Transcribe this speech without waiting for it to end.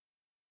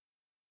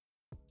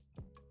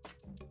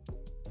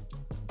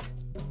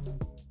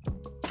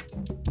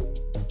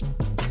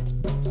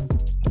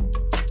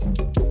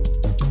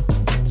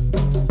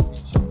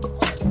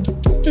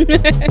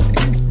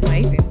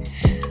Amazing.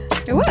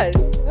 It was.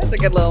 It was a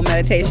good little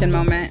meditation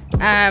moment.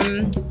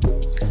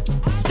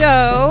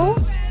 So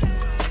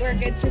we're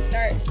good to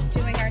start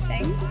doing our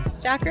thing,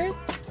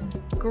 Jackers?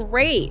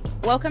 Great.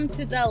 Welcome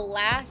to the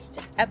last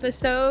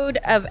episode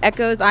of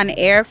Echoes on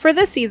Air for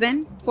the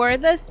season.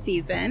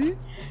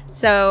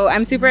 So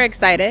I'm super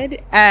excited.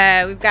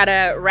 We've got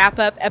a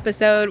wrap-up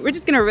episode. We're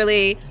just going to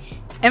really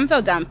info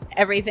dump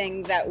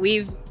everything that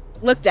we've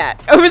looked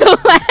at over the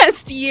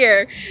last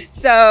year.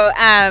 So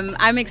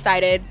I'm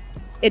excited.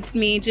 It's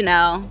me,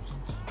 Janelle.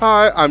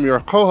 Hi, I'm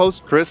your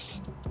co-host,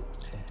 Chris.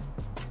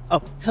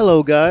 Oh,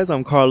 hello guys,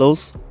 I'm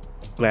Carlos.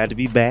 Glad to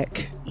be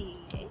back.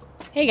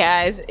 Hey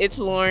guys, it's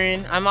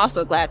Lauren. I'm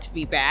also glad to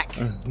be back.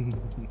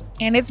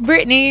 And it's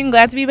Brittany. I'm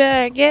glad to be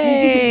back.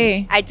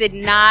 Yay. I did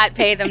not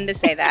pay them to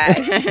say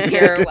that.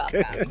 You're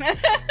welcome.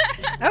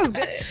 That was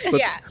good.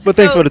 But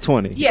thanks for the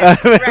 20. Yeah,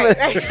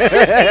 right.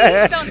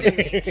 See, don't do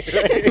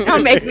me.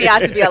 Don't make me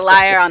out to be a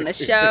liar on the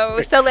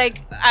show. So,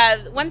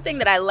 one thing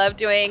that I love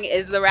doing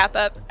is the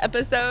wrap-up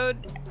episode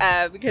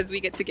because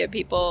we get to get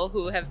people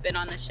who have been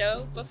on the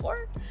show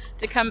before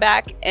to come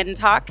back and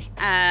talk.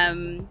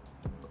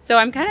 So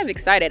I'm kind of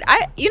excited.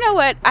 You know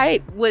what?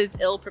 I was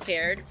ill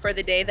prepared for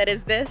the day that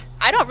is this.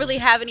 I don't really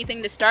have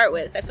anything to start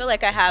with. I feel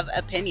like I have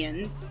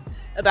opinions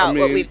about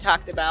what we've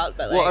talked about.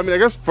 But I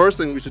guess first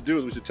thing we should do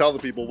is we should tell the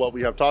people what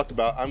we have talked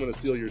about. I'm going to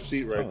steal your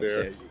sheet right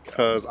there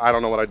because I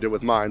don't know what I did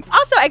with mine.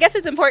 Also, I guess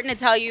it's important to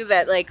tell you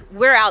that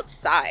we're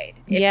outside.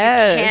 If you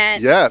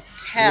can't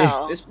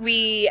tell,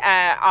 we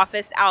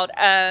office out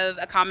of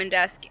a common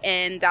desk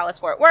in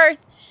Dallas-Fort Worth.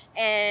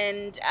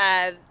 And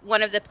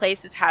one of the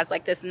places has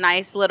this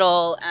nice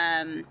little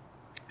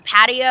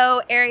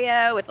patio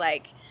area with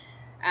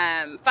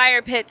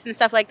fire pits and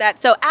stuff like that.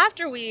 So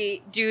after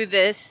we do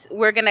this,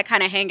 we're going to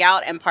kind of hang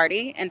out and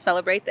party and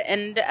celebrate the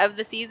end of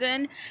the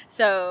season.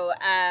 So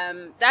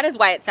that is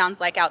why it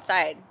sounds like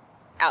outside.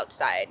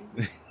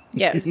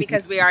 Yes.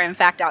 Because we are in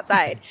fact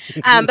outside.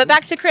 But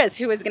back to Chris,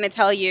 who is going to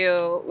tell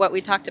you what we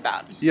talked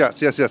about.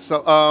 Yes.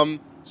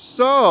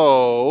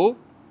 So,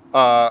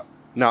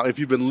 now, if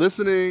you've been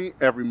listening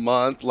every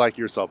month like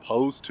you're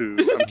supposed to,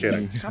 I'm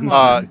kidding,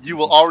 you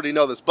will already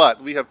know this,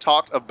 but we have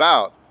talked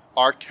about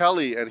R.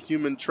 Kelly and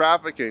human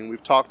trafficking.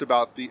 We've talked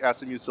about the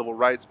SMU Civil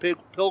Rights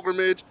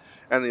Pilgrimage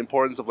and the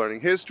importance of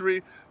learning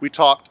history. We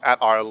talked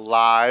at our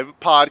live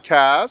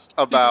podcast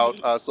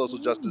about social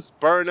justice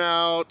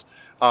burnout.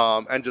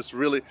 And just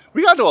really,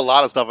 we got to do a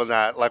lot of stuff in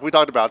that. We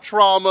talked about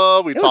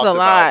trauma. We talked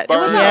about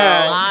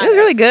burnout. It was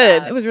really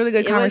good. It was really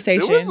good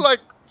conversation. It was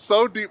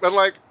so deep and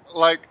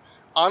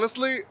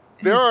honestly,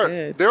 there are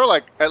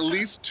at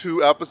least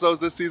 2 episodes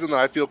this season that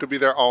I feel could be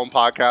their own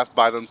podcast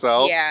by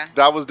themselves. Yeah.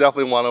 That was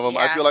definitely one of them.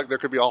 Yeah. I feel like there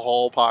could be a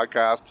whole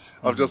podcast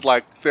of just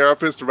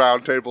therapist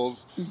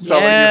roundtables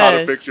telling you how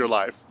to fix your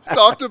life.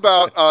 Talked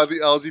about the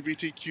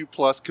LGBTQ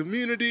plus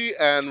community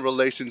and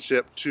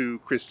relationship to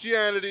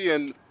Christianity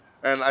and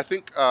I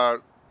think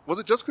was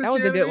it just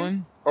Christianity? That was a good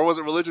one. Or was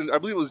it religion? I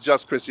believe it was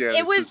just Christianity.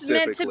 It was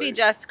meant to be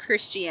just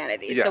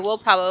Christianity. Yes. So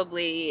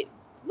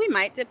we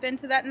might dip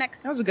into that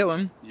next. That was a good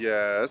one.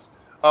 Yes.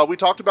 We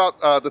talked about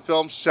the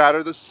film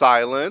Shatter the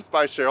Silence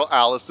by Cheryl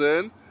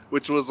Allison,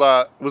 which was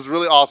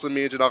really awesome.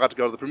 Me and Janelle got to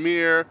go to the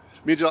premiere.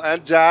 Me and Janelle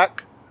and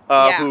Jack,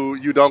 who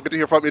you don't get to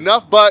hear from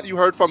enough, but you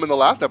heard from in the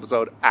last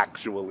episode,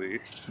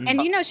 actually.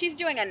 And she's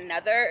doing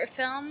another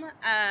film.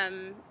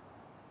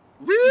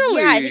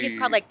 Really? Yeah, I think it's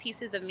called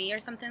Pieces of Me or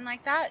something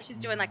like that. She's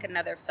doing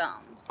another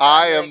film. So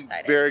I I'm am really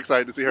excited. very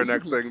excited to see her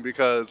next thing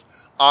because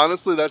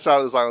honestly, that Shadow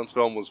of the Silence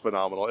film was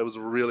phenomenal. It was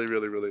really,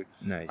 really, really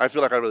Nice. I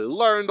feel like I really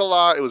learned a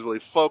lot. It was really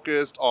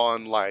focused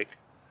on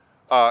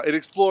it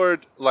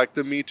explored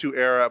the Me Too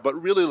era, but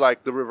really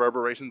the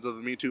reverberations of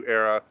the Me Too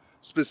era,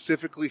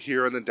 specifically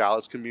here in the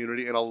Dallas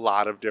community in a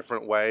lot of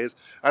different ways.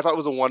 I thought it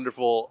was a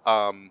wonderful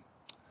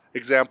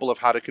example of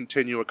how to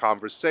continue a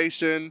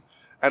conversation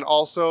and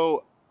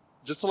also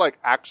just to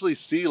actually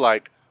see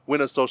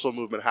when a social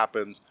movement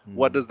happens,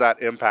 what does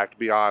that impact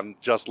beyond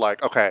just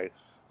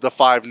the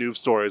 5 news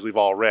stories we've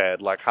all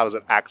read? How does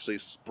it actually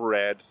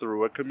spread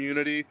through a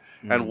community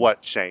and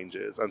what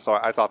changes? And so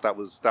I thought that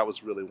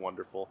was really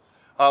wonderful.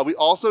 We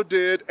also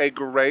did a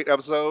great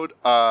episode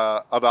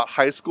about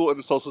high school in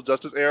the social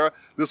justice era.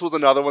 This was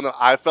another one that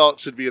I felt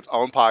should be its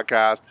own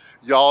podcast.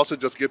 Y'all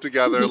should just get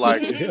together,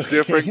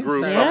 different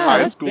groups of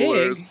high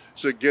schoolers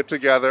should get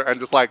together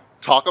and just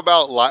talk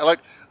about life.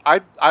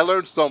 I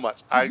learned so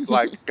much. I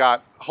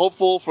got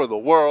hopeful for the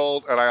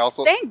world, and I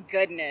also thank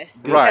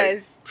goodness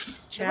because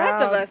the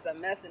rest of us are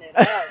messing it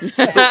up.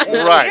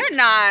 Right. You're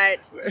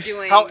not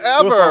doing.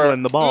 However,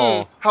 the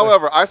ball.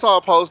 However, I saw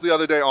a post the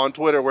other day on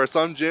Twitter where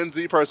some Gen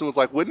Z person was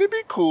like, "Wouldn't it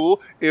be cool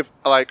if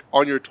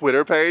on your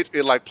Twitter page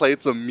it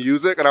played some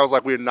music?" And I was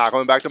like, "We're not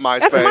going back to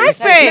MySpace. That's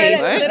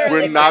MySpace.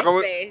 We're not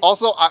going."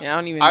 Also, I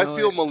don't even I know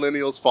feel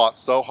millennials fought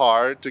so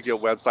hard to get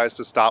websites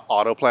to stop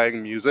auto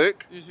playing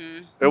music.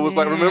 Mm-hmm. It was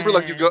remember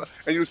you go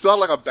and you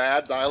still have a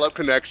bad dial-up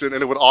connection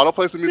and it would auto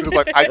play some music.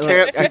 It's I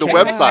can't see the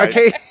website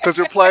because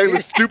you're playing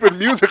this stupid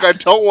music I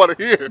don't want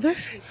to hear.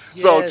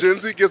 So Gen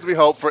Z gives me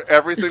hope for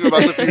everything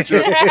about the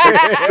future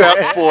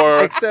except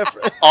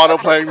for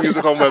auto-playing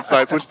music on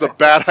websites, which is a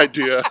bad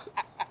idea.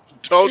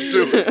 Don't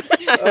do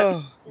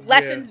it.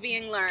 Lessons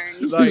being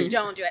learned.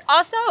 Don't do it.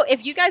 Also,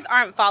 if you guys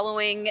aren't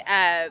following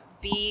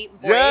Be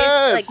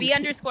Voiced, Be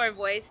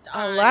 _voiced.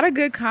 A lot of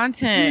good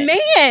content.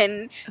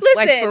 Man, listen.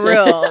 Like, for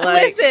real.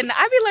 Listen,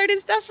 I be learning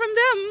stuff from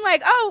them.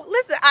 Like, oh,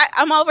 listen,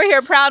 I'm over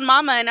here proud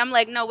mama, and I'm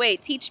like, no,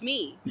 wait, teach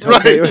me.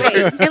 Right.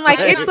 And like,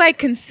 it's like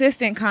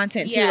consistent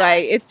content too.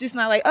 Like, it's just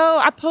not like, oh,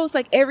 I post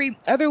like every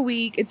other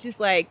week. It's just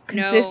like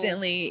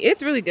consistently. No.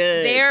 It's really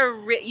good.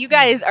 You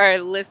guys are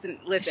listen.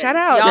 Shout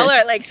out. Y'all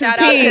are like, shout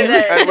out to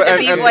the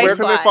Be and Voiced where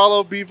can squad. they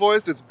follow Be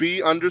Voiced? It's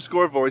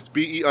Be_voiced,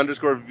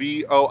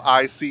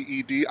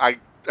 BE_VOICED. I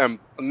am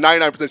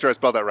 99% sure I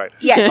spelled that right.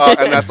 Yes.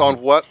 And that's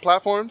on what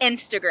platforms?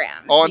 Instagram.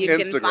 On you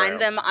Instagram. can find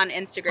them on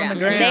Instagram.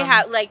 And they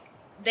have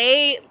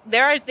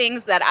there are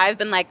things that I've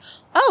been like,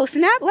 oh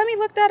snap, let me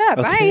look that up.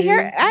 Okay.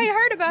 I ain't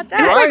heard about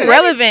that. It's Right. like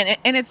relevant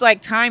and it's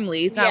like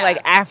timely. It's not like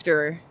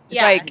after. It's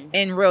Yeah. like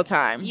in real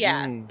time.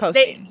 Yeah.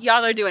 Posting.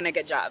 Y'all are doing a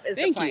good job. Is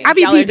Thank the point. you. I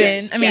be Y'all are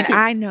peeping. doing- I mean,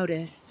 I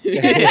notice.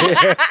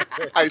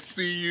 I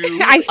see you.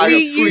 I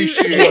see you.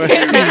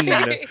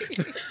 appreciate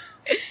you.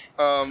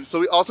 So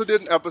we also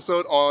did an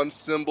episode on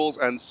symbols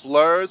and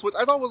slurs, which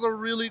I thought was a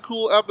really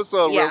cool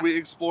episode where we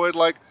explored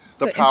like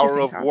the It's an power of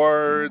interesting topic.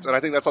 words, and I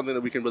think that's something that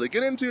we can really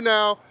get into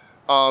now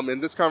in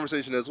this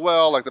conversation as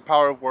well, like the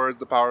power of words,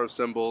 the power of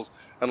symbols,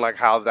 and like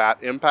how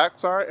that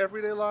impacts our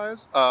everyday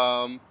lives.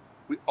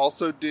 We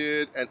also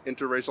did an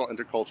interracial,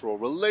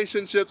 intercultural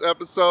relationships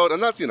episode,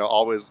 and that's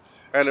always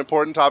an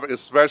important topic,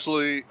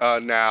 especially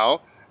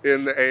now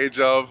in the age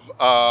of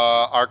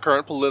our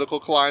current political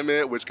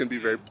climate, which can be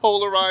very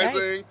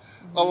polarizing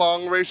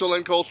along racial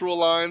and cultural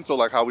lines. So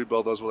like how we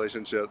build those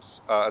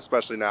relationships,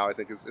 especially now, I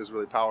think is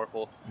really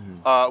powerful.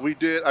 We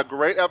did a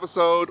great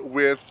episode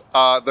with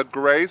the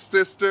Gray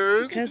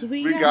sisters. Because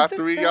we got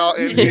three of y'all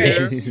in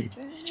here.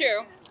 It's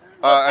true.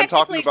 And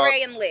talking about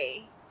Gray and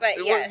Lee. But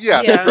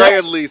Gray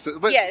and Lisa.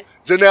 But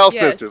Janelle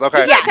sisters.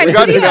 Okay. Yeah. We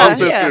got Janelle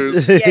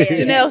sisters.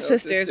 Janelle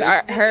sisters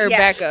are her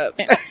backup.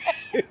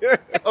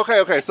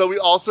 Okay. So we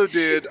also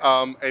did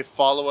a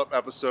follow-up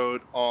episode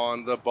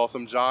on the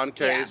Botham Jean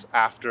case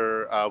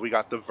after we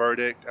got the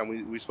verdict, and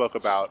we spoke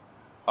about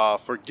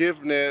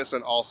forgiveness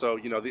and also,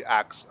 the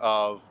acts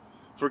of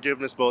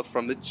forgiveness both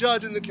from the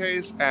judge in the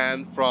case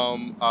and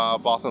from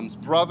Botham's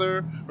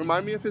brother.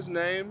 Remind me of his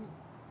name?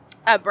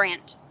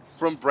 Brant.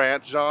 From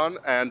Brant Jean,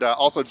 and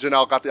also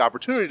Janelle got the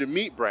opportunity to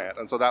meet Brant,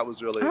 and so that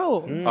was really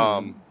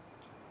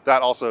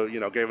that also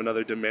gave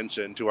another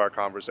dimension to our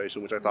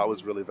conversation, which I thought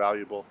was really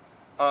valuable.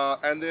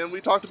 And then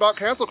we talked about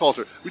cancel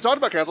culture. And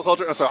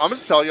so I'm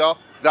just tell y'all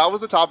that was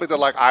the topic that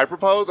I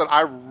proposed, and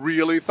I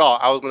really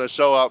thought I was going to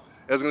show up.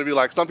 It's going to be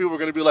like some people were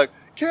going to be like,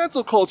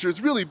 cancel culture is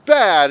really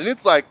bad, and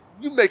it's like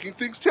you making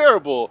things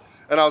terrible.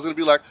 And I was going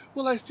to be like,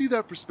 well, I see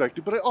that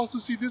perspective, but I also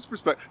see this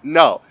perspective.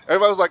 No.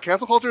 Everybody was like,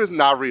 cancel culture is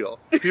not real.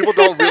 People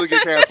don't really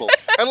get canceled.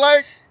 And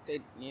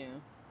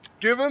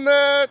given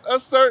that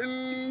a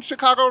certain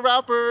Chicago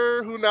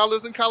rapper who now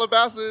lives in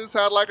Calabasas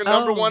had a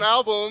number one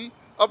album,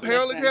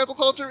 apparently cancel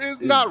culture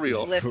is not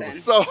real.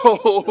 So,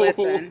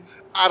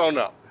 I don't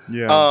know.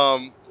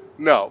 Yeah.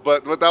 No,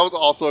 but that was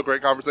also a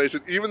great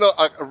conversation, even though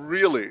I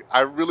really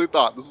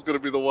thought this was going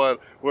to be the one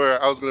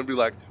where I was going to be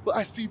like, well,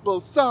 I see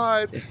both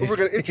sides, and we're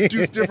going to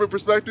introduce different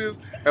perspectives,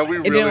 and we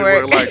really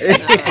were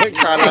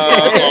kind of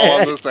all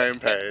on the same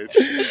page.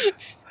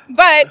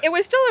 But it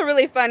was still a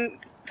really fun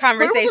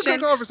conversation. But it was a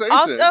good conversation.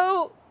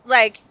 Also,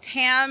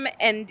 Tam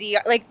and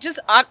DR,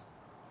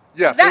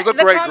 yes, it was a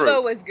great group. The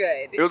combo was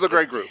good. It was a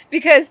great group.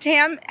 Because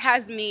Tam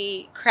has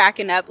me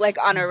cracking up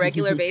on a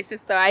regular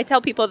basis. So I tell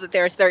people that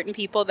there are certain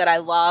people that I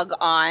log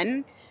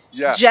on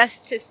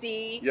just to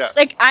see. Yes.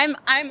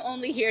 I'm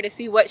only here to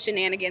see what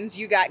shenanigans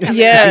you got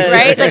coming up,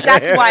 right?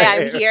 That's why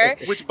I'm here.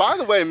 Which, by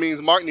the way,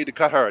 means Mark need to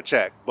cut her a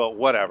check, but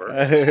whatever.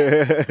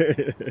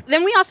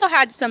 Then we also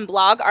had some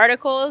blog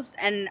articles,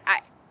 and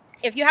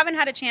if you haven't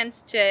had a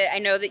chance to, I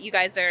know that you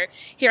guys are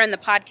here in the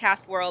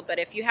podcast world, but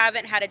if you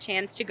haven't had a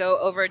chance to go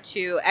over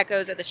to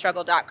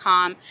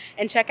echoesofthestruggle.com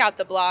and check out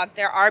the blog,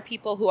 there are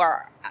people who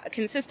are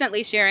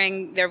consistently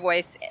sharing their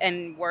voice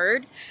and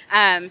word.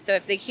 So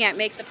if they can't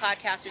make the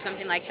podcast or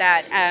something like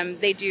that,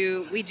 we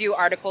do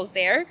articles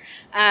there.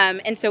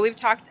 And so we've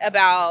talked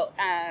about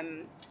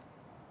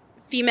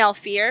female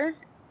fear,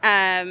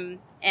 and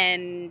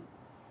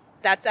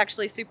that's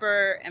actually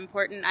super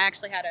important. I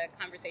actually had a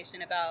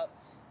conversation about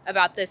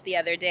this the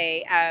other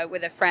day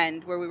with a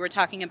friend where we were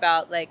talking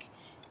about we're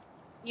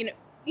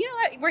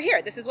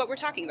here. This is what we're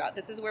talking about.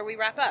 This is where we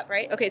wrap up,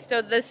 right? Okay,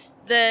 so the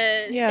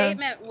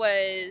statement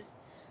was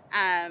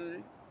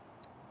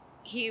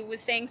he was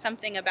saying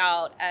something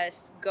about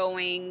us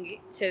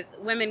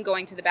women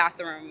going to the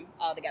bathroom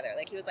all together.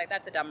 Like, he was like,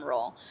 that's a dumb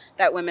rule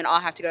that women all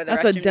have to go to the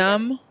restroom. That's a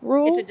dumb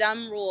rule? It's a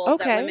dumb rule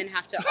that women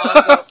have to all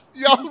go.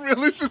 Y'all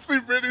really should see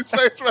Brittany's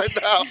face right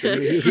now.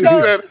 She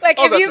said, like,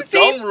 oh, that's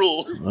a dumb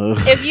rule.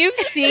 If you've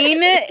seen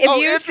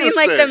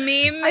like the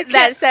meme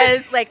that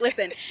says, like,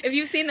 listen, if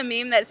you've seen the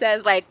meme that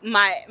says, like,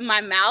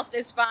 my mouth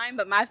is fine,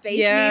 but my face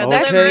needs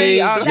delivery.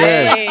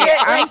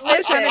 Yes. I'm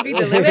still trying to be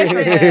delivered.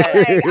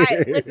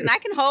 Listen, I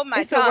can hold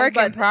my it's tongue, a work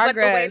in progress.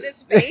 But the way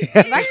this face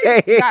is,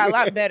 actually got a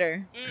lot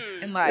better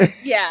in life.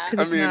 Yeah.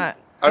 I mean,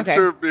 I'm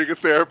sure being a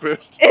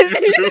therapist.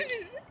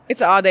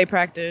 It's an all-day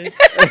practice.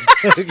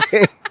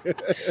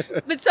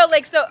 But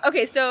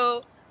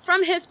so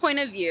from his point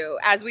of view,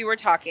 as we were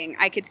talking,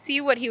 I could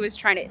see what he was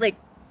trying to, like,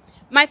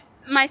 my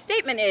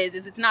statement is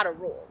it's not a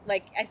rule.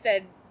 Like I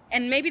said,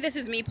 and maybe this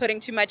is me putting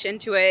too much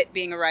into it,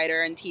 being a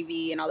writer and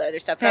TV and all the other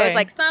stuff, but I was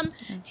like, some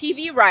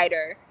TV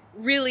writer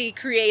really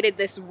created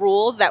this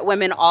rule that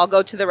women all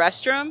go to the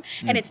restroom,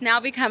 and it's now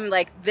become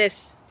like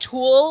this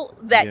tool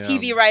that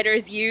TV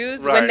writers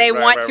use when they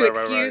want to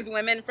excuse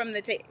women from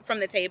the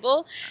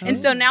table. And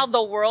so now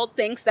the world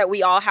thinks that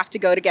we all have to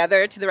go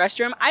together to the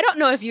restroom. I don't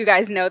know if you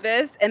guys know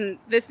this, and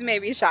this may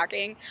be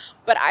shocking,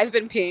 but I've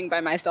been peeing by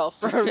myself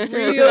for a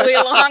really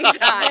long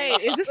time.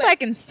 Wait, is this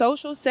like in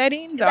social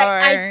settings? Like,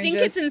 I think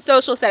it's in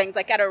social settings,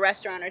 like at a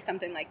restaurant or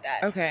something like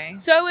that. Okay.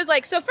 So it was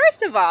like, so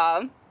first of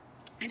all,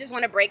 I just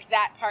want to break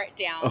that part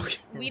down. Okay.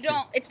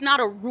 It's not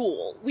a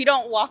rule. We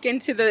don't walk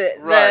into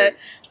the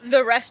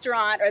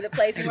restaurant or the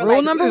place and we're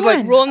rule number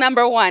one. Rule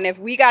number one. If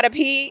I gotta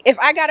pee,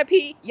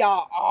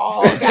 y'all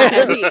all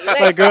gotta pee.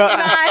 Like, girl,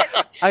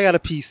 I gotta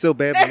pee so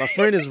bad, but my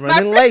friend is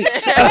running late.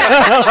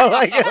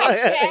 I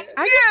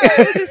guess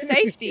it was just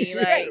safety.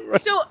 Like,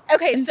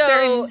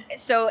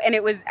 so and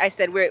it was, I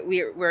said,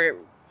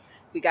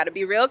 we gotta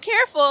be real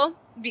careful,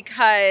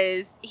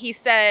 because he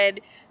said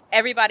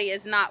everybody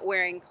is not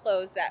wearing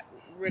clothes that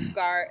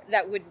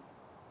would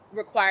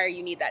require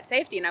you need that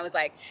safety. And I was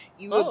like,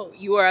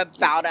 you are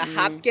about a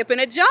hop, skip, and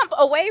a jump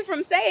away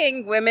from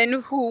saying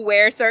women who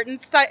wear certain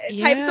types of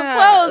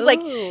clothes.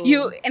 Like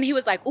you, and he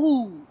was like,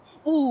 ooh,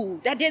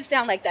 that did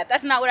sound like that.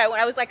 That's not what I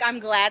want. I was like, I'm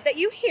glad that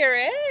you hear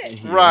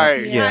it.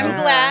 Right. Yeah.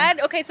 I'm glad.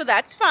 Okay, so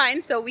that's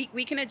fine. So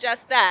we can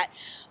adjust that.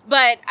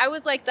 But I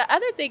was like, the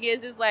other thing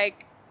is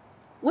like,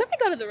 women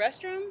go to the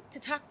restroom to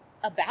talk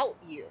about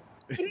you.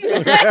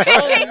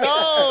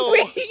 Oh no!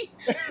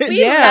 We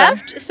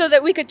left so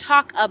that we could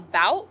talk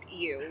about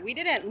you. We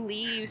didn't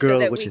leave so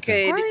that we could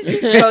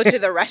go to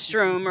the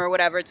restroom or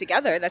whatever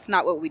together. That's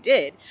not what we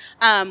did.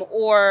 I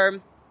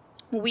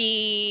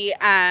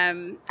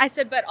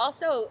said, but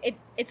also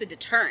it's a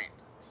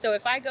deterrent. So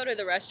if I go to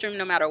the restroom,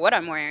 no matter what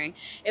I'm wearing,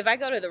 if I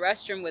go to the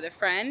restroom with a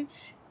friend,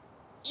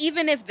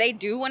 even if they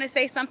do want to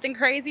say something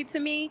crazy to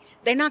me,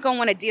 they're not going to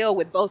want to deal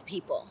with both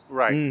people.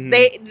 Right.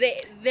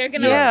 Mm-hmm.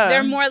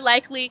 They're more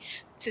likely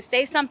to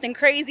say something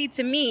crazy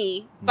to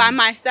me by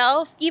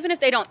myself, even if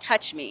they don't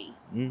touch me.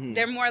 Mm-hmm.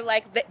 They're more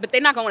but they're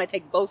not going to want to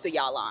take both of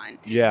y'all on.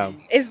 Yeah.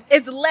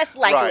 It's less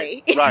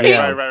likely.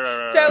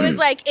 Right. So it was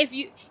like,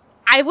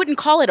 I wouldn't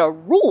call it a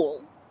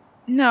rule.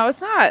 No,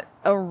 it's not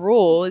a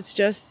rule. It's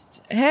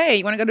just, hey,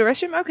 you want to go to the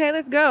restroom? Okay,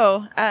 let's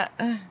go.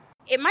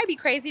 It might be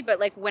crazy,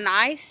 but like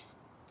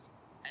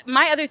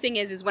my other thing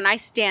is when I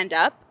stand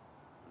up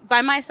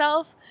by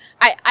myself,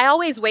 I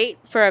always wait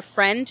for a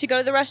friend to go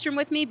to the restroom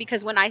with me,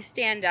 because when I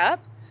stand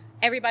up,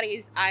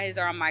 everybody's eyes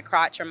are on my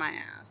crotch or my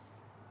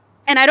ass.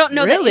 And I don't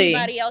know that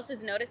anybody else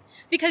has noticed,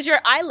 because you're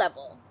eye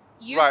level.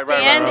 You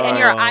stand and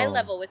you're eye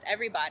level with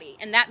everybody,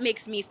 and that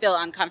makes me feel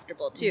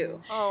uncomfortable too.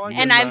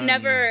 And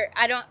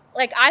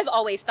I've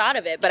always thought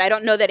of it, but I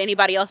don't know that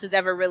anybody else has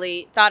ever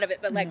really thought of it.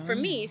 But like for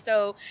me,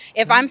 so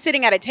if I'm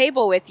sitting at a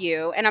table with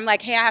you and I'm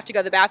like, hey, I have to go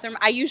to the bathroom,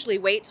 I usually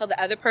wait till the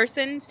other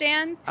person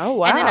stands. Oh,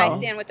 wow. And then I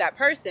stand with that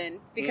person,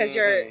 because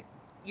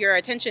your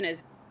attention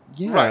is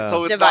right.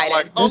 So it's divided. not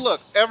like, oh, look,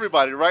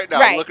 everybody right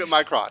now, look at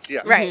my crotch.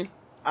 Yes. Right.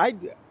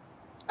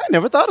 I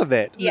never thought of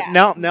that. Yeah.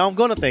 Now I'm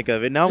going to think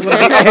of it. Now I'm going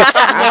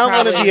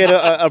to be at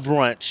a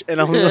brunch,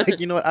 and I'm like,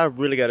 you know what? I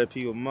really got to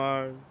pee with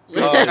mine.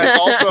 And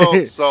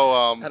also,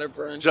 so at a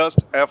brunch. Just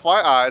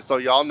FYI, so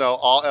y'all know,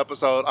 all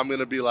episode I'm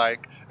going to be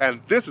like,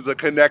 and this is a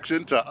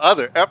connection to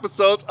other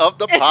episodes of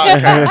the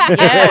podcast.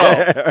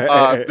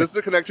 So, this is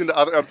a connection to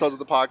other episodes of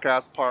the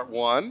podcast, part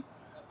 1.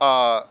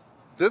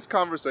 This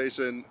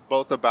conversation,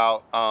 both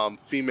about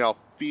female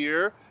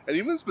fear and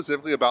even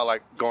specifically about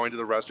like going to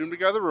the restroom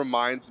together,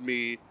 reminds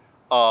me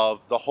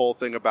of the whole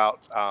thing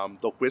about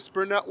the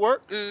Whisper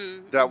Network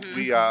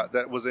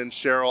that was in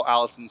Cheryl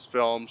Allison's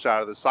film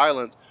Shadow of the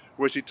Silence,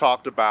 where she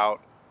talked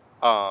about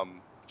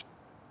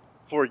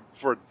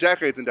for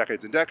decades and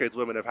decades and decades,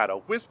 women have had a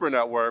Whisper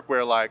Network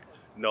where like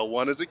no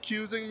one is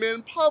accusing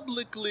men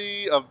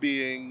publicly of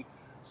being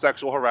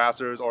sexual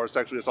harassers or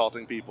sexually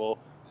assaulting people,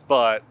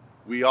 but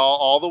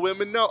all the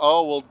women know,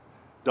 oh, well,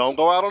 don't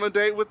go out on a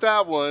date with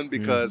that one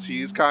because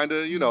he's kind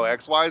of,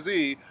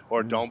 XYZ,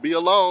 or don't be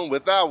alone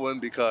with that one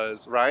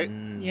because, right?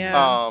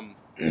 Yeah.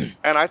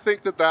 And I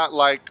think that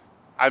like,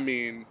 I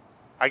mean,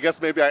 I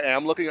guess maybe I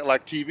am looking at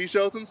like TV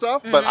shows and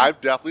stuff, but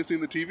I've definitely seen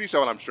the TV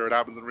show, and I'm sure it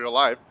happens in real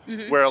life,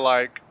 where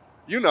like,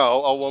 you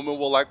know, a woman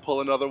will like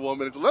pull another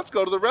woman and say, let's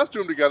go to the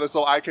restroom together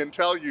so I can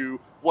tell you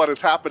what is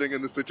happening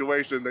in the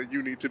situation that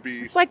you need to be.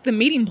 It's like the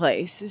meeting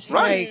place. It's just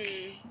like,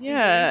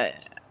 yeah.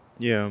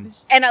 Yeah.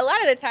 And a lot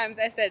of the times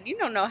I said, you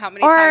don't know how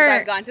many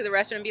times I've gone to the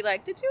restaurant and be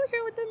like, did you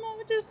hear what the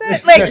mama just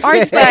said? Like, or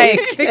just like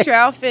fix your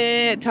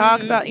outfit,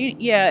 talk about,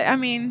 I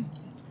mean,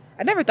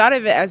 I never thought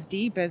of it as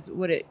deep as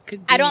what it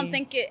could be. I don't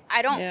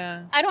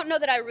know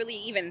that I really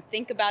even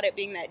think about it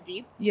being that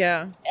deep.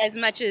 Yeah. As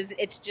much as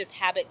it's just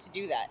habit to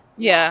do that.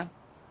 Yeah.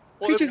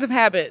 Well, creatures of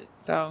habit.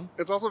 So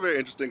it's also very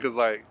interesting because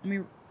like,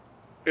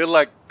 it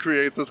like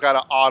creates this kind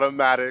of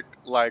automatic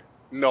like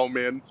no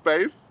men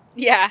space.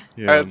 Yeah.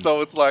 And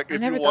so it's like,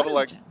 if you want to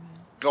like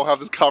go have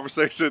this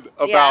conversation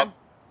about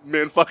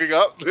men fucking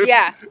up,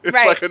 it's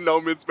like a no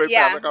men space to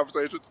have that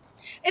conversation.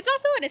 It's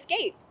also an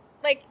escape.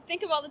 Like,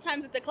 think of all the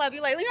times at the club,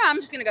 you're like, I'm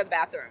just going to go to the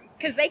bathroom.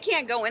 Because they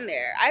can't go in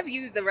there. I've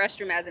used the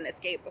restroom as an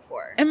escape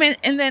before. And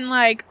then,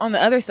 like, on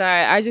the other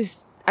side,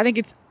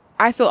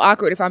 I feel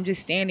awkward if I'm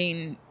just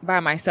standing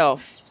by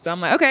myself. So I'm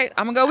like, okay,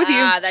 I'm going to go with you.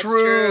 That's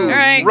true. All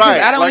right.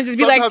 Right. I don't want to just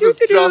be like,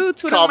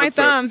 twiddling my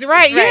thumbs.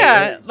 Right,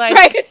 yeah.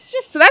 Like, it's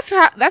just, so that's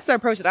the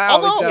approach that I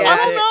always go with.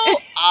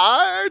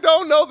 I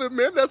don't know that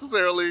men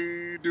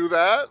necessarily do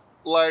that.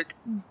 Like,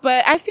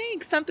 but I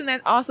think something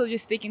that's also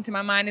just sticking to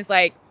my mind is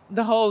like,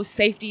 the whole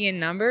safety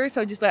in numbers.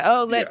 So just like,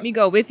 let me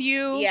go with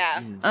you.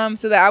 Yeah.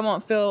 So that I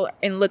won't feel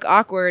and look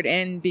awkward,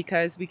 and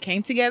because we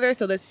came together,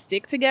 so let's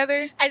stick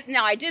together.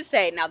 I did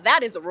say, now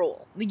that is a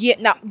rule. Yeah,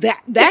 now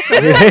that's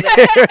a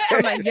rule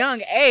from a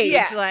young age.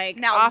 Yeah. Like,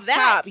 now off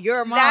top,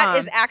 your mom. That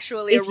is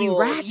actually a rule. If you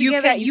ride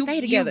together, you stay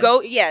together. You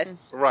go,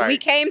 yes. Right. We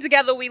came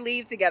together, we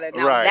leave together.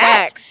 Now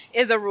that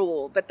is a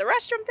rule. But the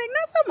restroom thing,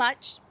 not so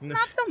much.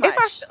 Not so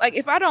much.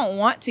 If I don't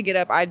want to get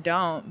up, I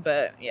don't.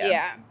 But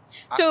yeah.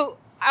 So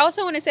I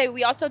also want to say,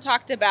 we also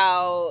talked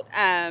about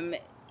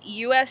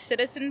U.S.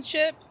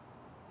 citizenship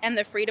and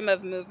the freedom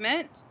of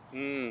movement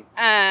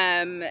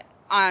on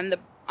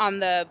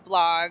the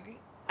blog.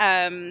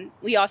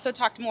 We also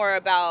talked more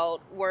about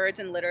words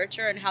and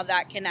literature and how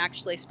that can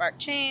actually spark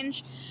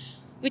change.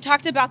 We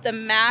talked about the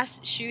mass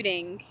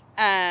shooting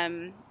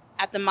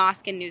at the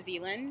mosque in New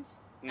Zealand.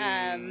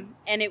 And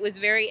it was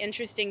very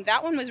interesting.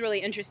 That one was really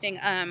interesting.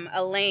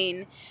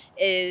 Elaine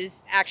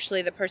is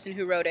actually the person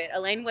who wrote it.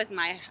 Elaine was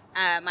my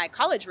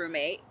college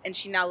roommate, and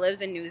she now lives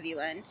in New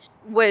Zealand.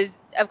 Was,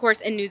 of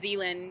course, in New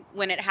Zealand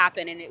when it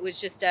happened, and it was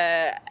just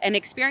an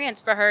experience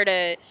for her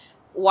to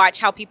watch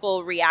how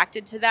people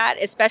reacted to that,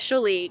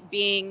 especially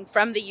being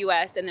from the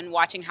U.S. and then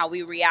watching how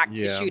we react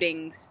to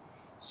shootings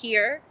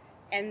here.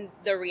 And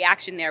the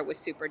reaction there was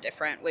super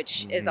different,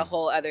 which is a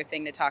whole other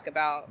thing to talk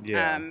about.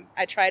 Yeah.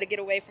 I try to get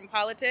away from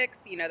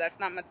politics. That's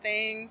not my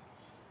thing.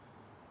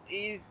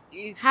 These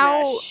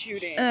mass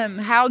shootings.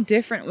 How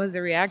different was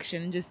the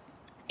reaction?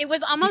 It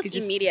was almost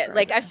immediate.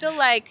 Like, I feel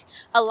like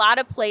a lot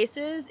of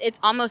places, it's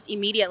almost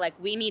immediate. Like,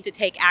 we need to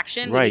take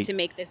action. We need to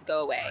make this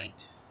go away.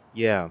 Right.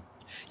 Yeah.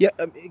 Yeah,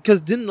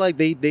 because didn't like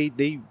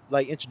they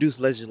like introduce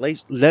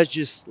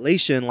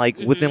legislation like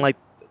within like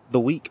the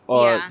week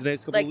or the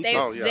next couple of weeks?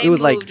 They it was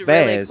like fast.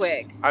 Really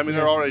quick. I mean,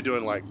 they're already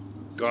doing like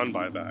gun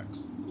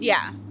buybacks.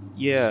 Yeah.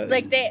 Yeah.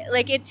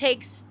 It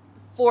takes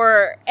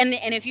for and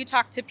if you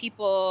talk to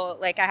people,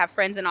 like I have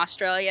friends in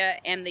Australia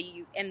and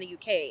the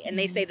UK, and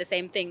they say the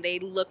same thing. They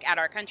look at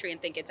our country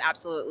and think it's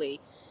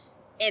absolutely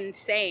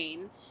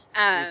insane.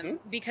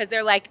 Because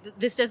they're like,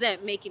 this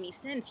doesn't make any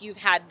sense. You've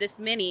had this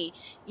many,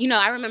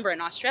 I remember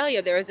in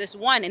Australia, there was this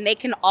one, and they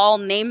can all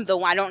name the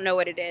one. I don't know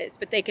what it is,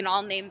 but they can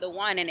all name the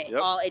one, and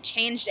it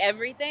changed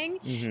everything.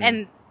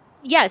 And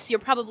yes, you're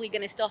probably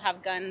going to still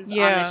have guns on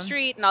the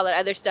street and all that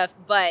other stuff,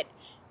 but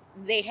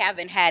they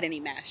haven't had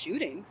any mass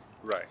shootings.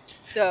 Right.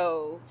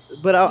 So,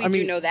 but we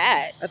do know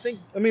that.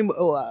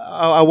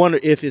 I wonder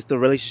if it's the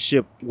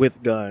relationship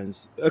with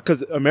guns,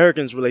 because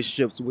Americans'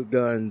 relationships with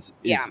guns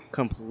is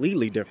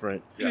completely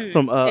different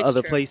from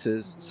other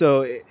places.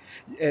 So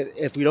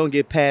if we don't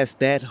get past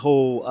that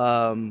whole,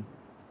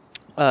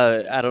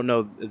 I don't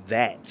know,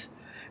 that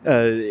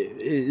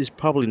it's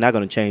probably not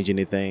going to change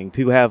anything.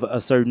 People have a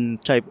certain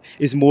type.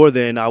 It's more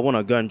than I want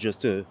a gun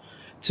just to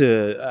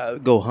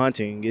go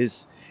hunting.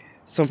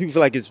 Some people feel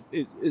like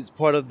it's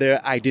part of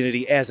their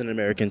identity as an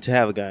American to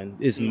have a gun.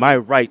 It's my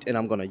right, and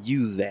I'm going to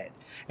use that.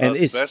 And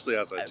especially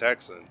as a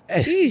Texan.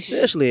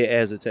 Especially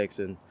as a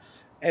Texan.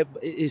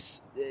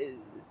 It's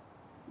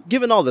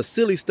given all the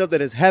silly stuff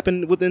that has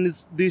happened within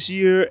this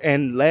year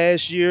and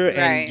last year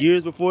and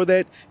years before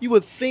that, you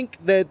would think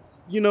that,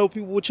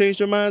 people would change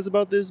their minds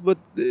about this, but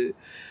this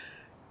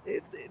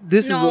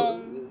is...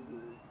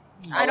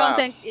 I don't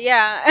think...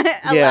 Yeah,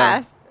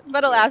 alas.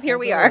 But alas, here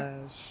we are.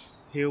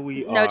 Here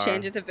we are. No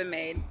changes have been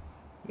made.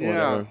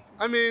 Yeah.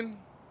 I mean,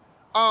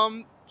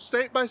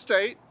 state by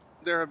state,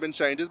 there have been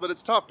changes, but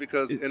it's tough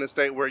because in a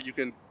state where you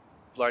can,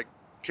 like,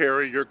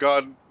 carry your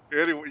gun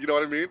anywhere, you know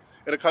what I mean?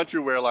 In a country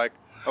where, like,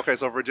 okay,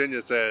 so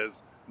Virginia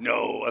says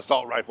no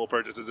assault rifle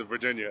purchases in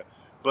Virginia.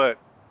 But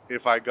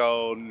if I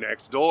go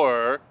next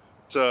door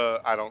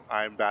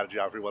I'm bad at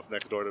geography. What's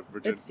next door to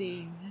Virginia? Let's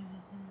see.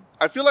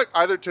 I feel like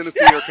either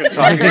Tennessee or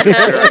Kentucky is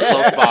very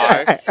close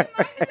by.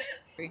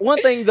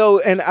 One thing though,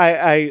 and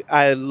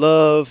I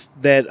love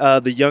that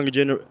the younger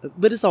generation,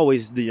 but it's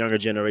always the younger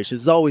generation.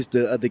 It's always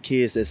the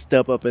kids that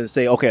step up and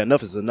say, "Okay,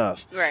 enough is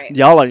enough. Right?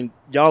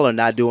 Y'all are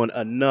not doing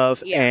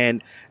enough." Yeah.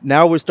 And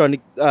now we're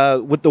starting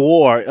with the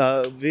war,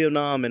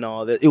 Vietnam, and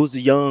all that. It was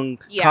the young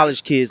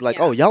college kids like,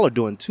 "Oh, y'all are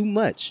doing too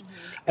much,"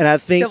 and I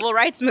think civil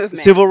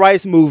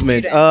rights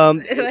movement.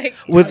 Like,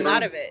 with a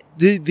lot of it.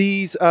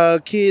 These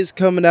kids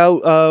coming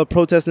out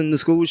protesting the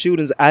school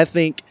shootings, I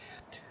think.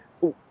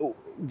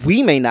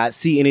 We may not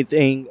see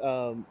anything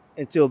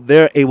until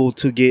they're able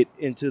to get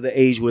into the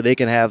age where they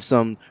can have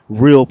some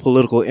real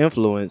political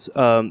influence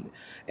and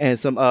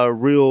some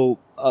real.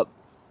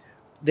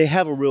 They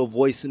have a real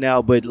voice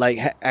now, but like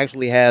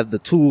actually have the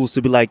tools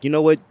to be like, you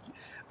know what?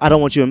 I don't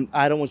want you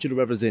to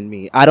represent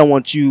me. I don't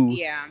want you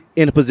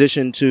in a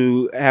position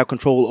to have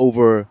control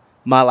over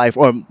my life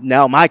or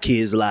now my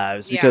kids'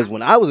 lives. Because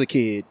when I was a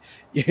kid,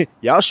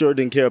 y'all sure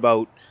didn't care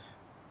about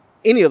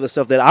any of the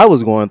stuff that I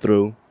was going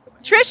through.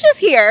 Trish is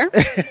here. Oh,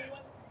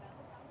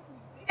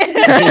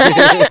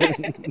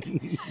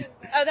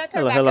 that's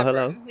our backup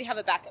room. We have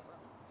a backup room.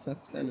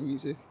 That's the sound of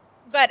music.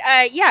 But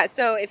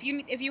so if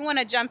you want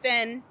to jump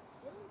in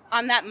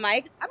on that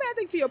mic. I mean, I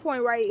think to your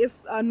point, right,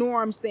 it's a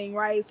norms thing,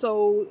 right?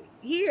 So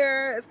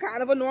here it's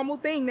kind of a normal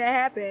thing that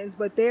happens,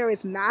 but there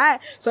it's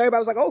not. So everybody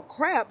was like, oh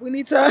crap, we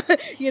need to,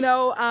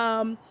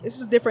 this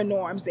is different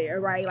norms there,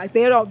 right? Like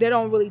they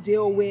don't really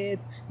deal with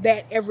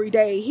that every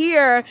day.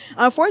 Here,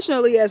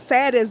 unfortunately, as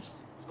sad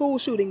as school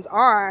shootings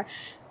are,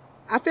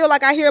 I feel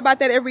like I hear about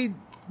that every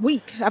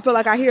week. I feel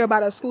like I hear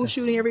about a school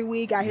shooting every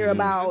week. I hear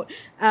about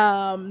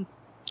some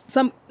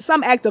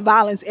act of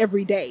violence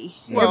every day,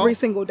 every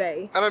single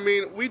day. And I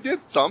mean, we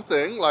did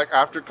something like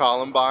after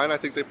Columbine. I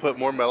think they put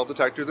more metal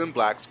detectors in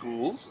black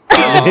schools.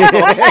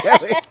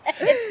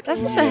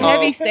 That's such a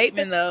heavy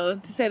statement, though,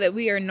 to say that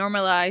we are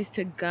normalized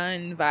to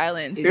gun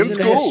violence in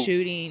schools,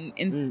 shooting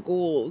in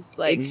schools.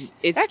 Like it's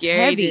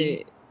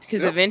scary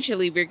because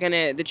eventually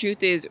the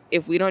truth is,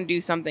 if we don't do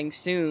something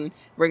soon,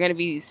 we're gonna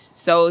be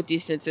so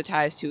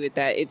desensitized to it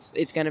that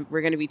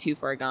we're gonna be too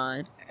far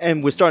gone.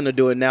 And we're starting to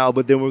do it now,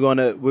 but then we're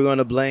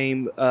gonna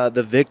blame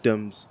the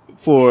victims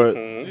for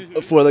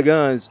the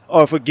guns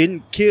or for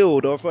getting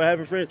killed or for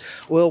having friends.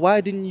 Well,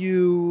 why didn't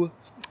you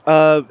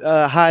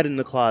hide in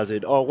the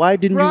closet, or why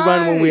didn't you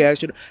run when we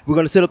asked you? We're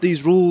gonna set up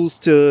these rules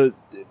to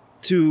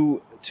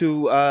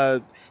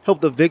help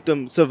the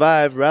victim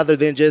survive rather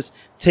than just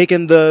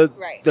taking the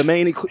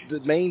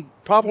main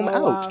problem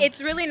out.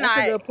 It's really not.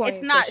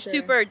 It's not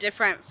super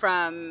different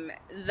from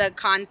the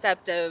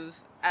concept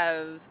of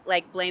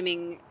like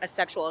blaming a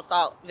sexual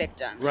assault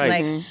victim. Right.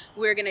 Like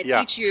we're going to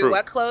teach you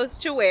what clothes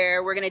to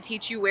wear. We're going to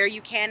teach you where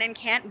you can and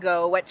can't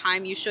go, what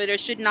time you should or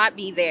should not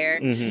be there,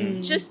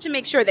 just to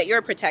make sure that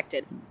you're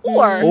protected.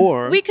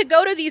 Or we could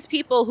go to these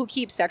people who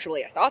keep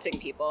sexually assaulting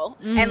people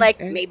and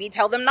maybe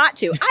tell them not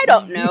to. I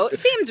don't know. It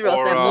seems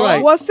real simple.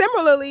 Right. Well,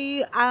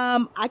 similarly,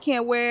 I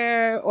can't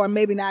wear, or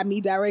maybe not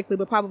me directly,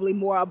 but probably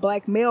more a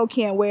black male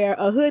can't wear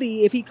a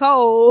hoodie if he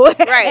cold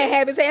and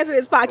have his hands in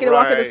his pocket and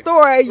walk in the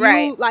store.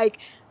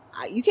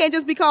 You can't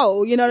just be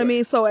cold, you know what I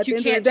mean? So at the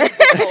end of the day,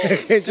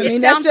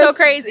 it sounds so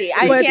crazy.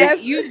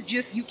 You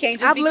can't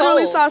just I've be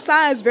literally cold. saw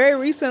signs very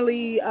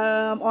recently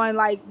on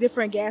like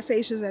different gas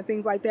stations and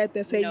things like that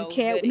say you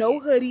can't, no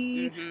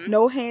hoodie,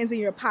 no hands in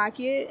your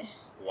pocket.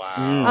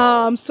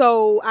 Wow.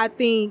 So I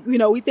think,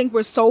 we think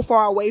we're so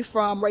far away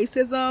from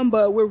racism,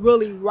 but we're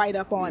really right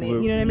up on it.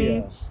 You know what I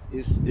mean?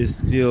 It's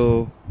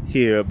still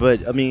here.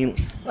 But I mean,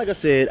 like I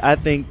said, I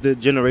think the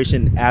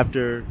generation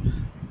after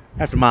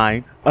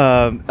mine,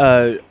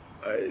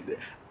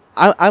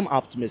 I'm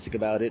optimistic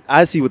about it.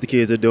 I see what the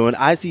kids are doing.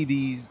 I see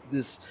these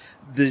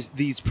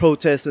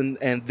protests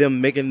and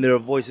them making their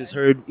voices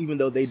heard, even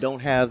though they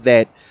don't have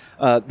that.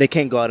 They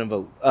can't go out and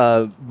vote.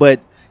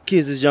 But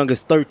kids as young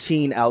as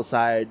 13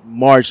 outside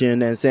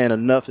marching and saying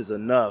enough is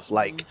enough.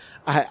 Like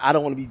I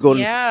don't want to be going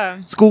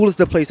to school. Is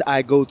the place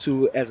I go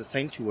to as a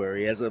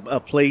sanctuary, as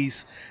a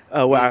place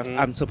where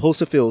I'm supposed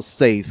to feel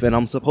safe and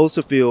I'm supposed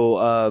to feel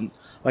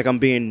like I'm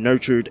being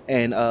nurtured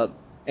and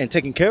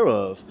taken care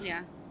of.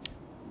 Yeah.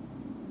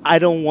 I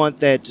don't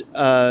want that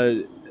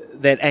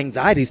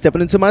anxiety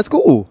stepping into my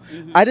school.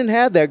 I didn't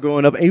have that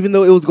growing up, even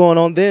though it was going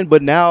on then.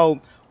 But now,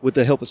 with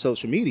the help of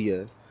social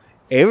media,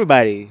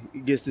 everybody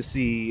gets to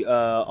see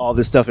all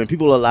this stuff, and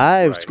people are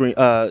live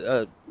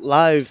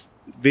live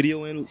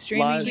videoing,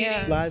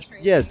 streaming, live.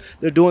 Yes,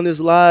 they're doing this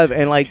live,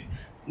 and like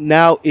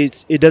now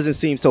it doesn't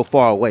seem so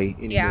far away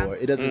anymore.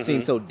 It doesn't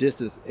seem so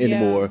distant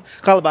anymore.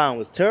 Columbine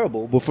was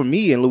terrible, but for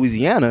me in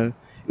Louisiana,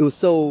 it was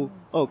so.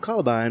 Oh,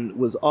 Columbine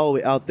was all the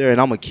way out there,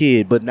 and I'm a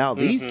kid. But now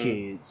these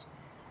kids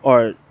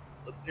are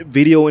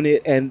videoing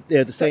it, and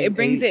they're the same. So it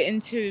brings it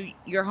into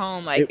your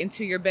home,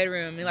 into your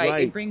bedroom,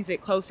 and it brings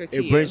it closer to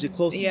you. It brings it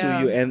closer to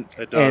you, and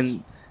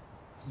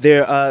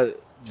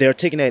they're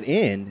taking that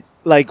in.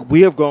 Like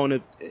we have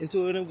grown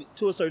into it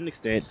to a certain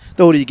extent.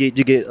 The older you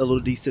get a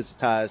little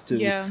desensitized to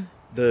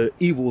the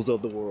evils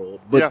of the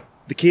world, but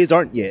the kids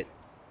aren't yet,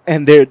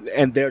 and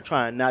they're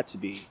trying not to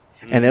be,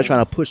 and they're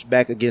trying to push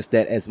back against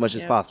that as much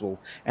as possible.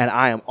 And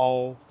I am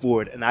all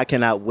for it, and I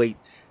cannot wait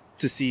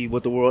to see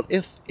what the world,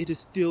 if it is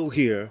still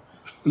here,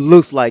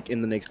 looks like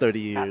in the next 30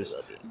 years.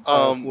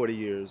 40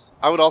 years.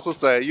 I would also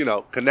say,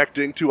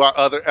 connecting to our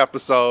other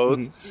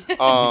episodes.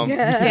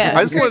 I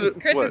just wanted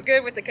Chris is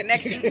good with the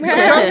connections. You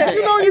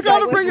got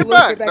to bring it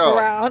back.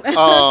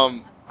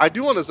 I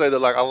do want to say that,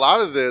 like, a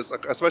lot of this,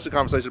 especially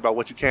conversation about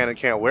what you can and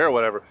can't wear or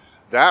whatever,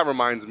 that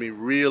reminds me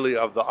really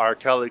of the R.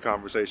 Kelly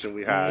conversation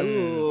we had.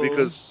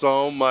 Because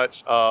so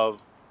much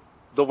of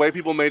the way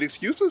people made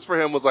excuses for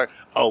him was like,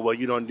 oh, well,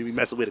 you don't need to be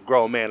messing with a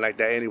grown man like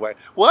that anyway.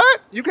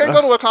 What? You can't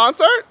go to a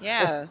concert?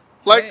 Yeah.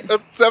 Like, a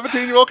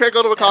 17-year-old can't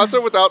go to a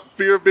concert without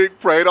fear of being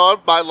preyed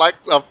on by, like,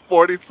 a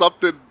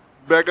 40-something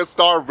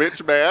megastar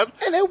rich man?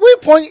 And at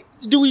what point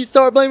do we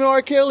start blaming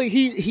R. Kelly?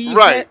 He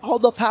had all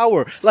the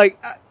power. Like,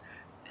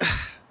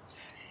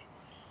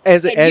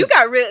 you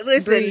got really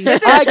listen.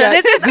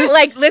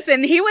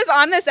 Listen. He was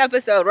on this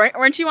episode, right?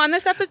 Weren't you on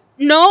this episode?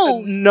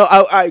 No,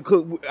 I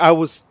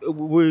was.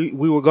 We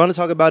were going to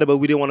talk about it, but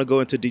we didn't want to go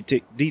into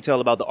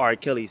detail about the R.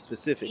 Kelly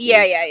specifically.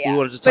 Yeah. We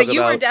wanted to talk about. But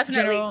you were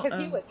definitely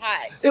because he was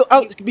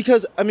hot.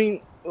 Because I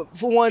mean,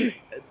 for one,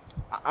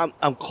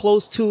 I'm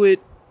close to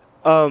it.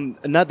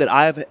 Not that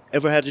I've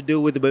ever had to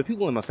deal with it, but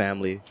people in my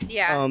family.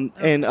 Yeah.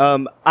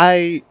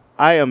 I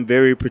am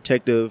very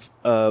protective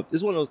of. This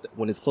is one of those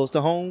when it's close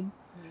to home.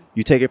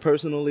 You take it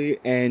personally,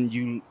 and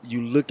you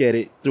look at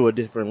it through a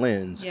different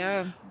lens.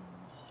 Yeah.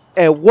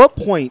 At what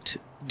point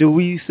do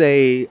we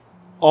say,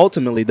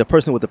 ultimately, the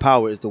person with the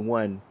power is the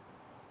one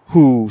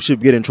who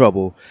should get in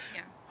trouble?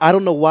 Yeah. I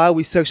don't know why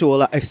we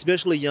sexualize,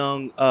 especially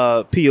young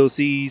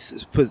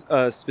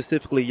POCs,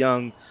 specifically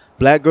young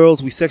black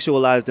girls. We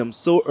sexualize them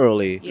so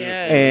early.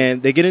 Yes.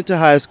 And they get into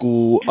high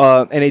school,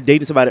 and they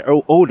dating somebody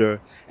older.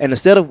 And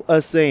instead of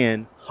us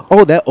saying,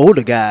 oh, that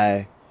older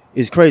guy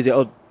is crazy.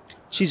 Oh,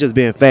 she's just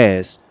being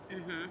fast.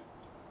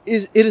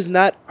 It is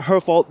not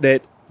her fault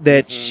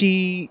that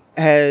she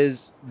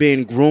has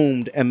been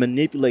groomed and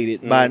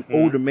manipulated by an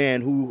older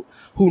man who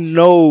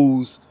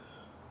knows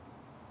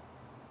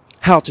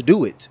how to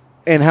do it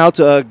and how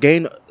to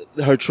gain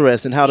her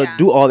trust and how to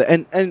do all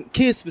that. And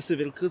kids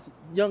specifically, because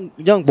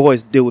young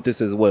boys deal with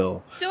this as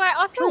well. So I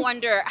also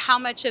wonder how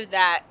much of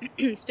that,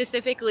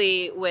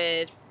 specifically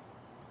with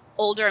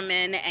older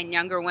men and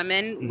younger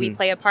women, we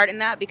play a part in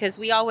that, because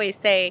we always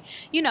say,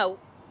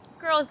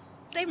 girls,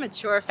 they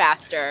mature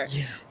faster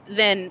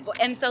than,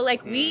 and so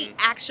like we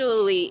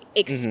actually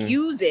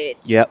excuse it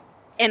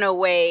in a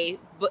way,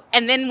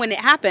 and then when it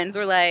happens,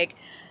 we're like,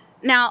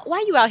 now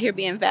why you out here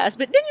being fast?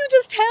 But didn't you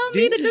just tell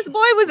me that this boy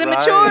was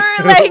immature?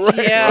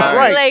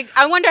 Like,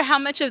 I wonder how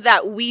much of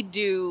that we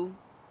do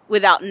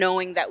without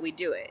knowing that we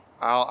do it.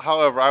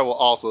 However, I will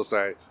also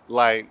say,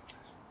 like,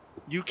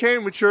 you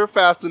can't mature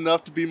fast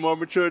enough to be more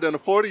mature than a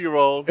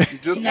 40-year-old.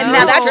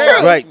 Now that's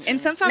true. Right.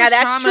 And sometimes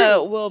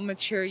trauma will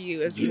mature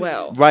you as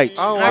well. Right.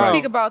 I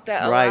speak about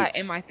that a lot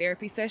in my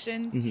therapy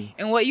sessions.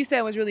 And what you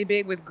said was really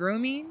big with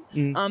grooming.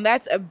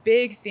 That's a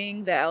big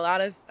thing that a lot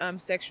of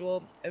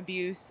sexual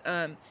abuse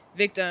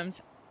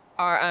victims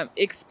are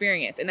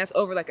experience, and that's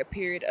over like a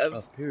period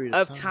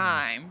of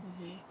time.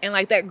 And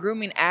like that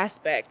grooming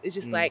aspect is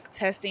just like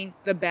testing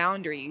the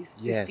boundaries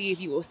to see if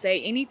you will say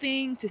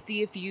anything, to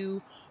see if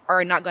you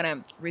are not going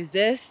to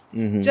resist,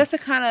 just to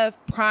kind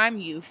of prime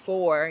you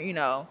for, and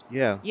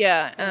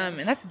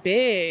that's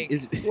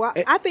big. Well,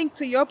 I think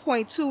to your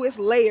point too, it's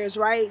layers,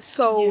 right?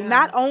 So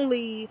not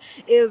only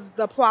is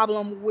the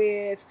problem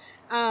with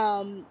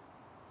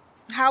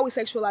how we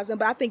sexualize them,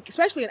 but I think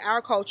especially in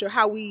our culture,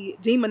 how we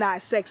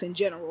demonize sex in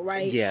general,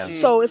 right? Yeah.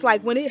 So it's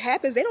like when it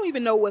happens, they don't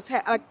even know what's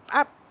happening.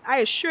 Like, I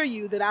assure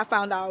you that I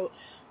found out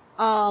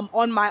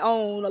on my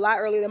own a lot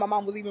earlier than my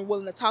mom was even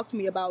willing to talk to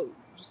me about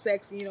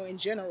sex, in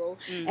general.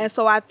 And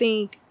so I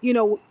think,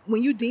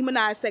 when you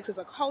demonize sex as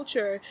a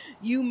culture,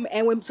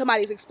 and when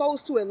somebody's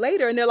exposed to it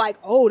later and they're like,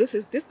 oh,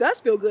 this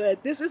does feel good,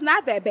 this is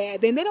not that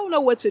bad, then they don't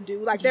know what to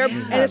do. Like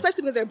and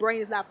especially because their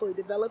brain is not fully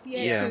developed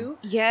yet too.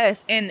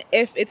 Yes. And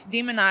if it's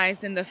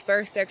demonized, then the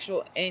first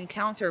sexual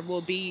encounter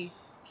will be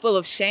full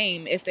of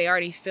shame if they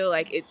already feel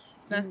like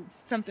it's not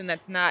something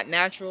that's not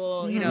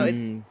natural,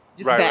 it's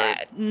just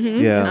bad.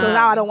 Yeah. So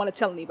now I don't want to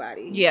tell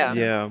anybody.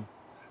 Yeah.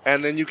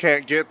 And then you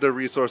can't get the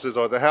resources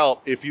or the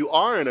help if you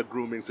are in a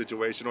grooming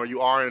situation or you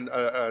are in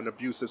an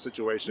abusive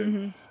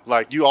situation.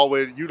 Like you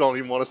don't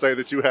even want to say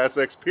that you had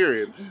sex,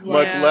 period.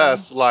 Much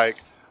less like,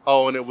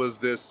 oh, and it was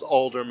this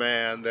older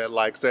man that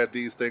like said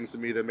these things to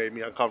me that made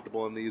me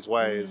uncomfortable in these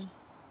ways.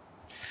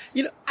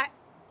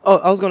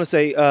 I was going to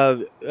say,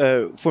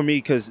 for me,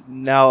 because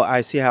now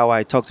I see how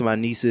I talk to my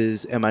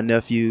nieces and my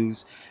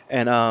nephews,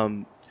 and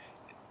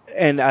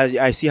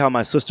I see how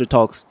my sister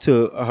talks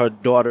to her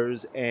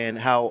daughters and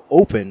how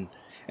open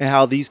and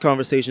how these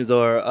conversations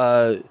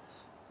are,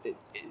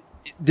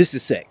 this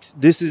is sex.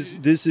 This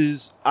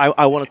is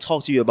I want to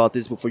talk to you about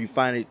this before you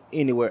find it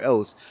anywhere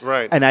else.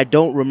 Right. And I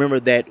don't remember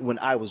that when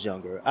I was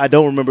younger. I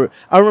remember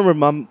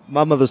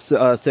my mother's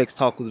sex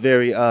talk was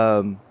very,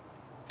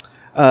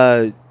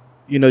 you're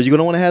going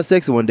to want to have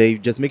sex one day.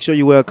 Just make sure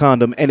you wear a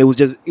condom. And it was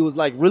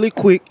like really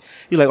quick.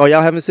 You're like, oh,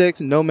 y'all having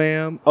sex? No,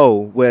 ma'am.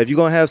 Oh, well, if you're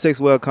going to have sex,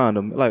 wear a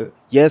condom. Like,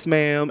 yes,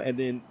 ma'am. And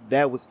then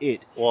that was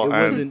it. Well,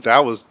 and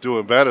that was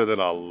doing better than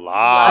a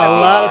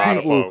lot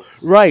of people.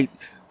 Right.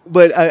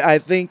 But I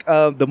think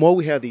the more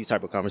we have these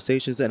type of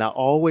conversations, and I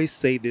always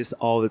say this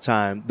all the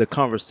time, the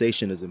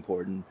conversation is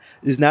important.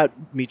 It's not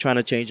me trying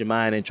to change your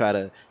mind and trying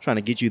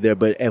to get you there.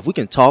 But if we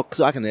can talk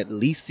so I can at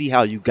least see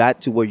how you got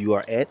to where you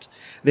are at,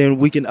 then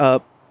we can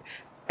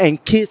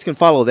and kids can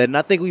follow that. And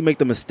I think we make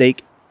the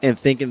mistake in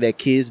thinking that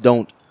kids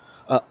don't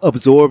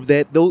absorb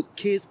that. Those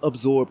kids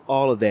absorb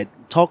all of that.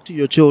 Talk to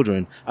your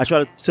children. I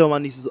try to tell my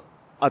nieces,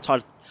 I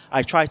try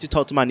to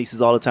talk to my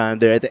nieces all the time.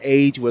 They're at the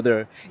age where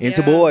they're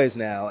into boys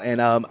now.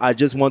 And I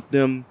just want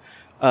them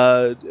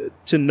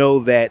to know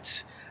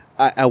that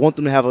I want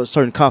them to have a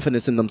certain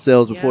confidence in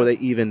themselves before they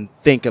even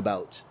think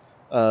about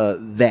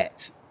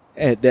that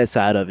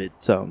side of it.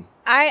 So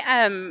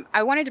I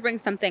wanted to bring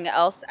something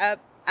else up.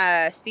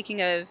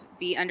 Speaking of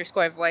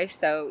B_voice,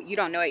 so you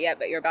don't know it yet,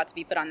 but you're about to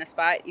be put on the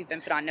spot. You've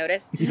been put on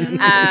notice.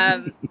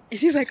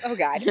 She's like, oh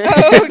God.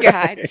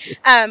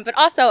 But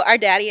also our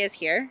daddy is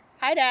here.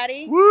 Hi,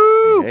 Daddy.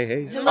 Woo!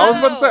 Hey. I was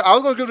about to say, I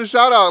was going to give it a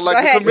shout out.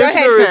 Like, the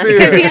commissioner is here.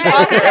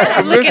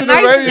 Commissioner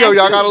nice Radio,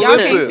 y'all got to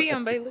listen. Can't see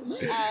him, but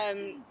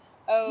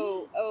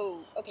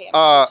okay.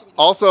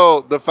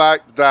 Also, the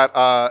fact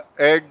that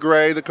Ed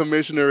Gray, the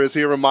commissioner, is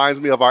here reminds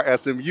me of our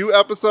SMU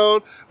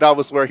episode. That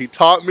was where he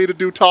taught me to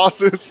do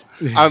tosses.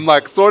 I'm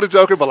like sort of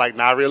joking, but like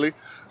not really.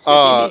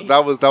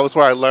 That was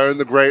where I learned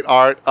the great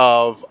art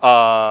of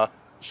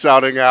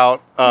shouting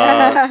out.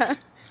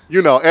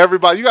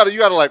 Everybody, you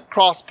gotta like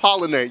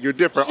cross-pollinate your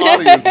different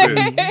audiences.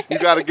 You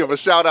gotta give a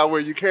shout out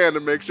where you can to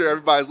make sure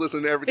everybody's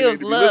listening to everything they need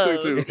to be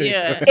listening to.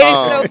 Yeah.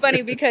 It's so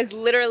funny because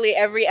literally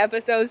every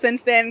episode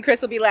since then,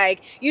 Chris will be like,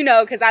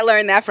 because I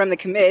learned that from the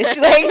commish.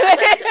 Honestly,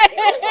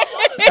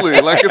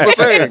 like it's a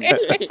thing.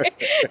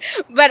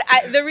 But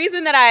the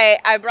reason that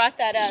I brought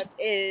that up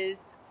is,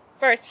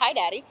 first, hi,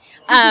 Daddy.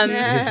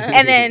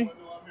 And then...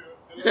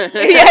 Can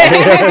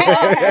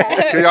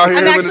y'all hear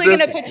I'm actually going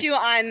to put you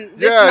on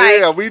this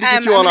mic. Yeah, we need to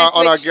get you on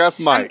our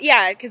guest mic.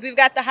 Because we've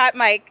got the hot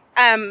mic.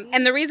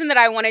 And the reason that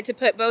I wanted to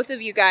put both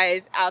of you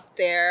guys out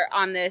there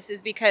on this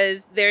is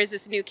because there's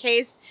this new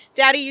case.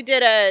 Daddy, you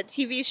did a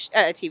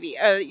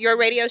your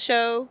radio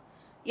show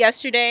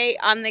yesterday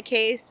on the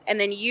case, and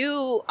then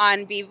you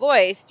on Be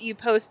Voiced, you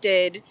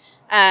posted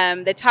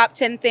the top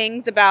 10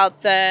 things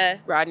about the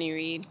Rodney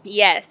Reed.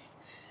 Yes.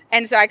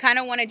 And so I kind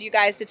of wanted you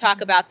guys to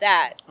talk about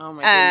that. Oh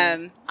my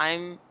goodness.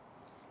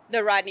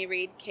 The Rodney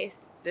Reed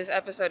case. This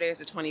episode airs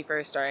the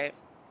 21st, right?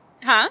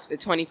 Huh? The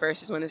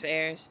 21st is when this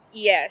airs?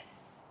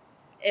 Yes.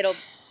 We're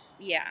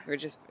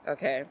just,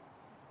 okay.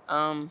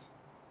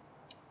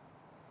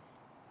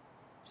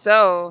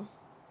 So,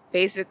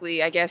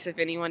 basically, I guess if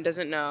anyone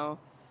doesn't know,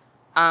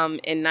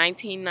 in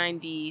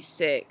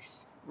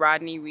 1996...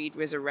 Rodney Reed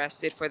was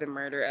arrested for the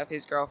murder of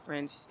his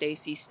girlfriend,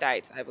 Stacey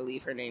Stites, I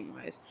believe her name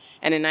was.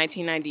 And in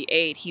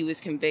 1998, he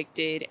was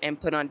convicted and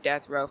put on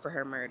death row for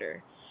her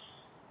murder.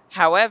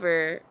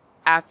 However,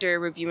 after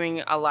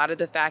reviewing a lot of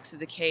the facts of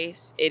the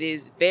case, it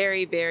is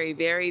very, very,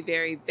 very,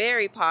 very,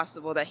 very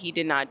possible that he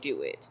did not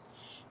do it.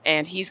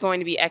 And he's going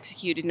to be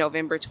executed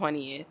November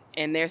 20th.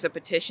 And there's a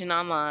petition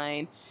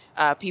online,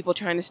 people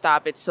trying to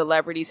stop it.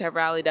 Celebrities have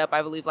rallied up.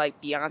 I believe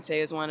like Beyonce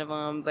is one of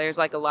them. There's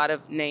like a lot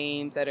of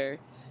names that are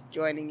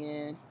joining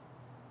in.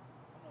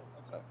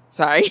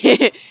 Sorry.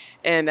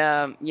 And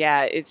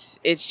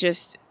it's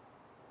just,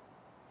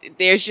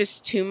 there's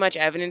just too much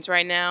evidence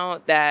right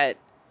now that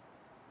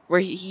where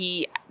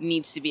he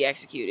needs to be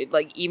executed.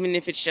 Like, even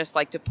if it's just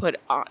like to push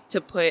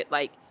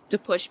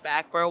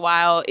back for a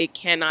while, it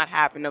cannot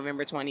happen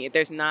November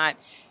 20th.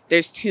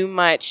 There's too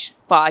much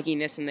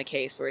fogginess in the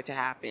case for it to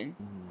happen.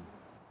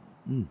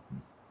 Mm-hmm.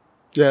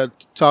 Yeah,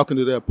 talking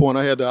to that point,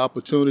 I had the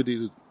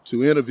opportunity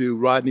to interview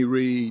Rodney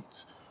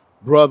Reed's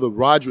brother,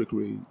 Roderick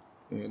Reed,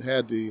 and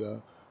had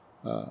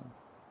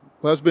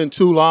it's been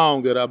too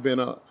long that I've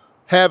been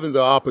having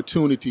the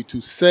opportunity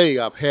to say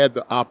I've had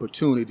the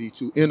opportunity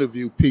to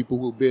interview people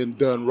who've been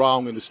done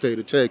wrong in the state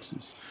of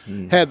Texas.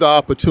 Had the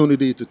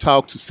opportunity to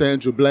talk to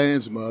Sandra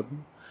Bland's mother,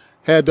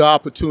 had the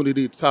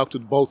opportunity to talk to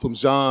Botham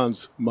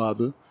Jean's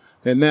mother,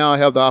 and now I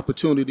have the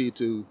opportunity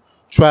to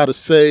try to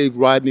save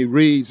Rodney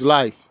Reed's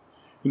life.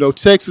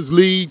 Texas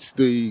leads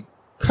the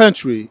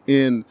country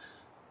in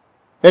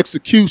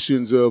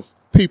executions of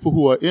people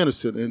who are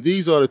innocent, and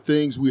these are the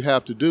things we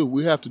have to do.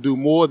 We have to do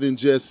more than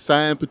just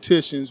sign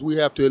petitions. We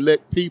have to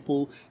elect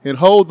people and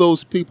hold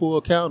those people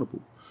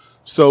accountable.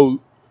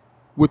 So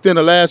within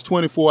the last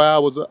 24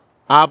 hours,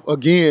 I've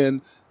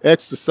again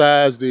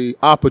exercised the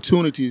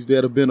opportunities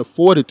that have been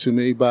afforded to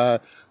me by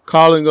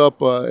calling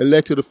up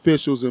elected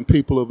officials and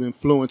people of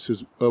influence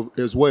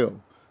as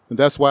well. And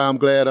that's why I'm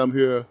glad I'm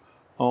here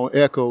on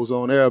Echoes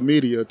on Air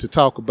Media to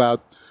talk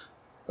about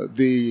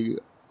the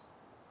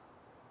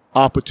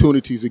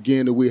opportunities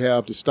again that we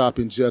have to stop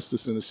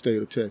injustice in the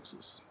state of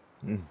Texas.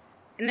 And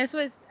this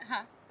was,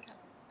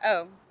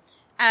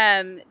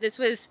 this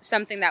was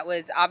something that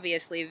was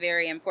obviously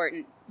very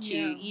important to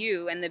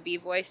you and the B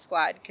Voice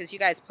Squad because you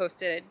guys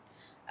posted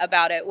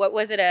about it. What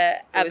was it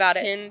about?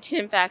 10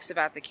 facts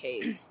about the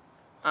case.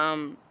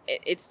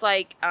 It's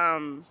like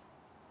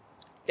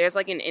there's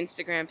like an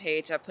Instagram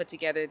page I put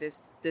together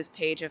this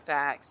page of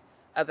facts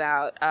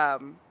about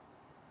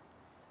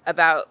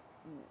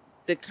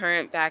the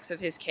current facts of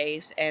his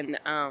case, and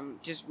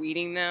just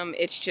reading them,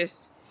 it's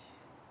just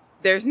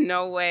there's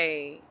no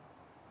way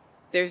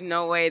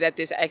that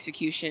this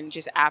execution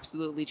just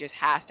absolutely just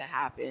has to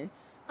happen.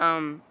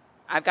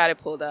 I've got it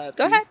pulled up.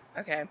 Go ahead.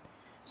 Okay.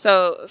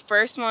 So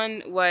first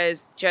one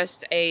was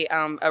just a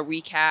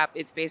recap.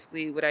 It's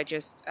basically what I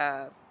just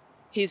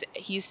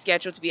he's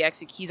scheduled to be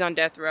he's on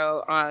death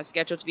row,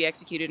 scheduled to be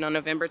executed on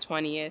November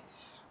 20th.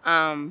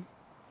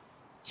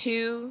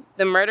 2,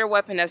 the murder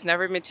weapon has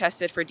never been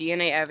tested for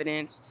DNA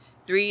evidence.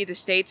 3, the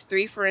state's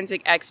 3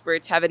 forensic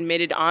experts have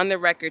admitted on the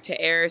record to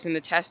errors in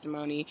the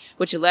testimony,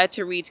 which led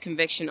to Reed's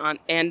conviction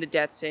and the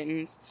death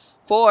sentence.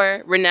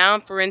 4,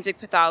 renowned forensic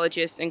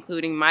pathologists,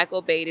 including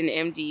Michael Baden,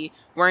 MD,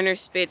 Werner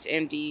Spitz,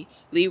 MD,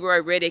 Leroy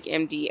Riddick,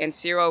 MD, and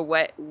Cyril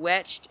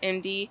Wetched,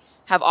 MD,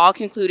 have all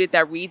concluded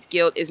that Reed's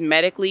guilt is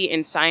medically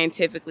and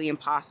scientifically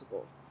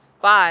impossible.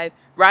 5,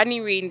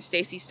 Rodney Reed and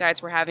Stacey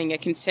Stites were having a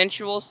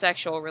consensual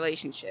sexual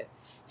relationship.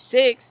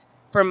 6,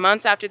 for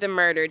months after the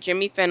murder,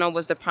 Jimmy Fennell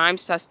was the prime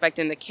suspect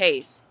in the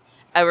case.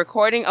 A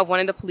recording of one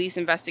of the police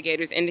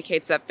investigators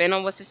indicates that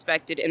Fennell was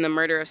suspected in the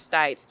murder of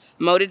Stites,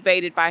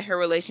 motivated by her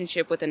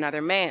relationship with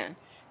another man.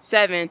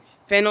 7,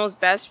 Fennell's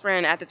best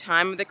friend at the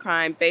time of the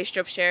crime,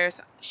 Bastrop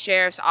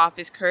Sheriff's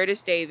Officer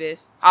Curtis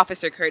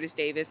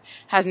Davis,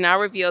 has now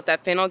revealed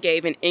that Fennell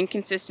gave an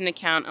inconsistent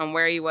account on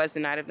where he was the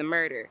night of the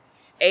murder.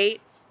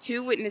 8,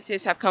 2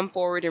 witnesses have come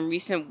forward in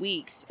recent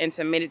weeks and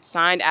submitted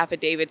signed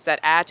affidavits that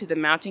add to the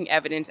mounting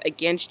evidence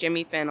against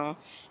Jimmy Fennell.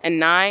 And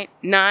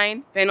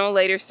 9, Fennell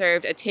later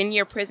served a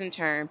 10-year prison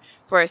term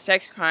for a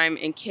sex crime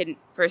and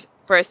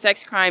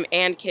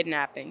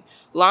kidnapping.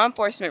 Law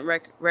enforcement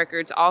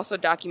records also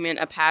document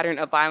a pattern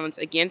of violence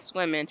against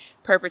women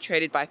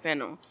perpetrated by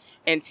Fennell.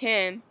 And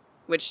 10,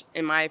 which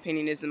in my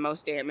opinion is the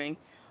most damning,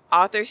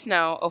 Arthur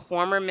Snow, a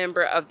former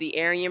member of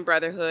the Aryan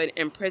Brotherhood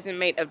and prison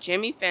mate of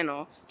Jimmy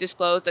Fennell,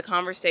 disclosed a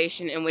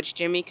conversation in which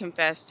Jimmy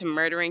confessed to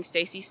murdering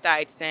Stacey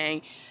Stites,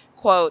 saying,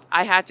 quote,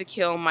 "I had to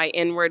kill my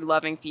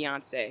inward-loving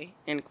fiancé,"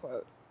 end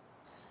quote.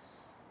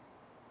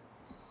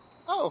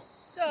 Oh,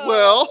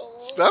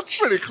 well, that's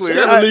pretty clear.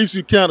 That leaves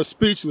you kind of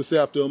speechless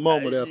after a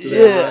moment after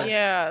that. Right?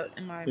 Yeah.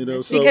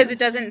 Because it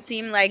doesn't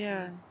seem like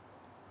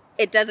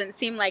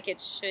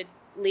it should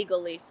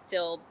legally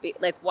still be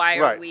like, why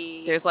are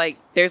we there's like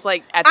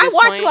at I this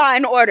watch point, Law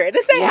and Order,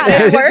 this ain't how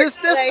this works.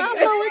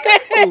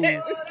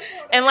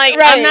 And like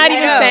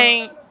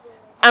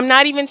I'm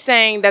not even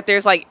saying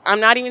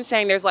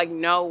there's like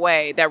no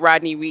way that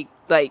Rodney Reed,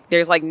 like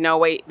there's like no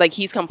way, like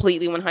he's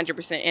completely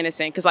 100%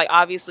 innocent, because like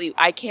obviously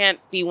I can't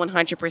be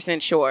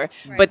 100% sure,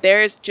 but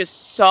there's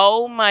just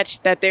so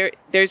much that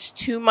there's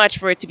too much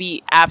for it to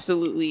be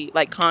absolutely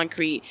like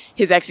concrete.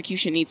 His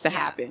execution needs to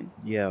happen.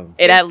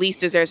 It at least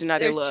deserves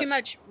another look. There's too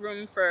much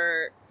room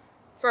for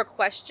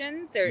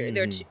questions.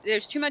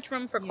 There's too much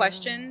room for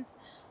questions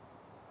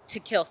to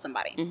kill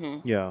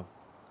somebody.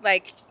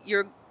 Like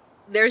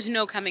there's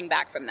no coming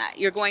back from that.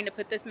 You're going to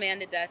put this man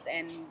to death,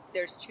 and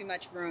there's too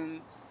much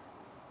room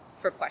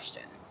for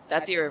question.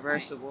 That's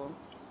irreversible.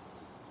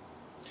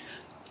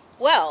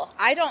 Well,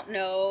 I don't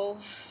know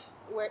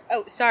where.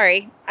 Oh,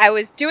 sorry. I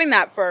was doing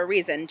that for a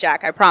reason,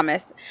 Jack. I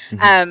promise.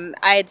 I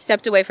had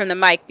stepped away from the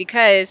mic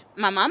because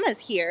my mama's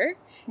here.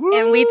 Woo!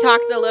 And we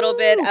talked a little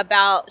bit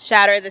about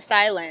Shatter the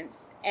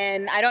Silence.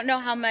 And I don't know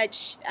how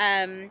much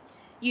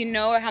you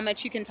know, or how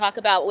much you can talk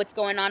about what's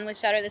going on with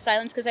Shatter the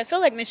Silence, because I feel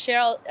like Miss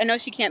Cheryl, I know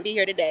she can't be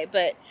here today,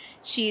 but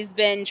she's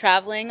been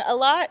traveling a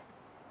lot.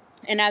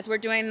 And as we're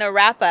doing the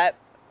wrap up,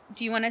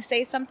 do you want to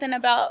say something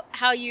about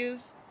how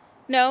you've...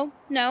 No,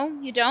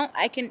 you don't?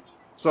 I can...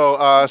 So,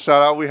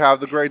 shout out, we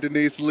have the great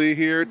Denise Lee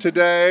here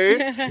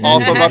today.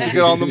 Also about to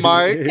get on the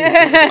mic.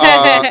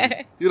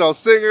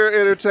 Singer,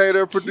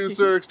 entertainer,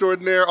 producer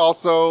extraordinaire.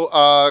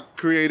 Also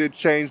created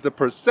Change the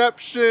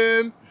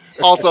Perception.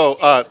 Also,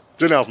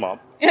 Janelle's mom.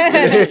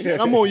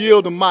 I'm going to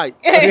yield the mic.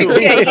 Yield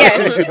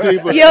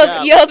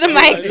the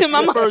mic to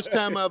my mom. The first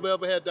time I've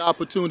ever had the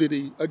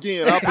opportunity to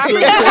yield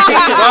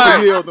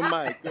the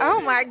mic. Oh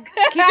my God.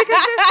 Keep it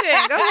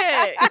consistent. Go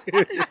ahead.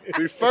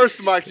 The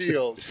first mic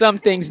yield. Some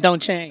things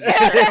don't change.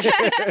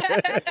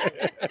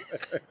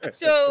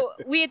 So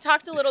we had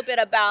talked a little bit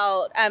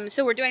about,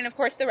 so we're doing, of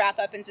course, the wrap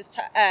up and just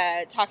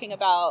talking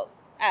about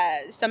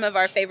some of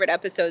our favorite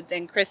episodes,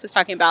 and Chris was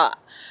talking about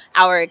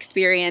our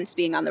experience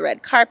being on the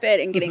red carpet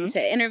and getting to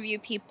interview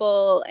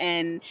people,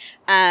 and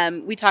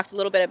we talked a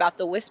little bit about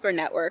the Whisper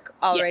Network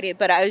already,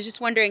 but I was just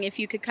wondering if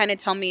you could kind of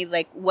tell me,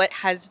 like, what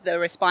has the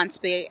response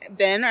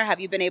been, or have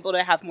you been able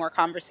to have more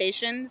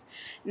conversations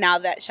now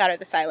that Shatter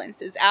the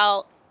Silence is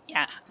out?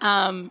 Yeah,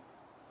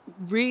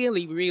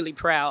 really, really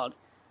proud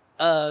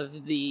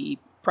of the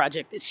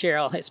project that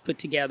Cheryl has put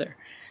together.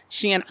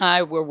 She and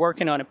I were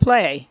working on a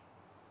play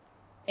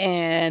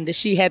And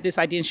she had this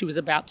idea and she was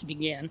about to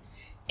begin.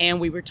 And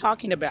we were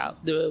talking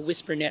about the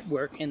Whisper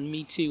Network and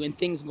Me Too and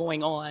things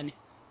going on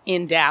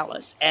in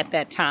Dallas at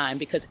that time,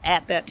 because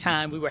at that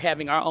time we were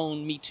having our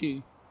own Me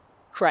Too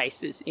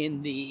crisis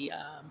in the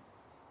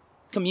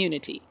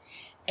community.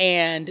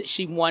 And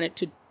she wanted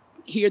to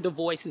hear the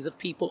voices of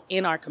people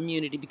in our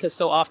community, because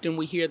so often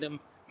we hear them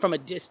from a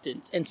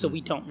distance and so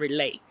we don't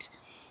relate.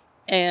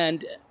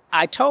 And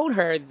I told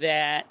her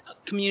that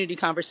community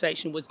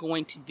conversation was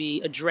going to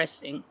be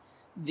addressing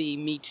the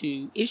Me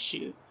Too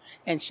issue.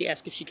 And she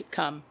asked if she could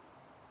come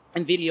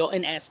and video,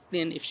 and asked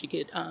then if she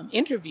could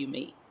interview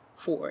me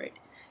for it.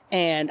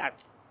 And I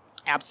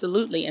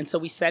absolutely. And so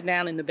we sat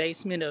down in the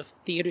basement of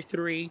Theater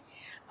 3.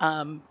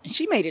 And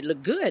she made it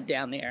look good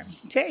down there.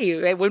 I tell you,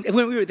 when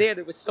we were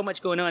there was so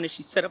much going on, and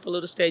she set up a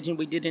little stage and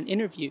we did an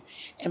interview.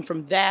 And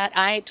from that,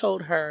 I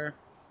told her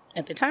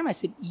at the time, I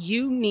said,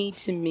 you need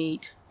to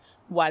meet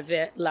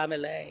Yvette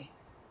Lavallee,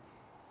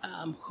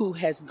 who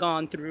has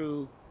gone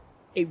through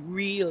a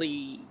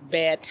really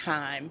bad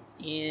time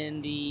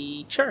in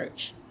the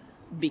church,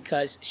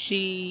 because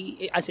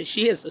she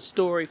has a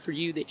story for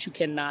you that you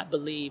cannot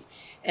believe.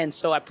 And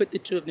so I put the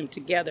two of them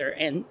together,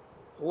 and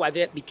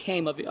Yvette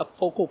became a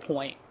focal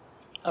point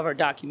of her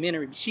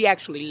documentary. She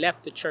actually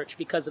left the church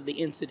because of the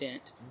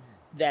incident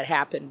that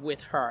happened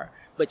with her,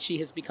 but she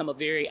has become a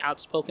very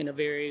outspoken, a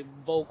very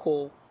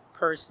vocal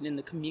person in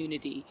the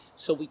community.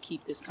 So we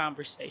keep this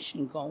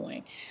conversation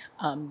going.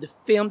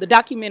 The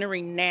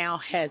documentary now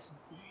has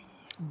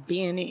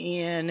been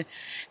in,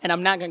 and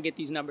I'm not going to get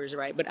these numbers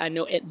right, but I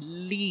know at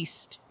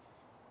least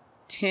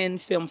 10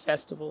 film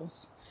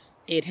festivals.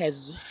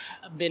 It's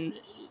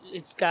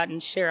gotten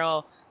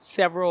Cheryl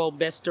several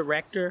Best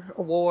Director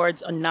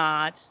awards or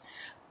nods,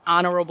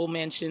 honorable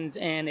mentions,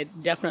 and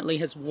it definitely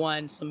has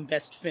won some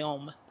Best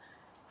Film.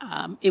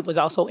 It was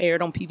also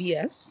aired on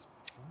PBS.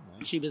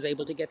 She was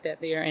able to get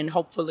that there, and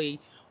hopefully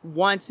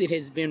once it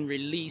has been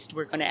released,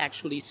 we're going to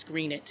actually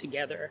screen it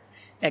together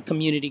at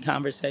Community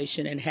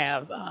Conversation and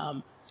have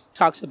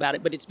talks about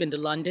it. But it's been to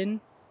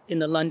London, in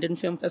the London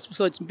Film Festival,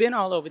 so it's been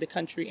all over the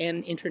country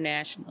and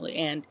internationally.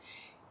 And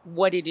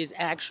what it is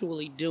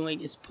actually doing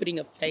is putting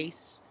a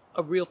face,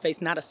 a real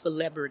face, not a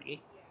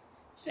celebrity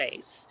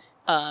face,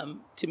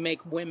 to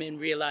make women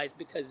realize,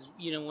 because,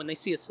 you know, when they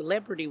see a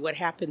celebrity, what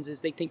happens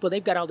is they think, well,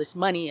 they've got all this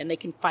money and they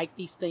can fight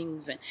these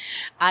things and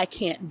I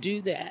can't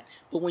do that.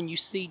 But when you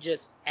see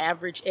just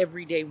average,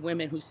 everyday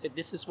women who said,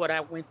 this is what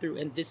I went through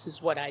and this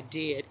is what I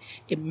did,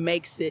 it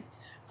makes it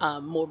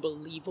more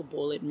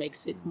believable. It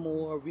makes it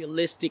more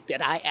realistic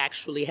that I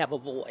actually have a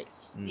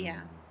voice.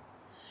 Yeah.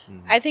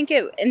 I think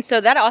and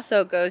so that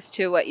also goes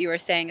to what you were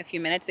saying a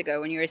few minutes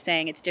ago when you were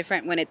saying it's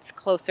different when it's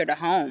closer to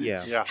home.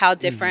 Yeah. How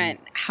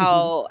different,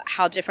 how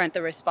different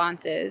the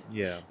response is.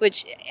 Yeah.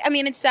 Which, I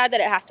mean, it's sad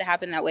that it has to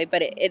happen that way,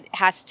 but it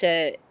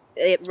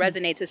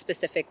resonates a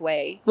specific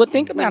way. Well,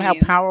 think about how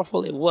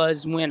powerful it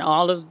was when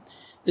all of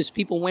these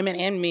people, women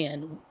and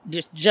men,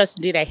 just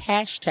did a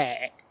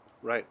hashtag.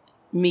 Right.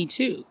 Me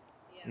Too.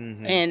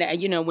 Mm-hmm.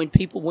 And, you know, when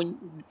people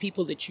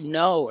that you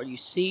know or you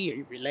see or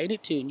you're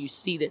related to and you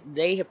see that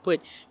they have put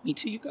Me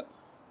Too, you go,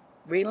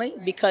 really?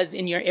 Right. Because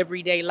in your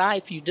everyday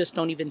life, you just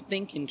don't even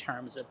think in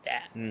terms of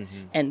that.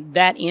 Mm-hmm. And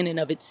that in and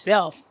of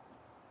itself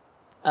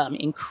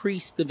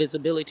increased the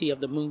visibility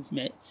of the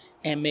movement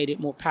and made it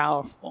more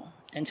powerful.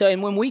 And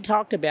when we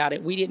talked about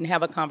it, we didn't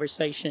have a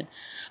conversation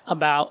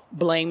about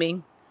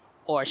blaming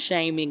or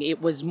shaming. It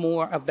was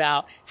more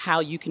about how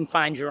you can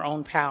find your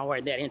own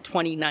power, that in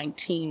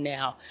 2019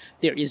 now,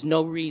 there is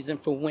no reason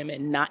for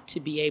women not to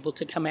be able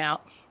to come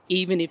out,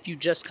 even if you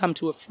just come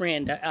to a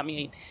friend. I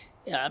mean,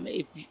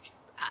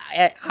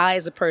 I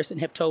as a person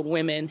have told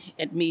women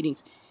at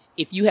meetings,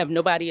 if you have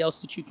nobody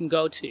else that you can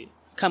go to,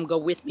 come go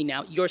with me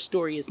now. Your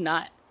story is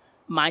not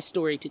my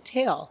story to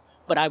tell,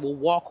 but I will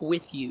walk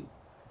with you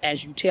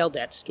as you tell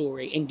that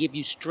story and give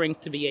you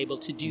strength to be able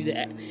to do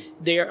that.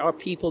 There are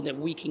people that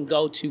we can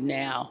go to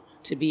now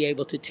to be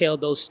able to tell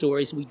those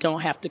stories. We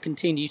don't have to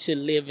continue to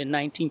live in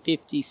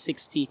 1950,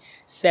 60,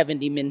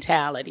 70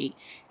 mentality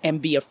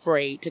and be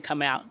afraid to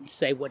come out and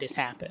say what has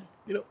happened.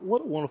 You know,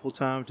 what a wonderful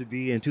time to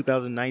be in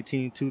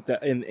 2019,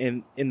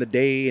 in the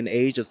day and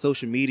age of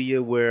social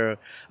media where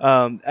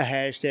a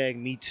hashtag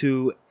Me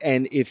Too,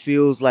 and it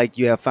feels like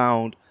you have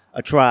found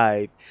a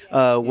tribe,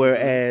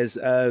 whereas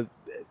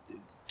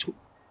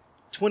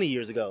 20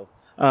 years ago,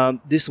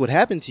 this would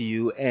happen to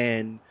you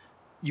and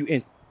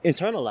you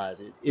internalize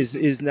it.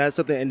 Is not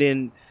something, and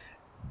then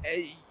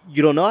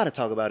you don't know how to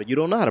talk about it. You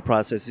don't know how to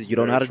process it. You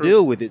don't know how to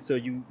deal with it. So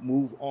you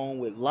move on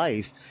with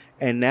life.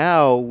 And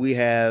now we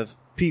have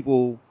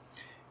people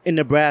in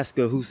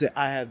Nebraska who said,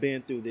 I have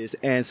been through this.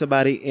 And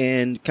somebody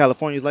in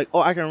California is like,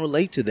 oh, I can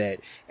relate to that.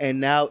 And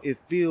now it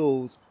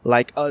feels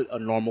like a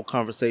normal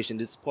conversation.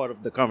 This is part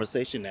of the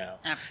conversation now.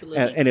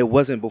 Absolutely. And it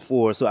wasn't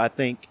before. So I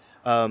think,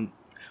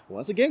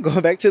 once again,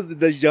 going back to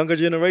the younger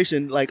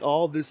generation, like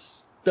all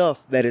this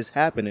stuff that is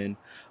happening,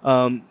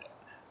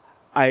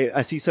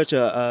 I see such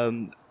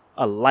a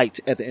light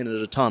at the end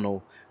of the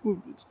tunnel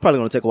it's probably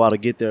going to take a while to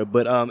get there,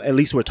 but at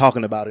least we're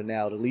talking about it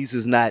now. At least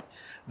it's not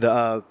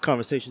the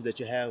conversations that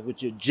you have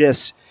with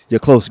your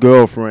close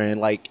girlfriend.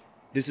 Like,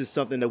 this is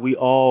something that we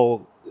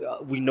all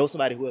we know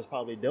somebody who has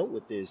probably dealt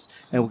with this,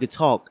 and we can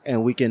talk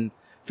and we can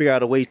figure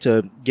out a way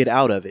to get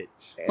out of it.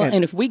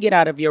 And if we get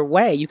out of your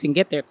way, you can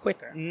get there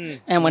quicker.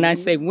 And when I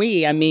say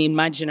we, I mean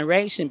my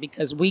generation,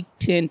 because we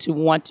tend to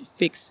want to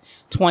fix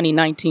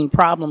 2019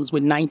 problems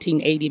with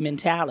 1980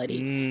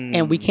 mentality,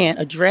 and we can't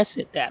address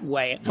it that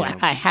way. Yeah.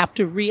 I have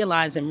to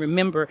realize and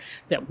remember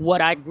that what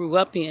I grew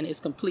up in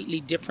is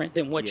completely different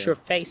than what you're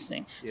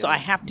facing. So I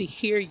have to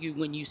hear you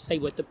when you say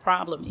what the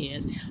problem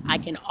is. I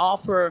can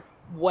offer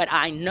what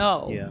I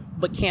know,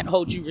 but can't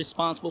hold you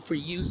responsible for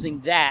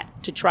using that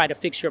to try to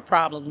fix your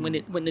problem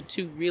when the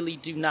two really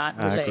do not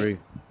relate. I agree.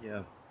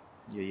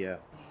 Yeah.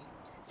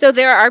 So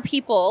there are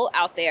people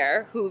out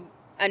there who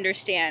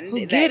understand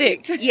who get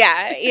it.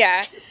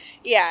 Yeah.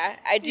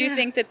 I do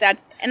think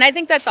that's, and I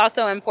think that's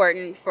also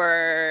important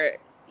for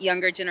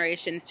younger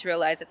generations to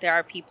realize that there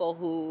are people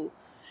who,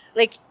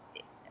 like,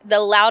 the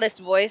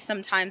loudest voice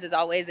sometimes is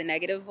always a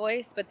negative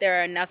voice, but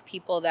there are enough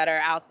people that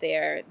are out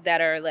there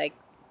that are like,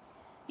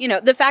 you know,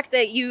 the fact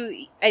that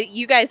you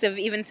guys have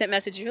even sent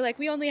messages, you're like,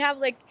 we only have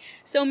like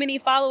so many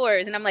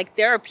followers. And I'm like,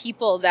 there are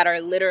people that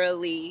are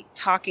literally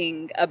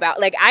talking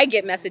about, like, I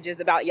get messages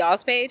about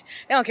y'all's page.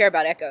 They don't care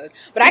about echoes,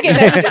 but I get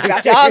messages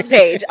about y'all's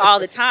page all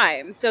the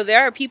time. So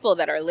there are people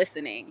that are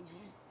listening.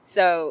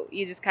 So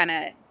you just kind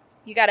of,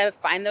 you got to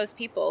find those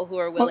people who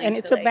are willing to. And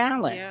it's a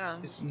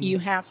balance. Yeah. You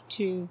have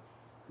to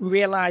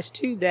realize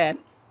too that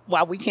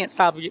while we can't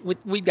solve it,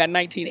 we've got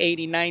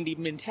 1980, 90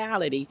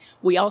 mentality,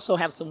 we also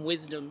have some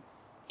wisdom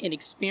and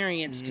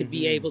experience to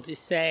be able to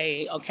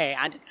say, okay,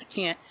 I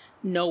can't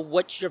know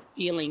what you're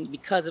feeling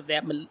because of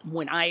that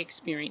when I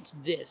experience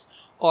this,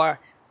 or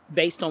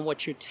based on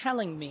what you're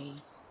telling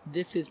me,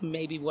 this is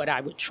maybe what I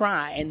would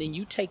try. And then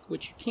you take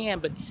what you can,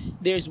 but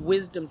there's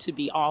wisdom to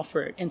be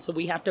offered. And so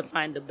we have to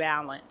find a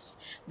balance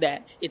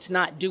that it's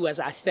not do as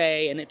I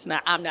say, and it's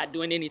not, I'm not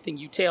doing anything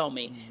you tell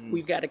me.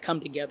 We've got to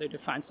come together to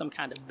find some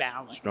kind of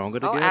balance.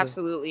 Stronger together. Oh,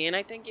 absolutely. And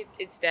I think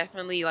it's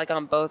definitely like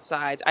on both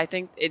sides. I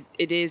think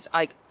it is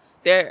like,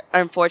 there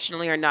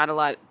unfortunately are not a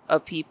lot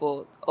of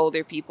people,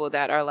 older people,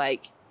 that are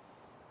like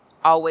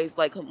always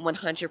like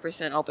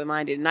 100%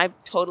 open-minded, and I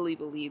totally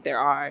believe there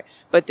are.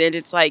 But then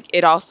it's like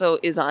it also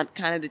is on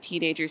kind of the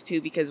teenagers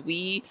too, because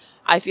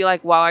I feel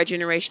like while our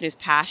generation is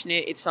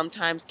passionate, it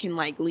sometimes can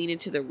like lean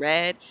into the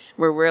red,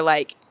 where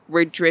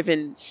we're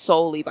driven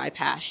solely by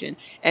passion.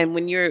 And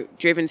when you're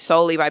driven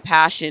solely by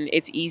passion,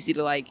 it's easy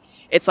to like,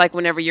 it's like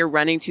whenever you're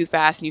running too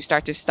fast and you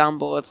start to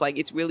stumble, it's like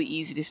it's really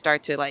easy to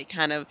start to like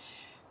kind of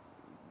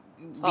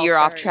veer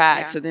off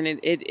track. So then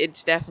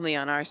it's definitely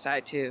on our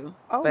side too.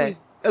 But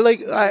like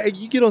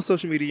you get on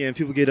social media and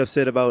people get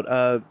upset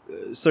about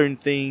certain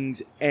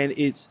things, and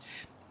it's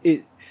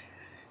not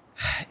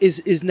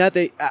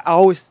that. I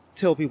always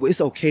tell people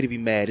it's okay to be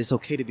mad, it's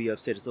okay to be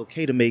upset, it's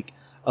okay to make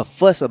a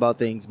fuss about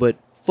things, but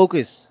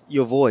focus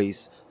your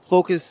voice,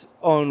 focus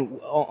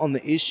on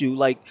the issue.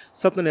 Like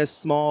something as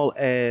small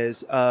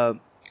as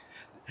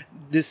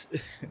this.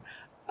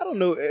 I don't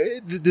know,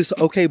 this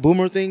okay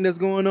boomer thing that's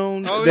going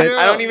on. Oh, yeah.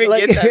 I don't even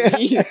get that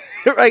meme.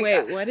 Right.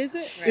 Wait, what is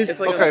it? Right. It's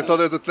like okay, so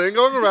there's a thing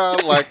going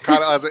around, like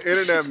kind of as an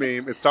internet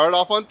meme. It started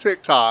off on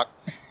TikTok,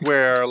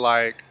 where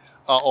like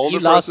older person. You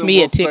lost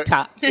me at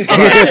TikTok. I mean,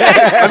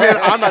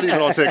 I'm not even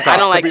on TikTok. I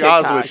don't like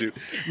TikTok. To be honest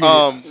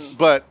with you.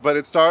 But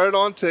it started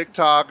on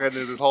TikTok, and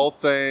there's this whole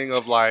thing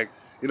of like,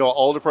 you know, an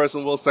older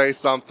person will say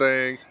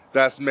something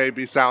that's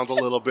maybe sounds a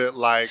little bit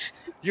like,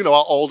 you know,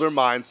 an older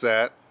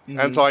mindset.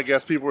 And so I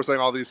guess people were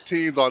saying all these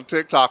teens on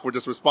TikTok were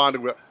just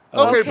responding with,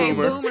 okay,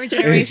 boomer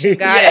generation,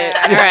 got it.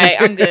 All right,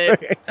 I'm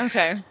good.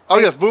 Okay. Oh,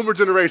 yes, boomer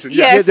generation.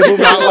 Yes. The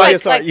boomer,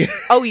 like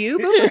OU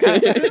boomer?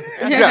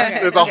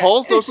 Yes, there's a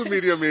whole social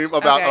media meme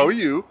about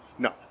OU.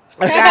 No.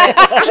 Got it.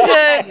 I'm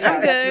good.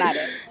 I'm good. That's not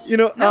it. You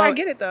know, no, I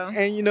get it, though.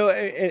 And, you know,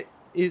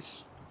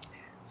 it's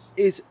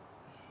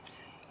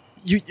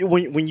you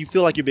when you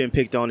feel like you're being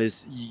picked on,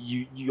 is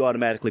you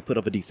automatically put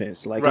up a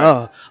defense. Like,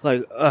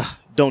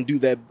 don't do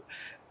that.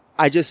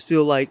 I just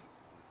feel like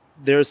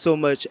there's so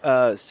much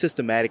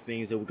systematic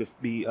things that we could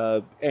be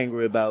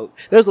angry about.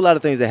 There's a lot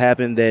of things that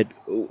happen that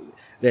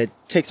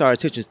takes our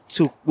attention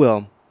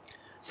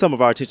some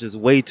of our attentions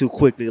way too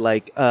quickly.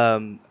 Like,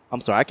 I'm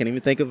sorry, I can't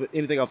even think of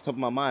anything off the top of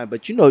my mind.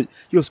 But you know,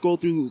 you'll scroll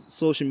through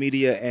social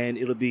media and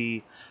it'll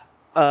be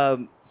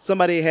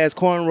somebody has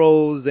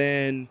cornrows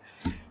and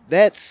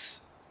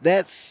that's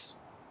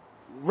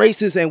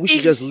racist and we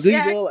should just leave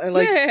it. And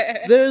like,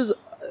 there's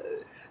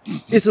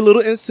it's a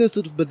little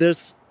insensitive, but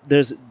there's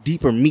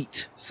deeper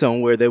meat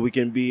somewhere that we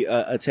can be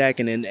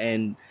attacking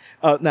and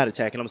not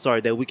attacking, I'm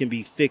sorry, that we can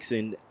be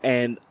fixing,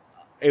 and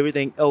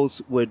everything else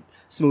would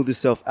smooth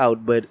itself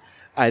out. But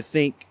I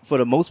think for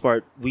the most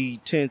part, we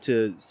tend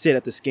to sit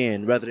at the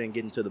skin rather than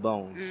getting to the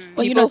bone.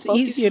 Well, you know, it's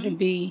easier to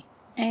be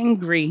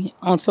angry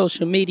on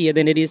social media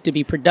than it is to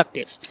be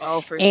productive. Oh,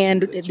 for sure.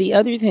 And the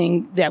other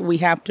thing that we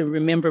have to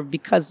remember,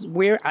 because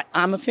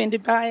I'm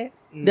offended by it,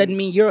 doesn't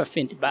mean you're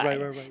offended by it.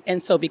 Right.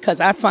 And so because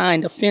I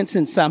find offense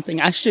in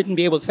something, I shouldn't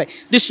be able to say,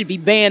 this should be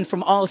banned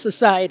from all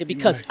society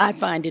because I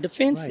find it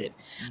offensive.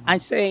 Right. I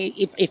say,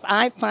 if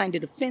I find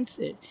it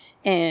offensive,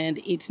 and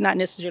it's not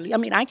necessarily, I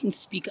mean, I can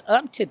speak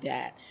up to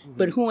that,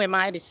 but who am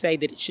I to say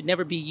that it should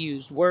never be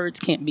used? Words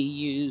can't be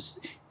used.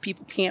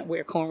 People can't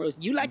wear cornrows.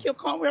 You like your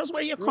cornrows,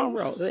 wear your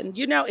cornrows. And,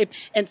 you know,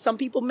 and some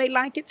people may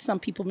like it, some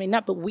people may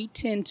not, but we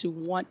tend to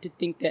want to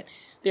think that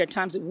there are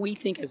times that we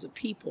think as a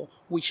people,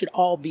 we should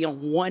all be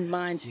on one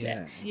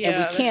mindset. Yeah,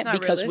 and we can't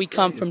because we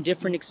come from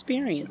different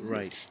experiences.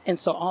 Right. And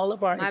so all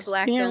of our experiences.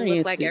 My black don't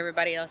look like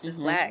everybody else's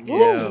black.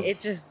 Yeah. It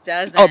just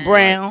doesn't. Or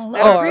brown.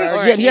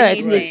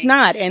 It's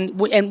not. And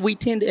we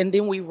tend to, and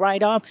then we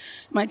write off.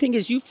 My thing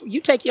is you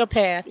take your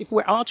path. If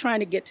we're all trying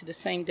to get to the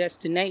same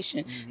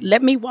destination,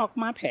 let me walk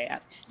my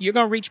path. You're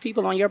going to reach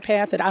people on your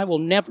path that I will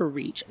never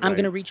reach. Right. I'm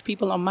going to reach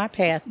people on my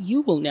path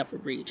you will never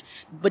reach.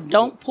 But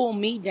don't pull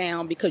me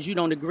down because you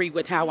don't agree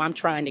with how I'm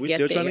trying to get there.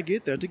 We're still trying to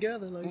get there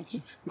together. Like,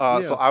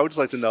 So I would just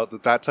like to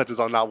note that touches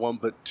on not one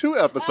but two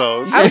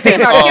episodes. I was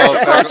thinking about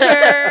cancel culture.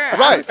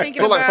 Right.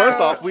 So like first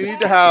off, we need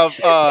to have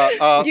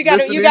you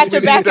got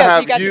your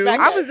backup.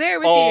 I was there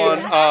with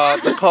on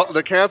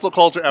the cancel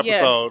culture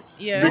episode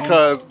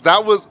because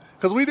that was.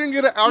 Because we didn't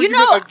get an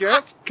argument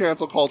against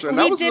cancel culture. And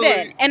we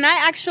didn't. And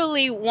I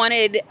actually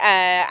wanted...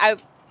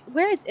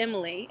 where is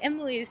Emily?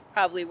 Emily's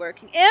probably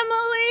working.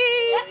 Emily!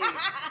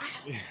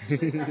 You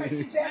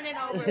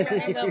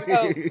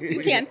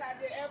can.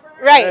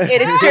 Right.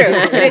 It is true.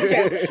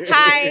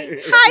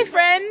 Hi,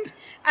 friend.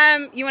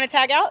 You want to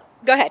tag out?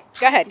 Go ahead.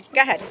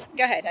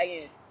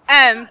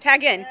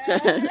 Tag in.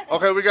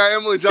 Okay, we got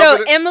Emily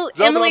jumping in. So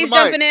Emily's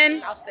jumping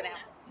in. I'll sit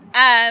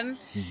down.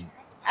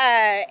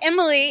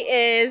 Emily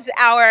is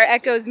our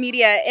Echoes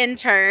Media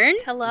intern.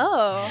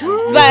 Hello.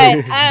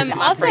 But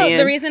also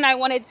the reason I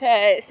wanted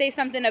to say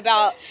something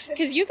about,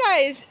 because you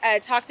guys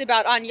talked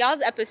about on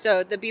y'all's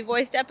episode, the Be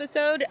Voiced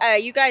episode,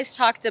 you guys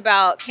talked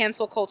about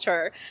cancel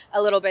culture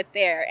a little bit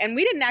there. And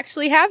we didn't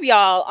actually have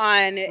y'all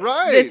on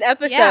this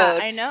episode. Yeah,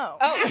 I know.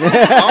 Oh,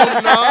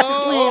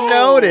 no. We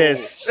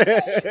noticed.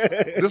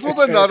 This was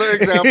another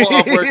example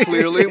of where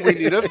clearly we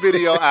need a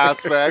video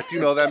aspect,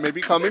 that may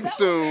be coming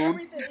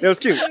soon. It was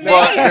cute.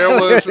 But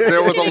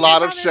there was a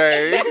lot of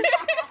shade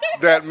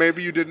that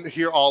maybe you didn't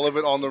hear all of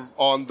it on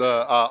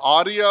the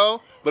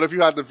audio, but if you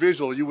had the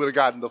visual, you would have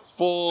gotten the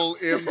full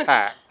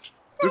impact.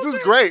 This is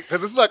great because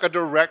this is like a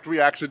direct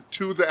reaction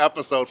to the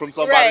episode from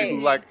somebody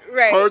who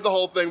heard the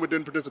whole thing but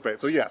didn't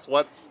participate. So yes,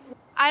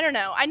 I don't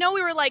know. I know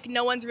we were like,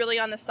 no one's really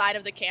on the side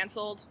of the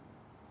canceled.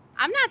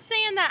 I'm not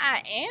saying that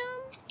I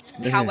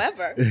am.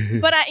 However,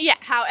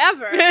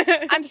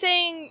 I'm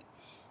saying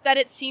that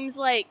it seems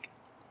like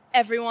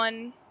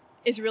everyone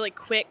is really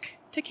quick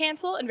to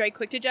cancel and very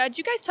quick to judge.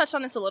 You guys touched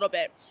on this a little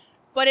bit,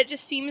 but it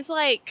just seems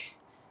like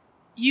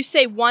you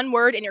say one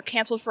word and you're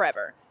canceled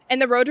forever.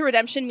 And the road to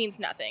redemption means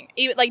nothing.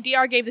 Even, like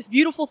DR gave this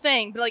beautiful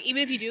thing, but like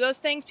even if you do those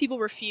things, people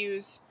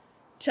refuse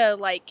to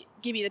like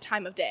give you the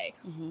time of day.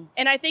 Mm-hmm.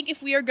 And I think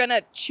if we are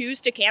gonna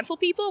choose to cancel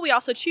people, we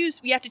have to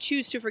choose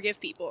to forgive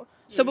people.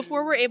 Mm-hmm. So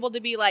before we're able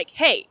to be like,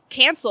 hey,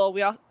 cancel,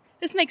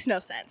 this makes no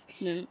sense.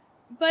 Mm-hmm.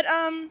 But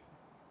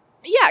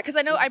because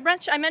I know I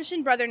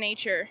mentioned Brother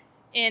Nature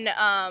in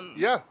our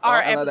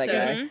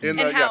episode.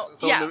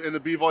 Mm-hmm. In the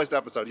Be Voiced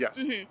episode, yes.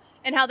 Mm-hmm.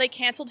 And how they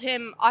canceled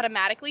him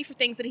automatically for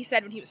things that he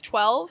said when he was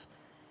 12.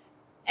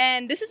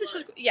 And this is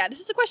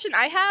the question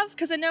I have,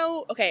 because I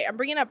know, I'm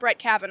bringing up Brett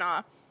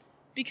Kavanaugh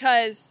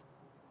because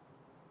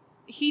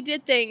he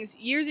did things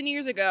years and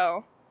years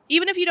ago.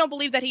 Even if you don't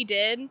believe that he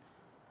did,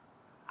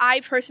 I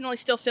personally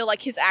still feel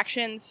like his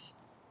actions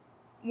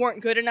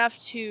weren't good enough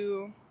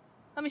to...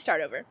 Let me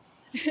start over.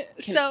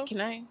 Can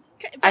I?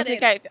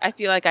 I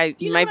feel like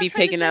you might be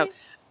picking up.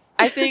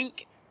 I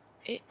think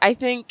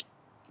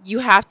you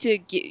have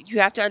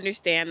to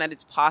understand that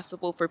it's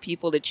possible for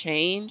people to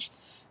change.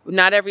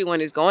 Not everyone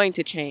is going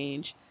to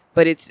change,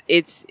 but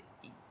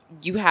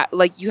you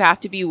have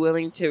to be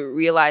willing to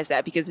realize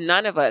that, because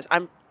none of us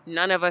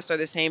are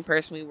the same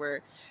person we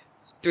were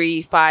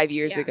 3-5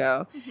 years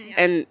ago. Mm-hmm.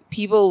 And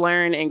people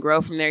learn and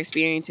grow from their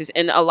experiences.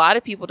 And a lot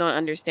of people don't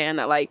understand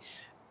that, like,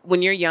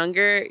 when you're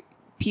younger,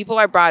 people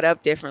are brought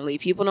up differently.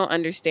 People don't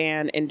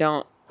understand and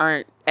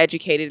aren't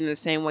educated in the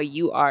same way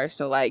you are.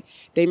 So like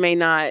they may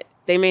not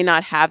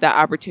have that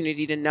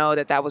opportunity to know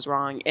that was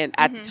wrong and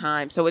at the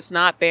time. So it's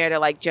not fair to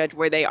like judge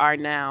where they are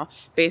now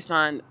based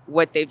on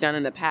what they've done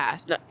in the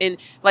past. And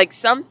like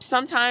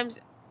sometimes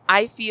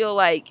I feel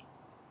like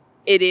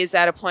it is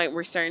at a point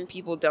where certain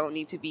people don't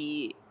need to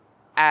be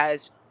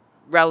as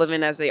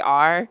relevant as they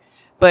are.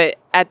 But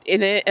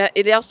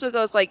it also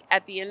goes like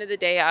at the end of the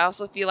day, I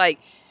also feel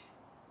like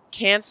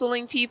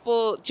canceling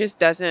people just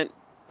doesn't,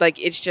 like,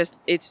 it's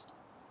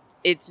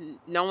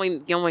no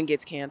one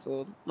gets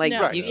canceled.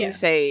 Like, you can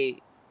say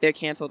they're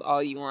canceled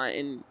all you want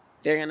and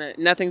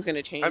nothing's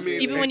gonna change. I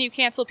mean, even when you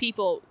cancel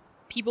people,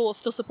 people will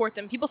still support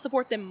them. People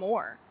support them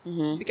more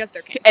because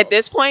they're canceled. At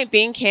this point,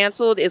 being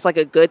canceled is like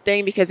a good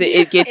thing because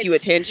it gets you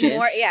attention.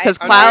 Because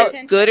clout,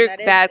 good or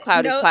bad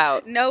clout is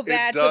clout. No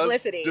bad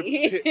publicity.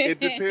 It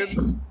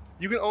depends.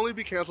 You can only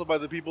be canceled by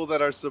the people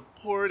that are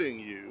supporting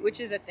you. Which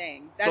is a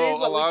thing. That is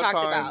what we talked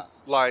about.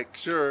 Like,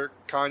 sure,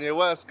 Kanye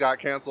West got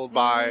canceled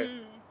by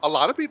a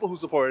lot of people who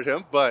supported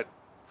him, but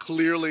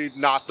clearly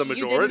not the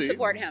majority. You didn't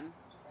support him.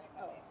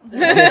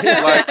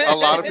 Like, a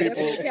lot of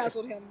people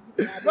canceled him.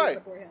 Right.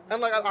 And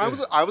like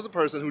I was a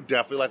person who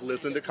definitely like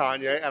listened to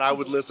Kanye, and I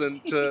would listen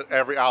to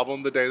every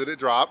album the day that it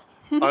dropped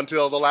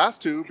until the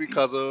last two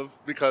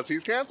because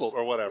he's canceled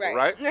or whatever,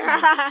 right?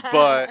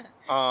 But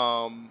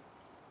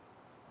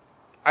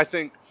I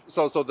think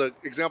so the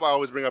example I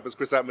always bring up is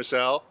Chrisette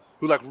Michele,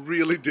 who like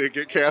really did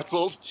get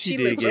canceled. She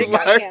did get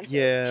canceled.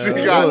 Yeah. She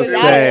got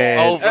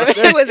sad. over.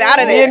 She was out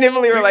of Me there. and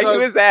Emily were like, who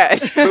is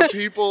that? The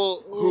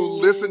people who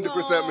listened to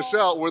Chrisette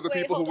Michele were the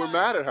people who were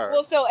mad at her.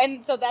 Well, so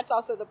that's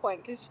also the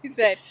point, because she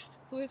said,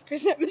 who is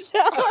Chrisette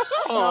Michele?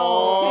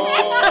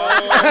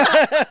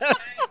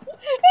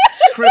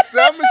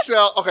 Chrisette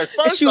Michele. Okay,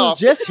 she was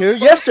just here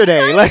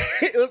yesterday. Like,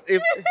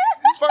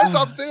 first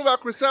off, the thing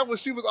about Chrisette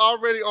was she was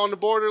already on the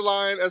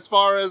borderline as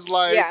far as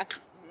like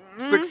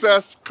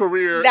success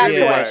career.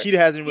 Anyway. She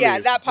hasn't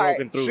really that part.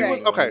 broken through. She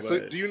was okay. So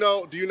do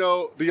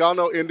y'all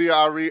know India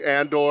Arie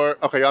Andor?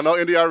 Okay, y'all know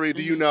India Arie.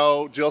 Do you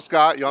know Jill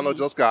Scott? Y'all know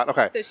Jill Scott.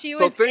 Okay, so she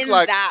was think in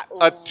like that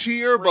a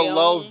tier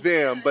below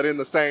them, but in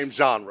the same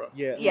genre.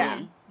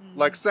 Yeah.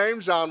 Like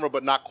same genre,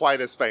 but not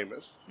quite as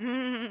famous.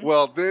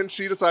 Well, then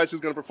she decided she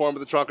was going to perform at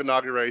the Trump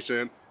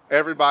inauguration.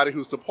 Everybody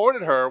who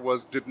supported her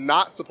did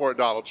not support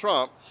Donald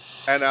Trump,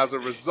 and as a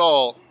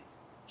result,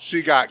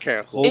 she got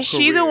canceled. Is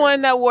she the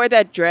one that wore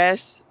that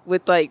dress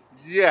with like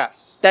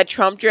that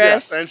Trump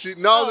dress? Yes, and she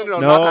no, not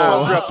the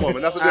Trump dress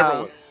woman. That's a different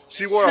one.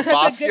 She wore a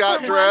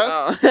Basquiat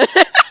dress.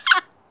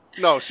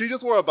 No, she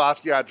just wore a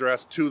Basquiat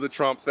dress to the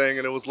Trump thing,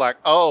 and it was like,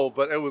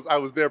 but I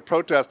was there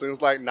protesting. It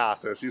was like, nah,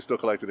 sis, you still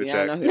collected a check.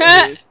 I know who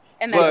that is.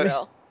 And that's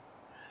real.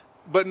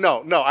 But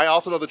no, I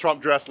also know the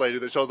Trump dress lady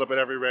that shows up at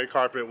every red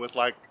carpet with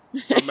like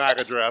a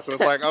MAGA dress, and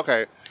it's like,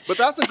 okay, but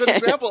that's a good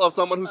example of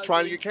someone who's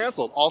trying to get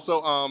canceled.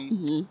 Also,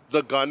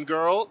 the gun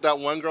girl, that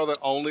one girl that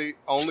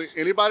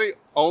anybody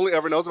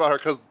ever knows about her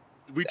because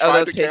we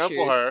tried to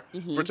cancel her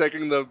for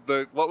taking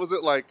the what was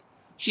it like?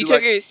 She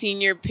took her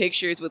senior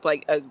pictures with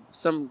like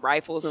some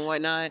rifles and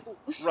whatnot.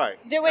 Right.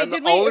 The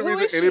only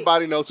reason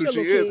anybody knows who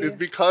she is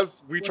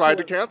because we tried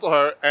to cancel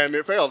her and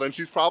it failed, and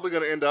she's probably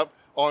going to end up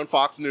on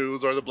Fox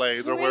News or The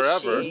Blaze or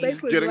wherever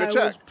getting a check.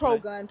 Was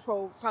pro-gun,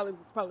 probably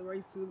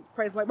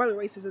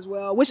racist as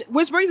well. Which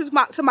brings us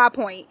to my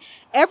point.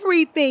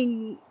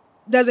 Everything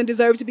doesn't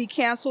deserve to be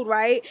canceled,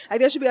 right? Like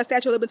there should be a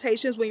statute of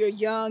limitations when you're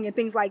young and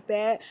things like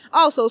that.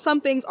 Also,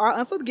 some things are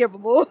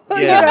unforgivable. Yeah.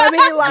 You know what I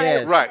mean?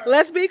 Like, right.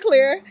 Let's be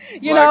clear.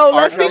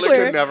 Let's be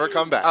clear. Can never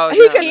come back.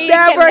 He can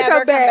never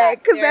come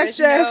back because that's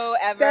just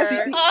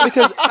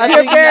because I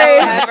think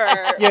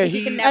ever.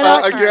 He can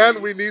never.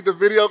 Again, we need the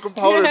video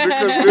component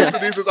because Miss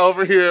Denise is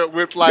over here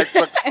with like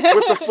with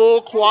the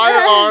full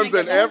choir arms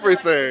and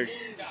everything.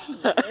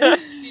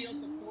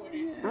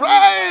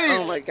 Right!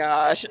 Oh my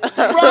gosh.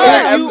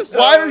 Right!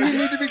 Why did he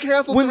need to be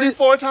canceled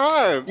 3-4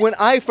 times? When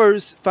I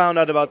first found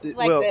out about this, it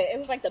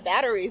was like the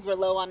batteries were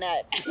low on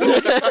that.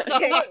 What's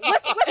going on?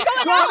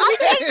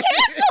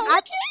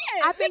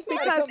 I think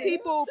because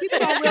people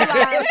don't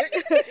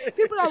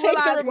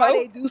realize why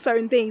they do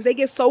certain things. They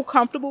get so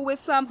comfortable with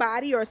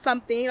somebody or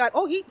something like,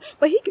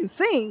 but he can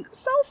sing.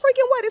 So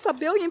freaking what? It's a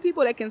billion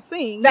people that can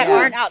sing that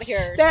aren't out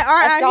here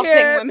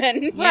assaulting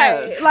women,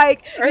 right?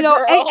 Like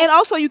and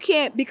also you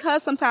can't,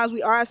 because sometimes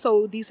we are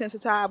so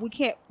desensitized. We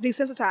can't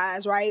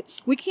desensitize, right?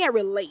 We can't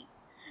relate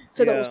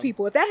to those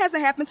people. If that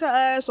hasn't happened to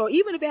us, or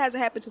even if it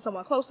hasn't happened to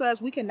someone close to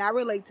us, we cannot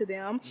relate to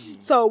them.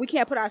 So we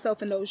can't put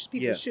ourselves in those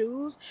people's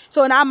shoes.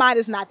 So in our mind,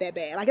 it's not that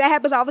bad. Like that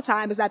happens all the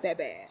time. It's not that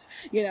bad,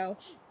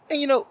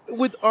 And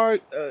with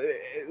art,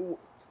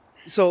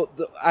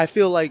 I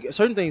feel like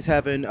certain things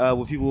happen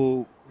with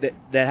people that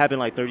happened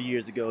like 30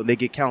 years ago, and they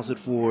get counseled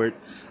for it.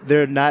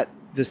 They're not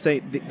the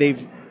same.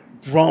 They've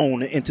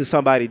grown into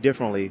somebody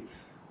differently.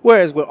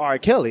 Whereas with R.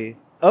 Kelly,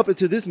 up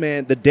until this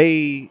man, the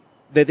day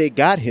that they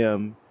got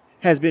him,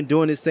 has been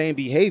doing the same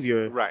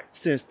behavior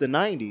since the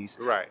 90s.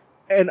 Right.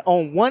 And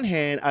on one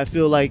hand, I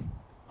feel like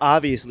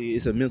obviously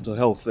it's a mental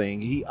health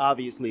thing. He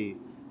obviously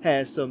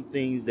has some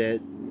things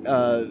that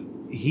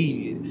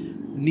he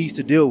needs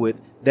to deal with.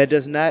 That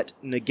does not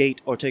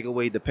negate or take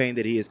away the pain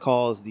that he has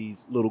caused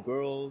these little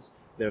girls,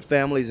 their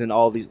families, and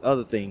all these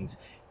other things.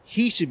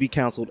 He should be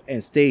counseled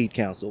and stayed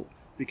counseled.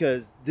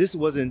 Because this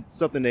wasn't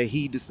something that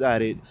he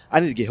decided, I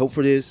need to get help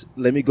for this.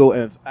 Let me go.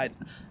 And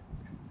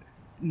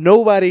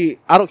nobody,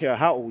 I don't care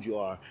how old you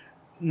are,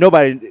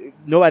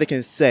 nobody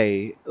can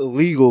say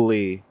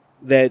legally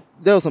that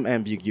there was some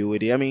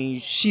ambiguity. I mean,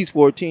 she's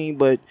 14,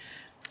 but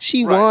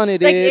she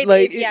wanted it.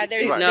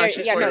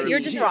 You're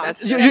just wrong.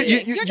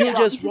 You're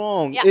just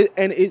wrong. Yeah.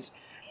 And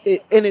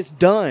it's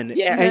done.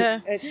 Yeah.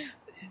 And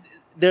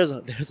there's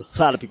a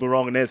lot of people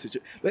wrong in that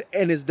situation.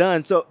 And it's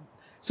done.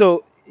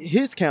 So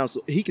his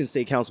counsel, he can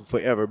stay counsel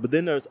forever. But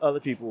then there's other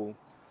people.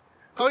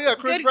 Oh yeah,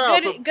 Chris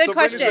Brown. Good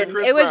question.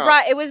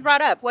 It was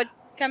brought up. What?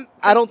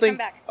 I don't think.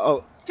 Come back.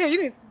 Oh, yeah, you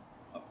can.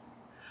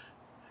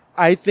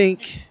 I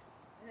think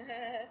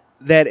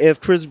that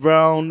if Chris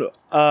Brown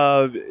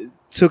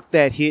took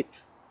that hit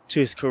to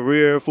his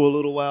career for a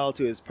little while,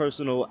 to his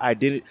personal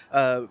identity,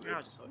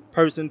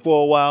 person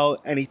for a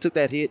while, and he took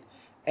that hit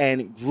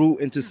and grew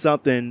into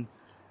something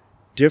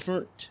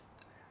different,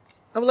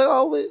 I'm like,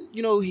 oh,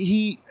 you know,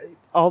 he,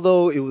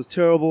 although it was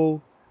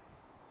terrible,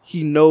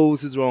 he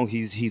knows he's wrong.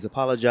 He's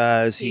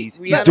apologized. He's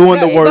doing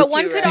the work. But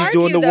one could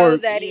argue though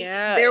that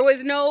there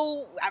was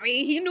no. I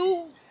mean, he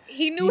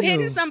knew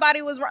hitting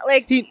somebody was wrong.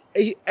 Like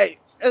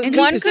and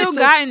one could have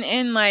gotten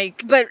in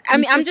like. But I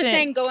mean, I'm just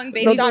saying, going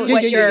based on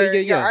what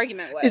your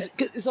argument was.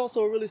 It's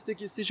also a really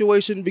sticky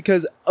situation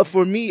because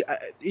for me,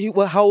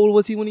 how old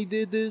was he when he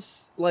did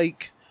this?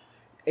 Like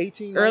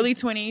 18, early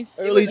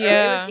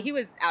 20s. He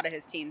was out of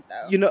his teens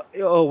though. You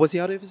know, was he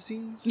out of his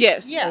teens?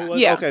 Yes.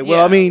 Yeah. Okay.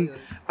 Well, I mean,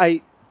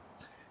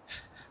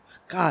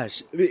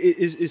 gosh,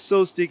 it's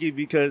so sticky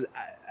because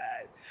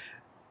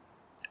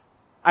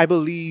I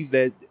believe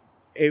that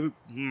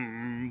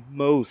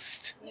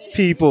most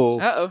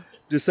people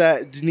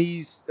decide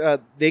we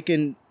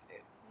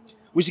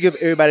should give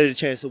everybody the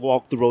chance to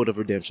walk the road of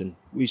redemption.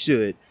 We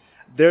should.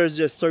 There's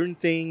just certain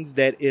things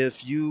that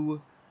if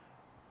you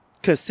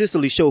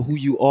consistently show who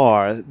you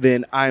are,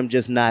 then I'm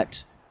just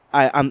not.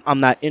 I'm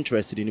not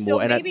interested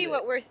anymore. So maybe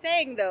what we're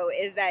saying though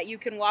is that you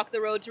can walk the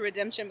road to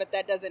redemption, but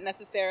that doesn't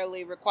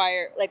necessarily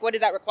require. Like, what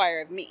does that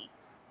require of me?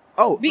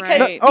 Oh,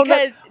 because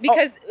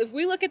if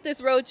we look at this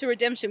road to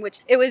redemption,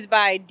 which it was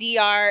by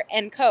DR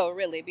and Co.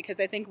 Really, because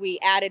I think we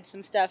added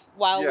some stuff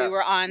while we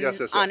were on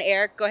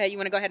air. Go ahead. You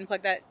want to go ahead and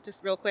plug that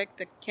just real quick?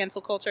 The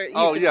cancel culture.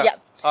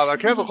 The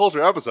cancel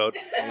culture episode.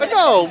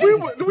 No,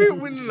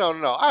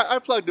 no. I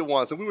plugged it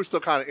once, and we were still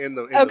kind of in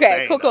the.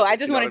 Okay, cool. I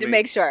just wanted to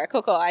make sure.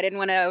 Cool. I didn't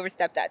want to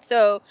overstep that.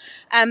 So,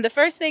 the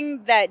first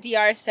thing that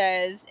DR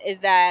says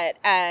is that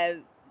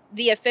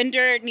the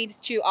offender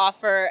needs to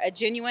offer a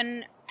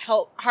genuine,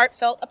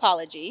 heartfelt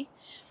apology,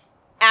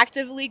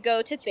 actively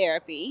go to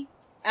therapy.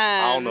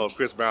 I don't know if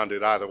Chris Brown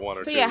did either one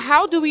or two. So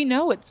how do we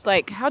know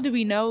how do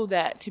we know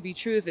that to be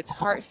true if it's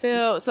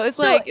heartfelt? So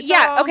so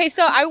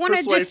I want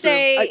to just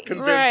say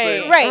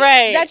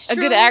right. That's true.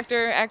 A good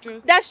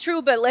actress. That's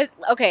true, but let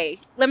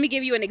me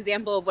give you an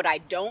example of what I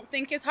don't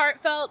think is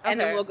heartfelt, and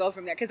then we'll go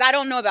from there because I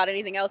don't know about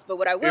anything else. But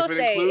what I will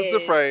say includes the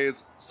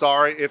phrase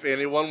 "Sorry if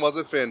anyone was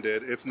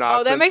offended," it's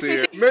not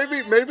sincere.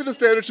 Maybe the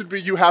standard should be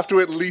you have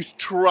to at least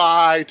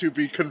try to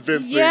be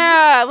convincing.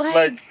 Yeah,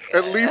 like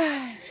at least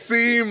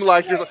seem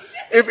like you're.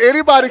 If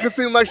anybody could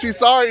seem like she's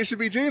sorry, it should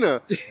be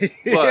Gina.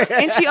 But.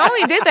 And she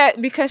only did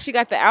that because she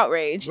got the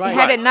outrage. Right.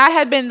 Had it not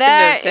had been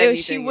that,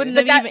 she wouldn't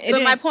have even.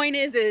 But my point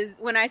is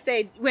when I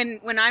say when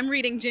I'm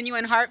reading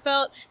genuine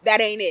heartfelt,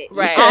 that ain't it.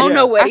 Right. I don't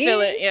know what I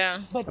feel it. Yeah.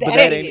 But that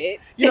ain't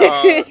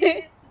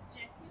it.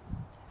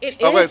 It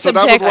is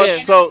subjective. That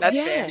was what. That's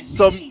fair.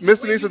 So Miss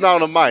Denise is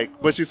not on the mic,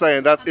 but she's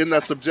saying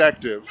that's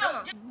subjective.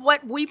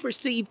 What we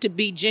perceive to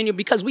be genuine,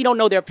 because we don't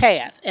know their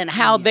path and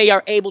how they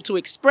are able to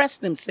express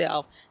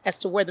themselves as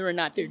to whether or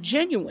not they're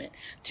genuine.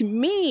 To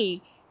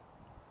me,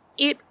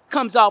 it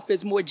comes off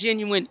as more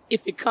genuine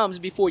if it comes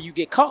before you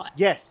get caught.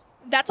 Yes.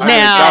 That's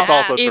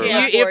also true.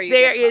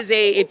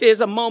 If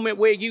there's a moment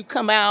where you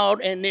come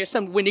out and there's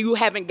when you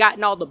haven't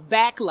gotten all the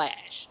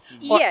backlash.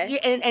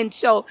 Yes.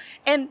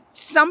 And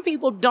some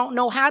people don't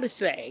know how to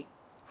say,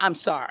 I'm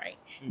sorry.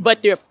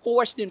 But they're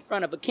forced in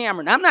front of a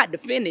camera. And I'm not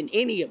defending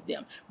any of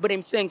them, but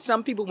I'm saying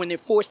some people, when they're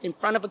forced in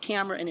front of a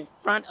camera and in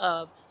front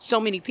of so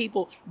many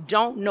people,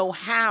 don't know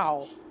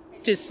how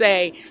to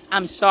say,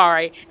 I'm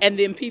sorry. And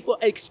then people,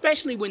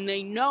 especially when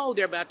they know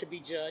they're about to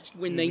be judged,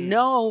 when they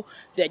know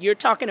that you're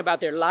talking about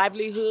their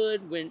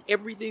livelihood, when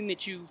everything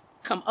that you've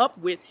come up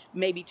with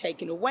may be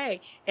taken away,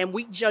 and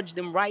we judge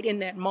them right in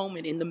that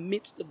moment in the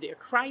midst of their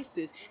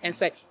crisis and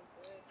say,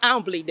 I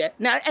don't believe that.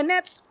 Now, and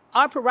that's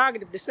our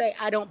prerogative to say,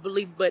 I don't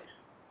believe, but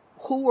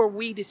who are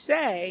we to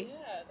say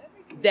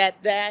that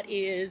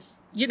is,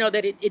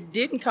 that it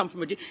didn't come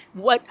from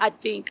what I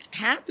think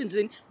happens,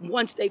 and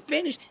once they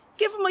finish,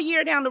 give them a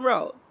year down the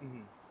road. Mm-hmm.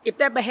 If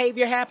that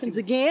behavior happens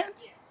again,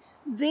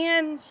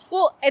 then...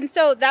 Well, and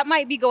so that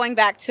might be going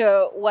back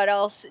to what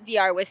else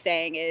DR was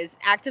saying is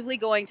actively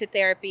going to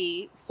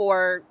therapy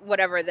for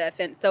whatever the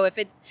offense. So if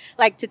it's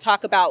like to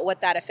talk about what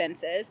that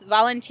offense is,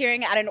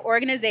 volunteering at an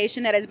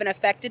organization that has been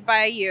affected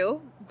by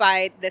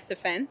this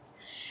offense,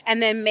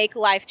 and then make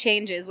life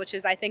changes, which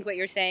is, I think what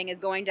you're saying is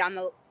going down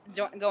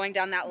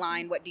that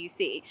line. What do you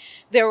see?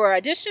 There were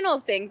additional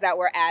things that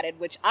were added,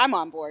 which I'm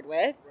on board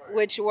with,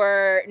 which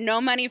were no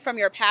money from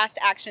your past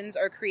actions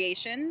or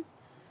creations.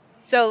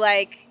 So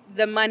like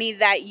the money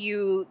that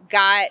you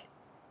got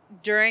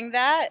during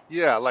that.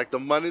 Yeah, like the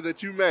money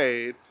that you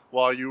made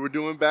while you were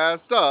doing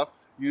bad stuff,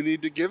 you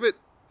need to give it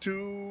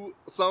to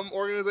some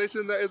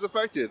organization that is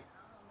affected.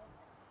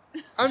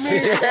 I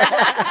mean,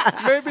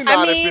 maybe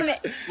not.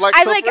 If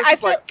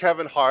it's like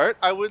Kevin Hart,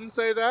 I wouldn't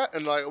say that.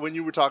 And like when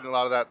you were talking a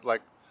lot of that,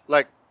 like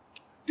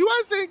Do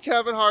I think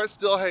Kevin Hart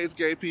still hates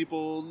gay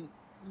people?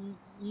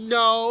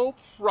 No,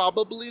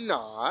 probably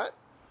not.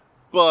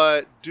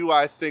 But do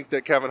I think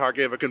that Kevin Hart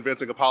gave a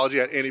convincing apology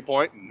at any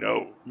point?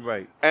 No.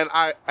 Right. And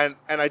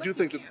I do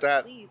think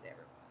that.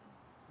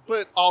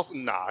 But also,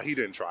 he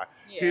didn't try.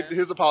 Yeah.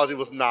 His apology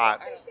was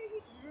not.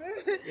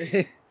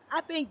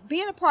 I think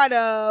being a part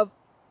of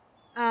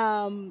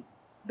the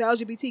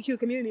LGBTQ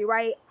community,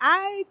 right?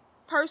 I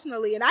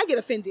personally, and I get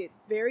offended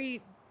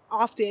very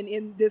often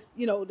in this,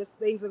 this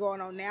things are going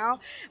on now,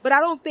 but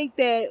I don't think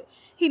that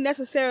he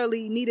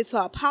necessarily needed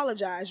to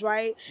apologize,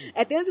 right?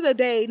 At the end of the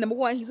day, number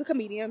one, he's a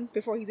comedian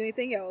before he's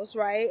anything else,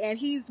 right? And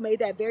he's made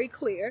that very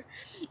clear.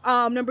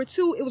 Number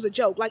two, it was a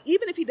joke. Like,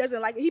 even if he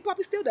doesn't like it, he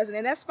probably still doesn't,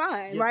 and that's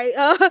fine, right?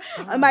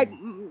 I'm like,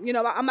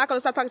 I'm not going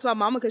to stop talking to my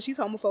mama because she's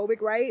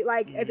homophobic, right?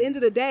 Like, at the end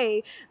of the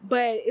day,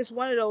 but it's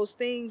one of those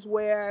things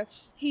where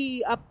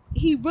he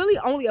really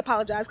only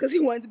apologized because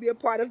he wanted to be a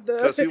part of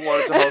because he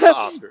wanted to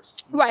host the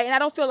Oscars, right? And I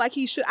don't feel like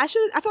he should. I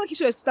feel like he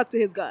should have stuck to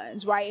his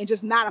guns, right, and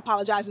just not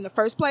apologize in the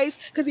first place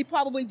because he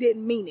probably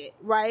didn't mean it,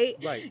 right?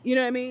 Right. You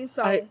know what I mean?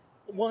 So,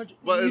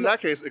 but in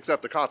that case,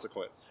 accept the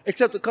consequence.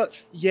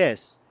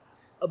 Yes,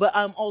 but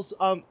I'm also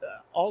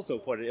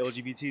part of the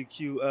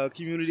LGBTQ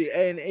community,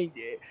 and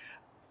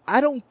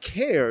I don't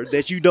care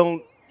that you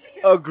don't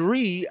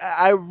agree.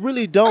 I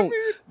really don't.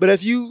 But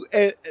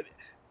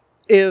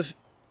if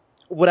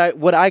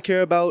what I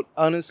care about,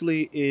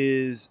 honestly,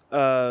 is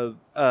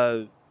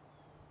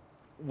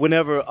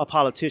whenever a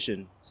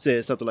politician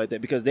says something like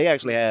that, because they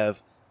actually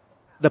have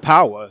the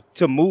power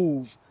to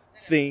move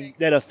things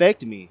that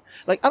affect me.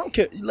 Like, I don't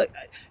care. Like,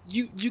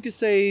 you can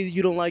say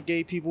you don't like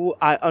gay people.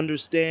 I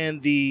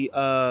understand the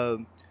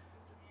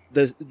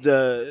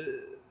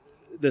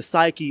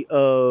psyche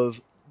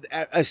of,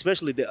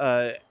 especially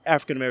the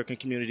African American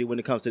community when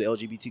it comes to the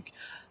LGBT.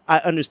 I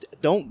understand.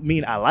 Don't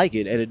mean I like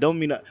it, and it don't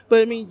mean.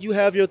 But I mean, you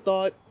have your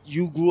thought.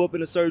 You grew up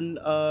in a certain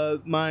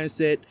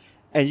mindset,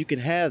 and you can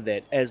have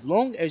that as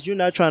long as you're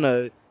not trying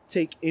to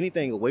take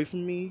anything away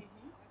from me.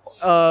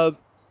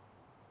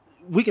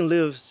 We can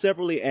live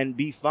separately and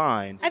be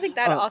fine. I think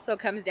that also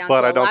comes down to a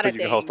lot of things. But I don't think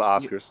you can host the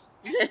Oscars.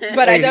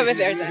 But I don't think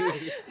there's that.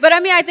 But I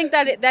mean, I think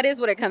that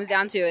is what it comes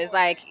down to, is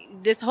like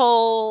this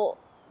whole,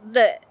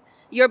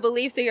 your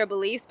beliefs are your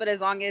beliefs, but as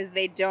long as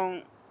they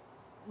don't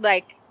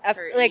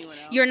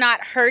you're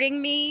not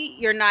hurting me,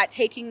 you're not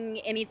taking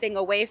anything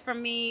away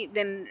from me,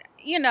 then,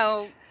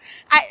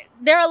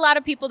 there are a lot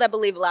of people that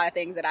believe a lot of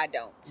things that I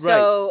don't.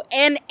 So,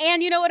 right.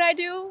 And you know what I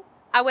do?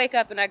 I wake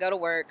up and I go to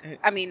work.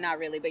 I mean, not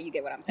really, but you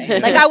get what I'm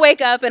saying. Like, I wake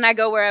up and I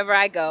go wherever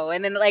I go.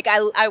 And then, like,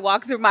 I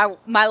walk through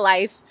my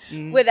life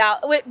with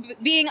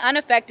being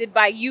unaffected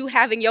by you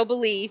having your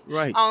belief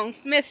on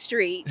Smith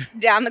Street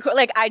down the court.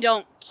 Like, I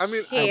don't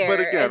care. But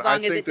again, I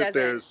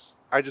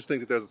just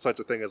think that there's such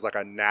a thing as, like,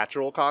 a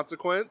natural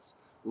consequence.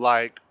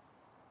 Like,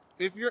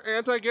 if you're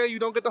anti-gay, you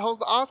don't get to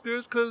host the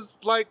Oscars because,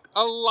 like,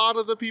 a lot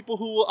of the people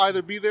who will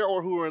either be there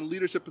or who are in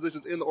leadership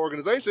positions in the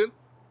organization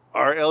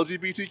are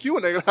LGBTQ,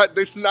 and they're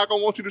not going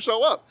to want you to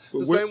show up.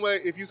 Same way,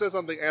 if you said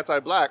something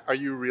anti-black, are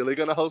you really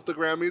going to host the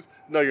Grammys?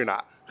 No, you're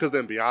not. Because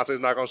then Beyonce's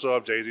not going to show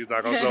up, Jay-Z's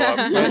not going to show up.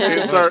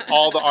 Insert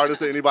all the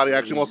artists that anybody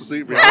actually wants to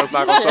see. Rihanna's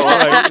not going to show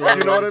up.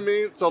 You know what I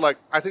mean? So, like,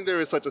 I think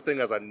there is such a thing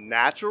as a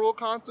natural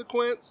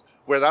consequence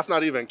where that's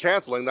not even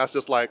canceling. That's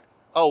just like,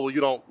 oh, well, you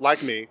don't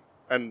like me,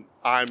 and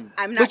I'm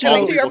not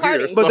coming to your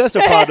party. But that's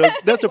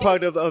a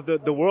product of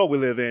the world we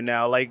live in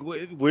now. Like,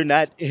 we're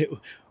not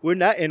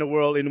in a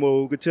world anymore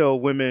where we could tell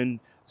women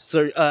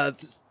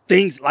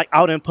things like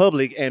out in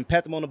public and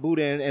pat them on the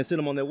booty and send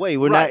them on their way.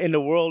 We're not in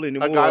the world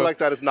anymore. A guy like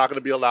that is not going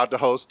to be allowed to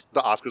host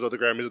the Oscars or the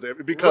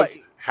Grammys because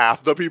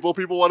half the people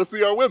want to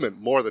see are women.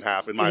 More than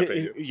half, in my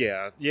opinion.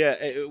 Yeah.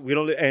 We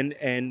don't,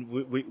 and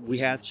we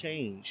have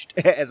changed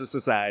as a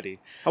society.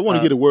 I want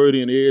to get a word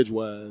in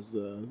edgewise.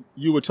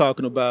 You were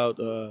talking about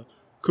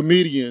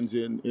comedians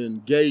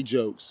and gay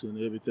jokes and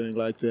everything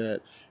like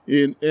that.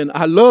 And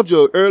I loved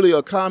your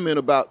earlier comment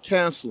about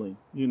canceling.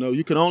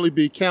 You can only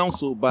be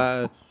canceled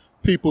by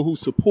people who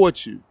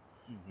support you.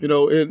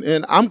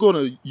 And I'm going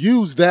to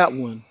use that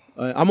one.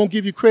 I'm going to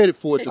give you credit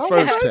for it the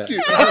first time.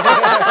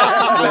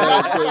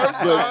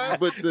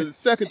 But the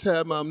second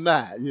time I'm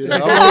not. I'm going to use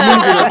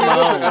it as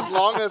my own. As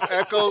long as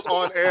Echoes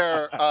on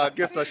Air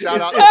gets a shout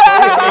out,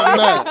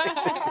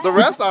 the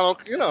rest I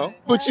don't,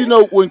 But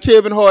when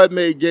Kevin Hart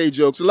made gay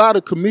jokes, a lot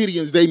of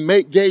comedians, they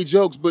make gay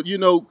jokes, but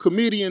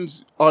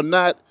comedians are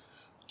not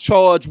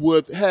charged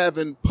with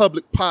having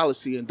public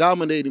policy and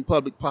dominating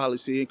public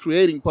policy and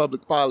creating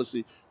public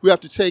policy. We have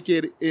to take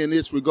it in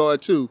its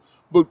regard too.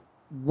 But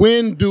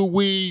when do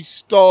we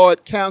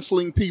start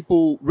canceling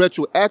people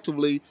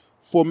retroactively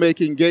for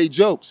making gay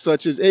jokes,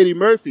 such as Eddie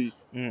Murphy,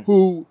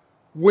 who,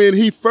 when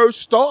he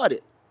first started,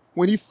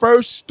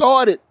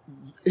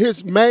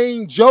 his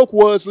main joke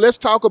was, let's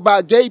talk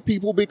about gay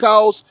people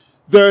because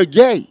they're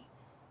gay.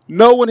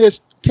 No one has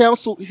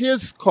canceled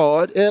his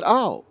card at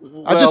all.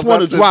 Well, I just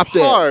want to drop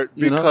that.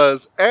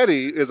 Because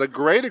Eddie is a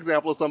great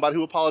example of somebody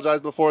who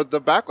apologized before the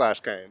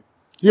backlash came.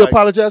 He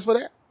apologized for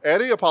that?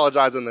 Eddie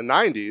apologized in the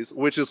 90s,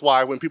 which is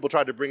why when people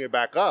tried to bring it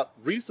back up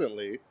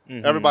recently,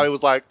 everybody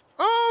was like,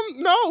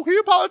 no, he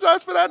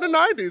apologized for that in the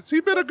 90s.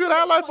 He's been a good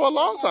ally for a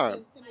long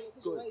time.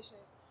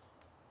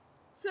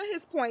 To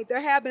his point,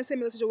 there have been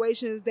similar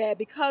situations that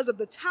because of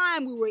the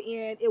time we were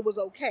in, it was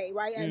okay,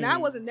 right? And I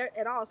wasn't there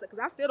at all, because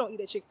I still don't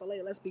eat at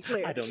Chick-fil-A, let's be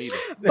clear. I don't either.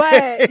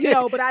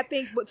 But I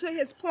think, to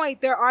his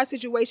point, there are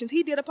situations,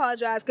 he did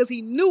apologize because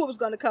he knew it was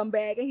going to come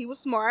back and he was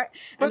smart.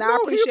 But I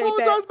appreciate that. He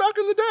apologized back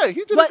in the day.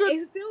 He did but a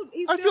good,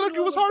 I feel like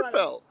it was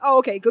heartfelt. Oh,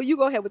 okay, go. You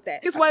go ahead with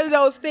that. It's one of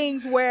those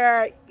things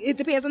where it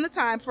depends on the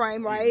time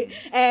frame, right?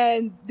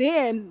 And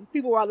then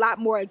people were a lot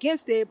more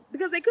against it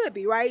because they could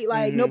be, right?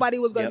 Like nobody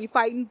was going to be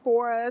fighting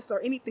for us or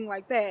anything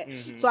like that.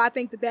 So I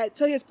think that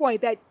to his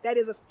point, that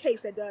is a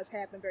case that does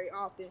happen very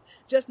often,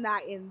 just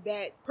not in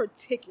that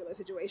particular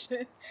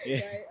situation.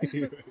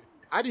 Right?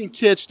 I didn't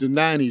catch the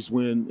 90s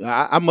when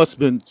I must have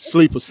been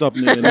asleep or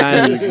something in the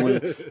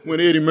 90s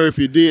when Eddie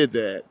Murphy did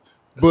that.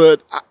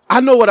 But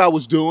I know what I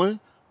was doing.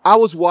 I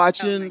was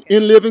watching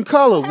In Living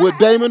Color with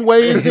Damon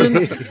Wayans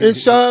and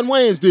Sean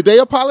Wayans. Did they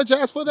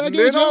apologize for that?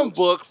 Men on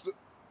Books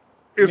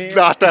is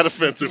not that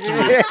offensive to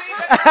me.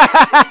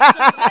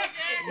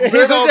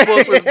 Men on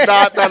Books is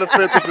not that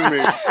offensive to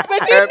me.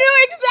 But you knew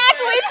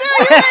exactly, too.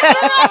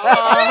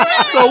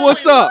 So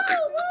what's up?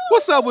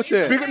 What's up with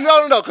that?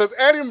 No, because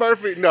Eddie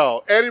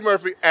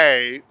Murphy,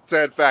 A,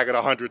 said faggot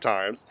 100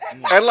 times.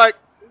 And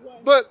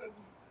but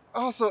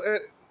also,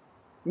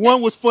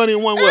 one was funny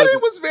and one wasn't. Eddie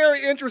was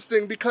very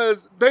interesting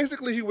because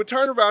basically he would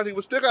turn around, he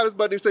would stick out his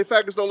butt and he'd say,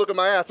 faggots don't look at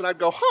my ass. And I'd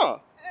go, huh?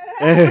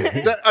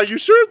 Are you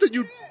sure that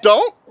you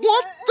don't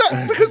want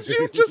that? Because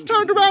you just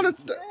turned around and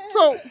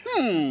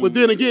But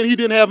then again, he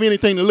didn't have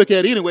anything to look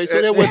at anyway,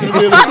 so that wasn't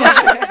really.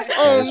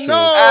 Oh no!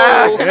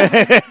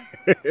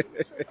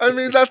 I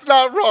mean, that's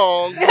not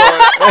wrong. But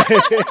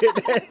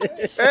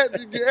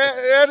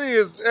Eddie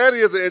is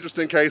an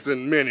interesting case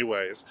in many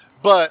ways.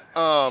 But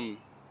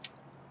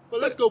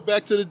let's go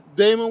back to the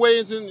Damon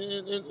Wayans and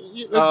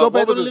let's go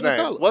back to the Living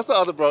Color. What's the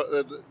other bro?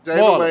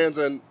 Damon Wayans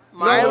and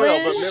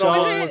Marlon. But Men on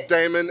Books was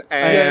Damon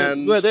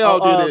and well, they all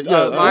did it.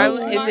 Yeah,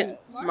 Marlon. Is it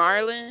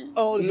Marlon?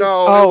 Oh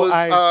no, it was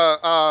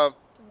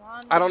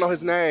I don't know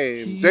his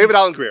name. David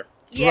Allen Greer.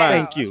 Yeah. Right.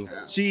 Thank you.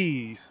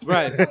 Jeez.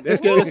 Right.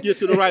 Let's get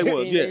to the right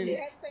ones. Yes. They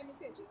had the same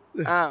intention.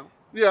 Oh.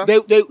 Yeah.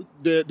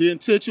 The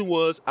intention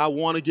was I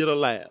want to get a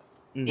laugh.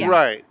 Yeah.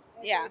 Right.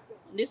 Yeah.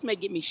 This may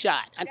get me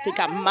shot. I think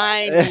I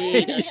might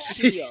need a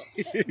shield.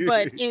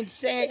 But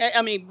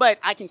but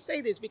I can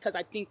say this because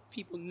I think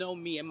people know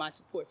me and my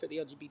support for the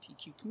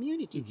LGBTQ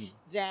community.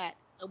 That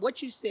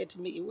what you said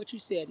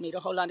made a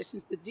whole lot of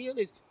sense. The deal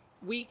is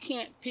we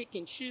can't pick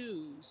and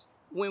choose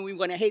when we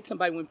want to hate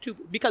somebody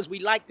because we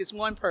like this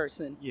one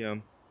person. Yeah.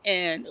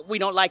 And we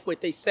don't like what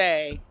they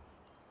say.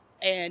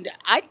 And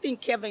I think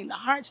Kevin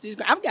Hart's,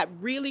 I've got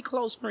really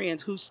close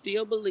friends who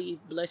still believe,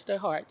 bless their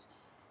hearts,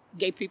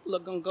 gay people are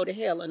going to go to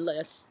hell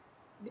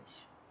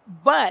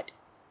but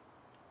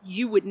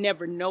you would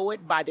never know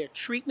it by their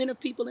treatment of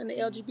people in the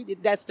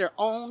LGBT. That's their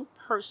own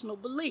personal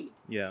belief.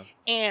 Yeah.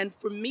 And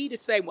for me to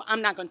say, well,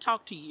 I'm not going to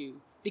talk to you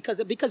because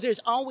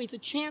there's always a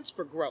chance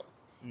for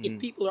growth if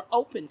people are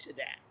open to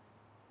that.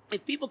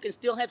 If people can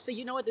still say,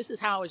 you know what, this is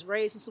how I was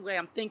raised, this is the way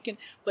I'm thinking,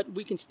 but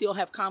we can still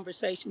have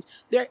conversations,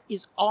 there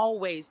is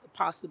always the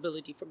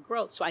possibility for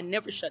growth. So I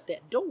never shut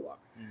that door.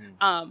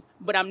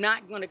 But I'm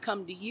not going to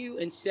come to you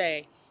and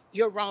say,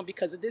 you're wrong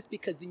because of this,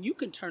 because then you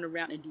can turn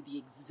around and do the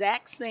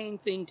exact same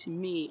thing to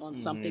me on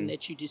something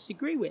that you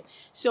disagree with.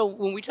 So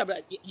when we talk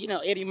about,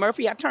 Eddie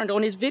Murphy, I turned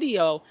on his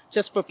video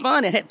just for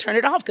fun and had to turn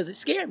it off because it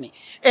scared me.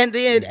 And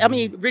then,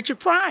 Richard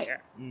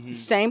Pryor,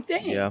 same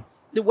thing. Yeah.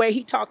 The way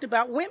he talked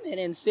about women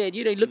and said,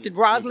 he looked at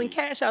Rosalind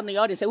Cash out in the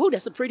audience and said, ooh,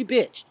 that's a pretty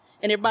bitch.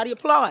 And everybody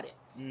applauded.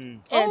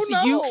 And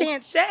you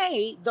can't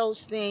say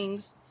those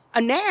things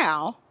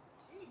now.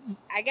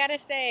 I got to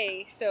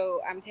say,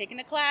 so I'm taking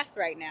a class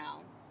right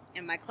now.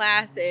 And my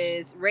class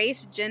is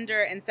Race,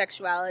 Gender, and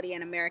Sexuality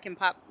in American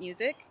Pop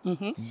Music.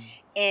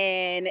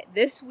 And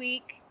this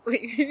week,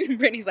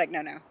 Brittany's like,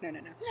 no.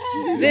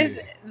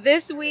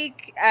 This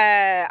week,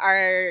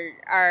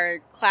 our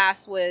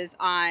class was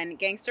on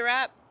gangster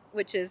rap,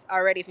 which is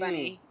already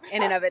funny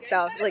in and of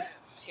itself. Like,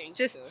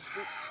 just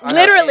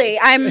literally,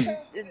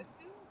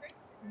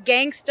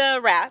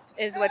 gangsta rap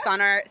is what's on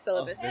our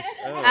syllabus.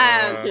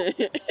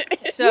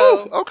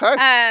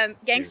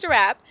 Gangsta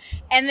rap.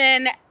 And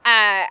then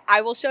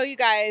I will show you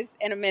guys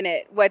in a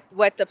minute what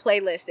the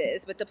playlist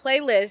is. But the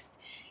playlist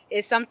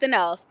is something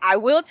else. I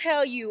will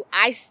tell you,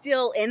 I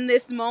still, in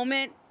this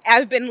moment,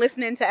 I've been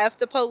listening to F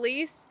the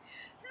Police.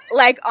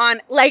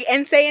 And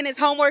saying it's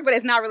homework, but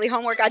it's not really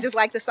homework. I just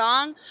like the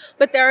song.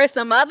 But there are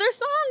some other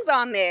songs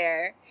on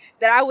there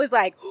that I was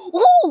like,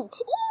 ooh,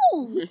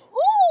 ooh,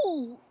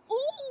 ooh,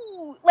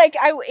 ooh.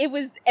 it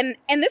was, and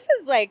this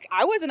is like,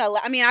 I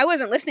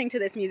wasn't listening to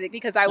this music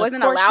because I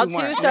wasn't allowed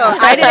to, so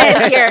I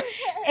didn't hear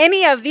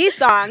any of these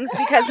songs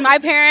because my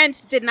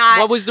parents did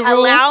not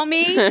allow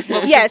me.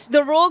 Yes,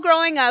 the rule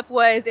growing up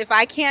was if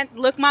I can't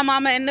look my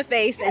mama in the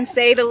face and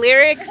say the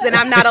lyrics, then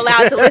I'm not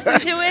allowed to listen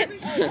to it.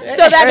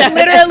 So that's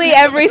literally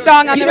every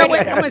song on the radio.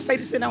 I'm going to say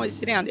this and I want to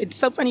sit down. It's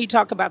so funny you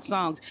talk about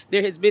songs.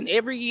 There has been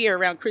every year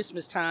around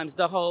Christmas times,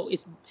 the whole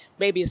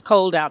Baby It's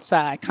Cold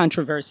Outside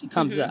controversy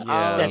comes up.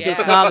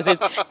 This song is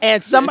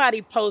and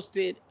somebody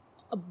posted,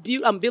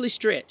 Billy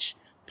Stretch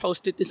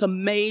posted this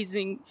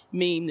amazing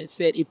meme that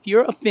said, if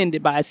you're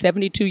offended by a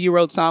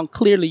 72-year-old song,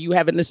 clearly you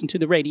haven't listened to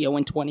the radio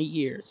in 20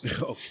 years.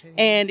 Okay.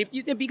 And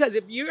because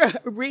if you're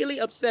really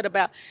upset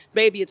about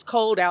Baby It's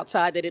Cold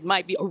Outside, that it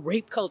might be a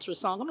rape culture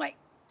song, I'm like,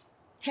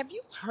 have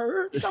you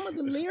heard some of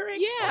the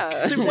lyrics?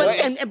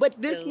 Yeah.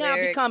 But this now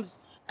becomes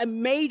a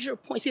major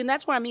point. See, and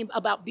that's what I mean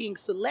about being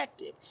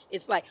selective.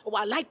 It's like, oh,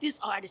 I like this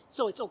artist,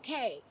 so it's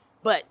okay.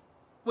 But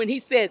when he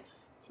says,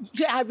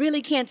 yeah, I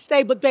really can't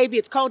stay, but baby,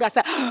 it's cold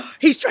outside.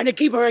 He's trying to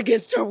keep her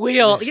against her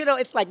will. You know,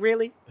 it's like,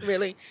 really?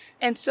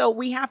 And so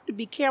we have to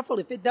be careful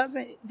if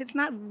it's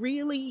not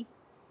really,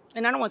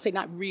 and I don't want to say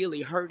not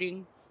really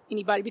hurting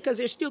anybody, because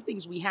there's still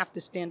things we have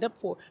to stand up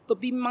for,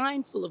 but be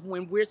mindful of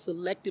when we're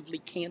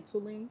selectively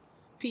canceling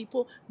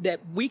people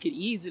that we could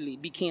easily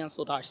be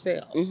canceled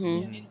ourselves.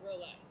 Mm-hmm. In real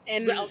life.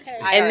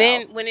 And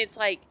then when it's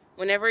like,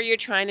 whenever you're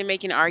trying to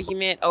make an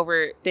argument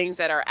over things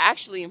that are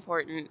actually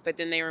important, but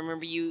then they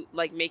remember you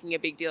like making a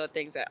big deal of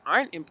things that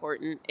aren't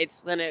important,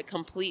 it's going to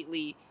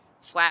completely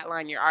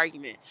flatline your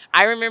argument.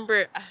 I remember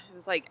it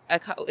was like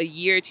a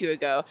year or two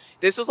ago.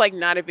 This was like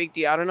not a big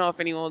deal. I don't know if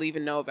anyone will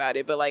even know about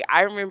it, but like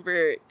I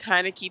remember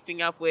kind of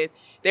keeping up with,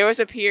 there was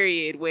a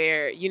period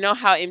where, you know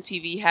how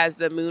MTV has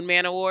the Moon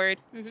Man Award?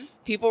 Mm-hmm.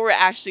 People were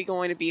actually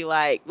going to be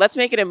like, let's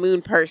make it a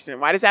moon person.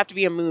 Why does it have to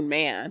be a moon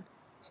man?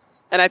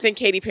 And I think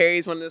Katy Perry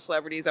is one of the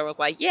celebrities that was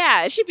like,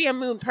 yeah, it should be a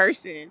moon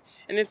person.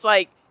 And it's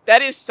like,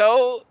 that is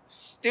so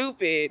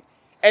stupid.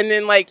 And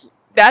then like,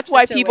 that's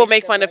why people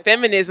make fun of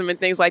feminism and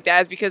things like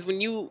that, is because when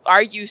you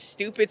argue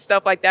stupid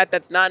stuff like that,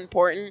 that's not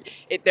important,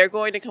 they're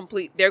going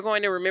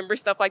to remember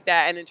stuff like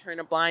that and then turn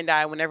a blind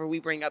eye whenever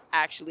we bring up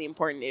actually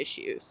important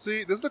issues.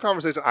 See, this is the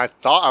conversation I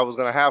thought I was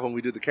going to have when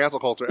we did the cancel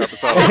culture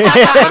episode.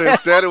 But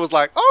instead it was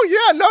like, oh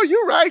yeah, no,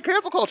 you're right.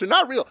 Cancel culture,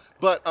 not real.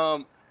 But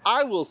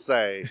I will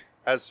say,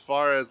 as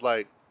far as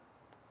like,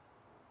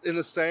 in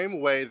the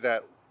same way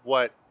that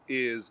what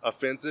is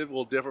offensive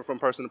will differ from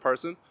person to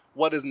person,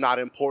 what is not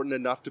important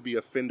enough to be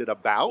offended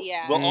about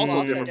will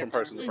also differ from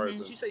person to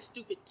person. You say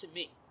stupid to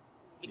me,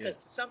 because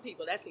to some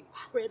people that's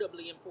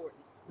incredibly important.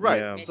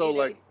 Right. Yeah. So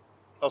like,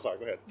 oh, sorry,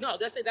 go ahead. No,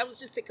 that's it. That was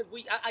just it, because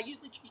I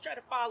usually try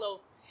to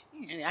follow.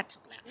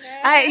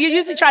 You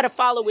usually try to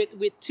follow it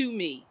with to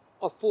me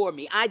or for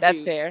me.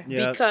 That's fair.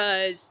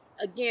 Because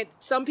again,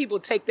 some people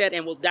take that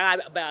and will die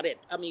about it.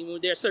 I mean,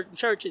 there are certain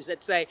churches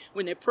that say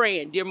when they're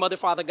praying, "Dear Mother,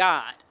 Father,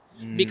 God."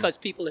 Because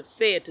people have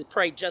said to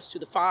pray just to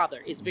the Father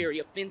is very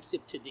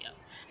offensive to them.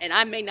 And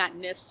I may not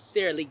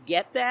necessarily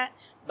get that,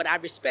 but I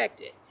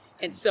respect it.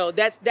 And so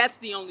that's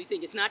the only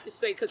thing. It's not to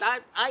say, because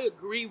I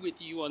agree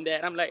with you on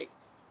that. I'm like,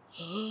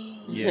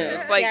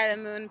 it's like, yeah,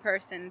 the moon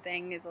person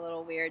thing is a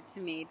little weird to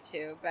me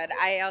too. But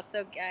I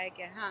also get,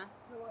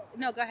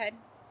 No, go ahead.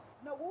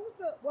 No,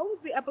 what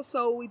was the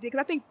episode we did? Because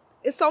I think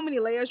it's so many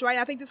layers, right?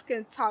 I think this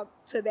can talk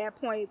to that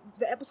point.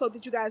 The episode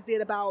that you guys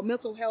did about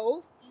mental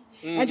health.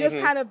 And just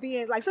kind of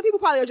being like, some people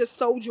probably are just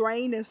so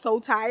drained and so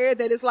tired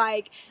that it's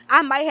like,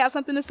 I might have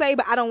something to say,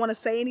 but I don't want to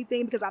say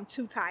anything because I'm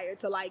too tired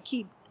to like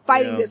keep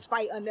fighting this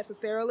fight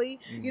unnecessarily.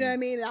 You know what I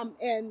mean?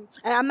 And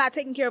I'm not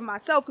taking care of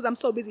myself because I'm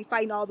so busy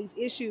fighting all these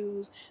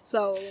issues.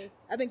 So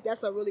I think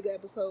that's a really good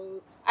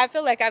episode. I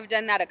feel like I've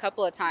done that a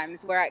couple of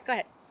times where go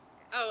ahead.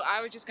 Oh,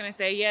 I was just going to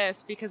say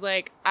yes, because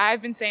like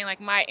I've been saying like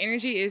my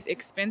energy is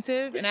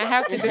expensive and I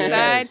have to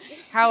decide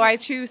how I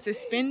choose to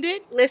spend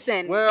it.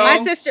 Listen, my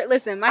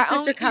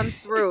sister comes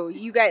through.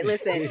 You guys,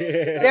 listen,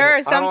 there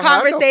are some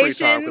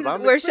conversations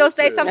where she'll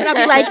say something, I'll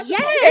be like, yes,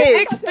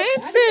 it's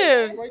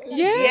expensive.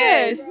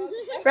 Yes.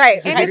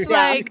 Right. And it's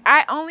like,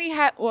 I only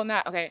have,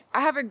 I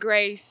have a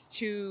grace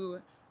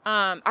to,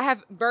 I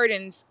have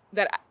burdens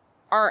that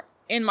are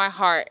in my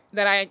heart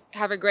that I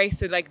have a grace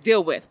to like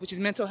deal with, which is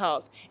mental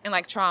health and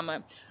like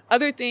trauma.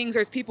 Other things,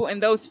 there's people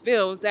in those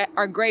fields that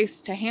are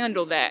graced to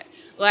handle that.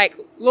 Like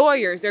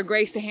lawyers, they're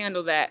graced to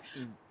handle that.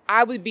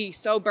 I would be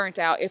so burnt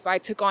out if I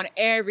took on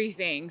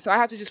everything. So I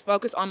have to just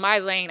focus on my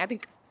lane. I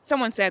think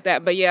someone said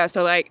that, but yeah,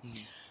 so like,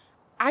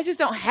 I just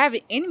don't have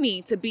it in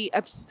me to be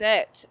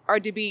upset or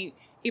to be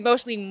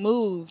emotionally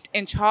moved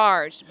and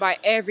charged by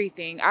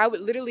everything. I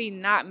would literally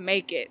not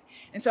make it.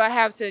 And so I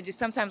have to just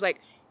sometimes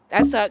like,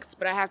 that sucks,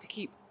 but I have to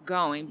keep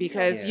going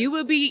because you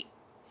would be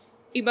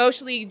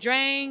emotionally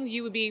drained,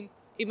 you would be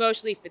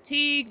emotionally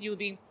fatigued, you would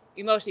be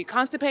emotionally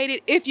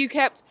constipated if you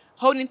kept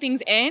holding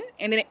things in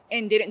and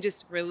didn't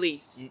just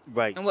release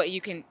and what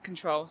you can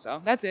control.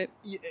 So that's it.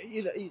 You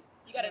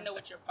got to know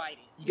what your fight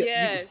is.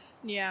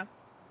 Yes. Yeah.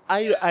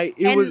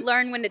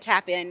 learn when to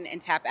tap in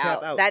and tap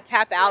out. That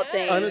tap out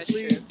thing.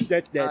 Honestly,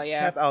 that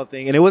tap out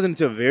thing. And it wasn't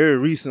until very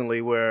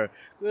recently where,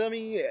 I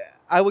mean,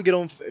 I would get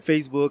on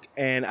Facebook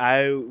and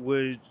I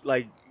would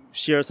like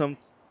share some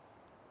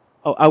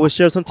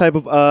type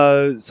of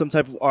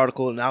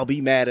article, and I'll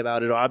be mad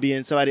about it, or I'll be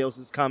in somebody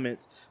else's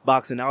comments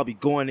box and I'll be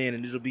going in,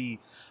 and it'll be,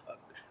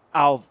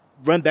 I'll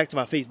run back to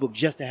my Facebook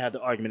just to have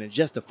the argument and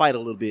just to fight a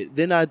little bit.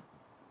 Then I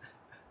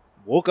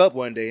woke up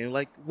one day and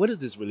like, what is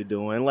this really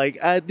doing? Like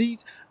I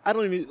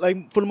don't even,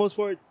 like, for the most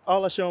part,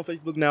 all I share on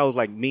Facebook now is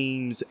like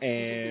memes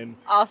and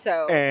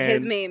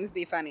his memes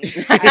be funny.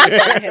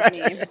 I his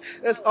memes.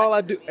 That's all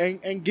I do,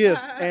 and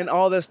gifts and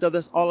all that stuff.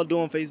 That's all I do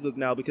on Facebook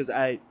now, because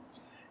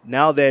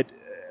now that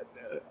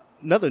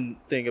another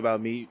thing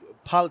about me,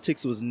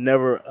 politics was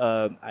never.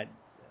 I'm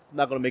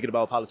not going to make it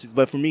about politics,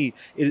 but for me,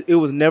 it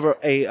was never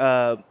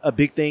a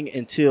big thing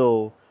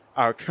until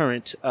our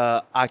current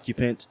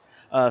occupant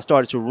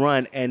started to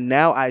run, and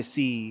now I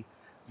see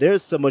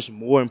there's so much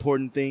more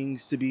important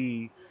things to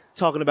be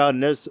talking about,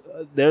 and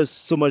there's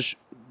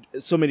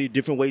so many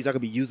different ways I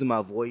could be using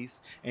my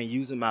voice and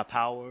using my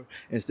power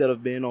instead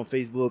of being on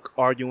Facebook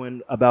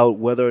arguing about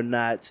whether or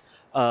not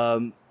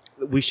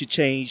we should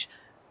change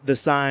the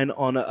sign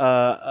on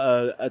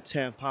a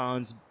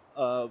tampon's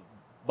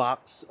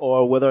box,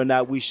 or whether or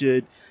not we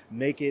should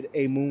make it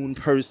a moon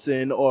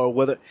person, or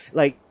whether,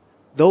 like,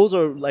 those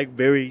are like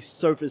very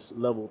surface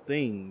level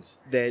things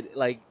that,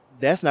 like,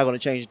 that's not going to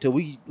change until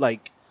we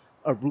like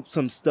uproot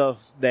some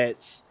stuff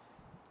that's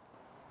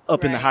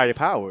up in the higher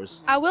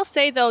powers. I will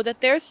say though that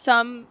there's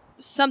some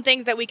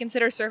things that we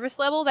consider surface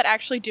level that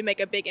actually do make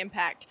a big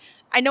impact.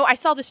 I know I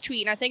saw this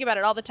tweet and I think about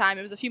it all the time.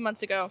 It was a few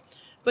months ago,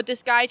 but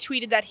this guy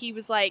tweeted that he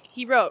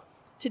wrote,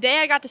 "Today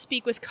I got to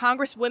speak with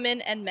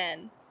congresswomen and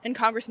men and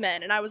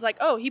congressmen," and I was like,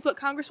 oh, he put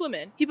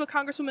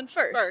congresswomen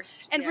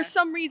first. And for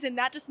some reason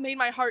that just made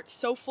my heart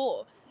so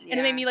full, and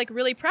it made me like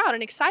really proud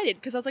and excited,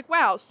 because I was like,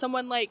 wow,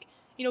 someone like,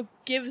 you know,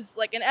 gives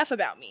like an F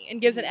about me and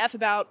gives an F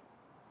about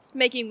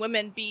making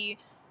women be,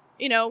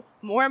 you know,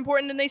 more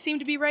important than they seem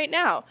to be right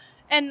now.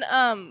 And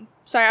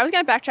sorry, I was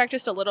gonna backtrack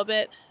just a little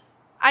bit.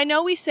 I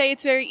know we say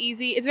it's very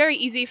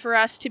easy for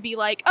us to be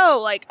like,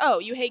 oh,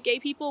 you hate gay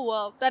people?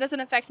 Well, that doesn't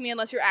affect me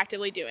unless you're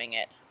actively doing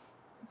it.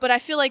 But I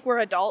feel like we're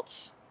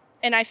adults,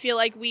 and I feel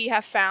like we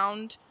have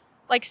found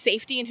like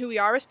safety in who we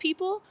are as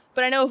people.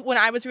 But I know when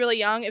I was really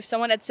young, if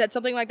someone had said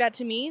something like that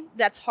to me,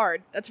 that's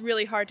hard. That's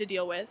really hard to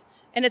deal with.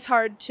 And it's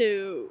hard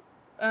to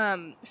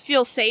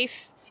feel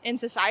safe in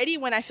society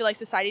when I feel like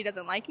society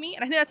doesn't like me.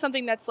 And I think that's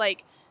something that's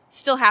like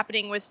still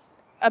happening with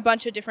a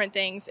bunch of different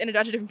things and a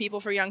bunch of different people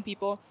for young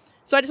people.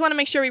 So I just want to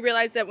make sure we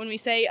realize that when we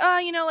say,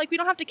 you know, like, we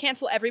don't have to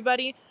cancel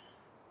everybody.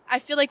 I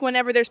feel like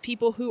whenever there's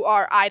people who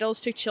are idols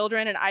to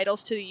children and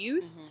idols to the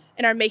youth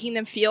and are making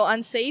them feel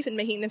unsafe and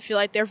making them feel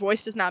like their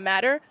voice does not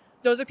matter,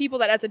 those are people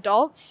that as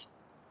adults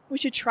we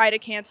should try to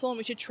cancel, and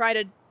we should try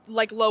to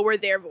like lower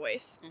their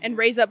voice and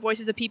raise up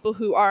voices of people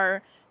who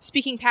are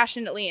speaking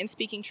passionately and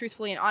speaking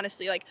truthfully and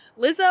honestly. Like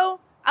Lizzo,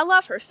 I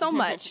love her so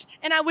much,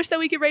 and I wish that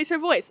we could raise her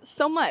voice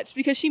so much,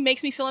 because she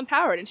makes me feel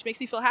empowered and she makes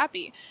me feel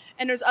happy.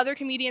 And there's other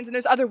comedians and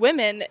there's other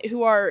women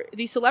who are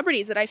these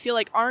celebrities that I feel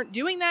like aren't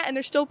doing that, and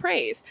they're still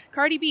praised.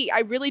 Cardi B,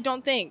 I really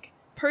don't think,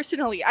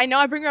 personally, I know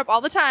I bring her up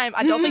all the time,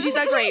 I don't think she's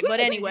that great, but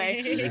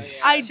anyway.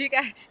 She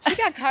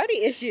got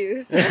Cardi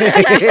issues.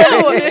 I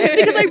know,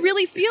 because I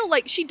really feel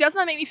like she does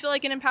not make me feel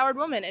like an empowered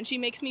woman, and she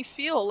makes me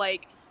feel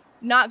like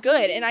not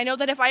good. And I know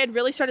that if I had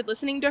really started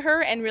listening to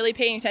her and really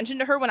paying attention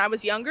to her when I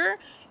was younger,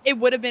 it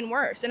would have been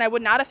worse, and I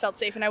would not have felt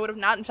safe, and I would have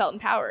not felt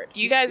empowered.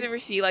 Do you guys ever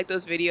see like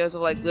those videos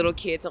of like little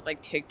kids on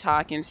like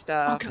TikTok and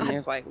stuff, and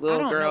there's like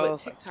little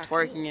girls like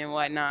twerking and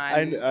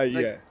whatnot?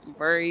 Yeah,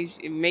 worries.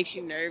 It makes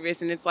you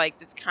nervous, and it's like,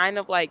 it's kind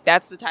of like,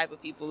 that's the type of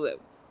people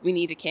that we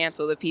need to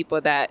cancel. The people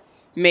that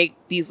make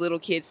these little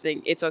kids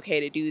think it's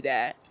okay to do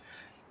that.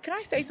 Can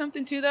I say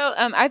something too, though?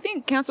 I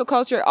think cancel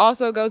culture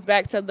also goes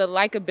back to the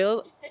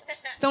likability,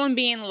 someone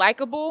being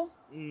likable,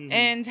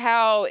 and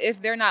how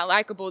if they're not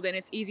likable, then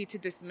it's easy to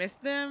dismiss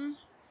them.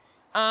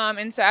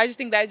 And so I just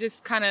think that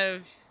just kind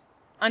of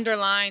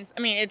underlines,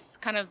 I mean, it's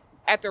kind of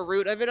at the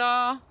root of it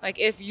all. Like,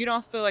 if you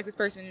don't feel like this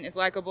person is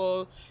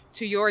likable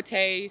to your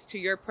taste, to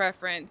your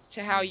preference,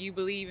 to how you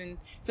believe and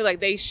feel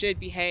like they should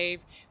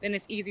behave, then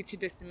it's easy to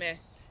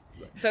dismiss.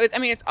 So,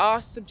 it's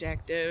all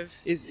subjective.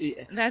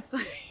 That's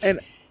like... And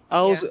I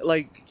also,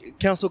 like,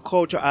 cancel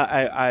culture,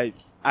 I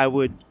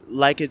would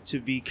like it to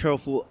be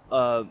careful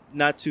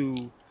not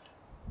to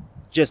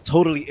just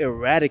totally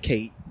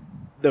eradicate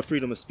the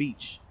freedom of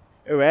speech.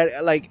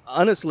 Like,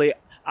 honestly,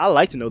 I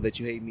like to know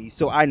that you hate me,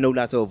 so I know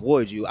not to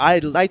avoid you. I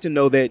like to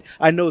know that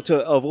I know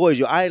to avoid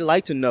you. I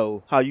like to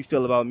know how you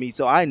feel about me,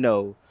 so I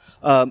know.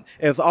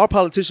 If our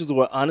politicians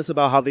were honest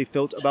about how they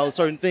felt about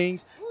certain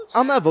things,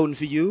 I'm not voting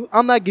for you.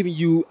 I'm not giving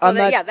you...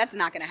 that's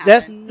not going to happen.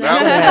 That's not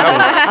going to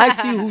happen. I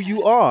see who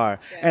you are.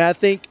 Yeah. And I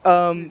think,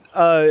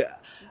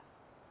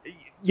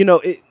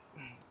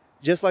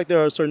 just like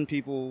there are certain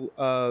people...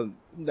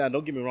 now,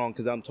 don't get me wrong,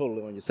 because I'm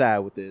totally on your side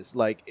with this.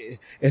 Like,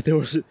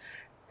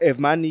 if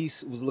my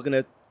niece was looking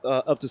at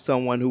up to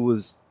someone who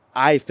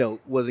I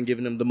felt wasn't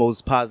giving them the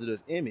most positive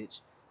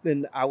image,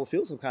 then I would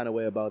feel some kind of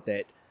way about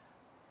that.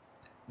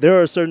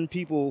 There are certain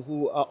people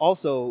who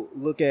also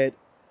look at,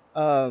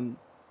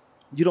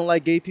 you don't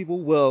like gay people?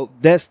 Well,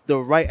 that's the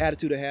right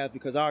attitude to have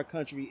because our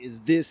country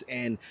is this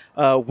and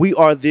we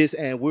are this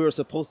and we're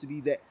supposed to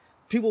be that.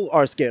 People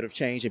are scared of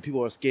change and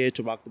people are scared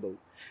to rock the boat.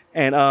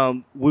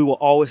 And we will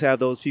always have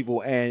those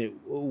people, and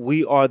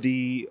we are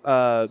the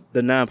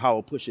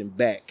non-power pushing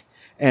back.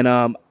 And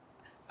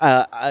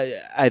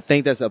I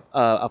think that's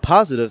a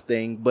positive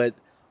thing, but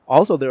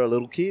also there are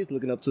little kids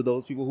looking up to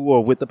those people who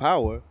are with the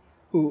power,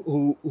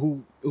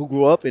 who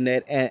grew up in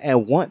that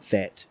and want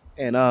that.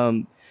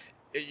 And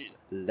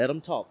let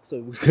them talk so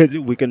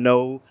we can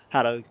know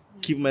how to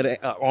keep them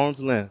at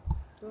arm's length.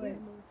 Go ahead.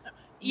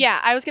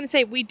 Yeah, I was going to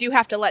say we do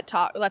have to let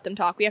them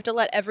talk. We have to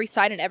let every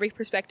side and every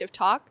perspective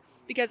talk,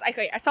 because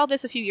I saw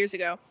this a few years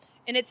ago,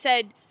 and it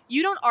said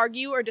you don't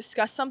argue or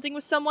discuss something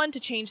with someone to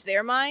change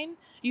their mind.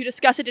 You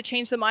discuss it to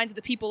change the minds of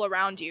the people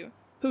around you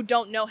who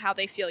don't know how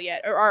they feel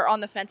yet or are on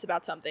the fence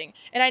about something.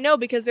 And I know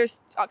because there's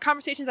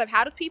conversations I've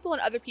had with people,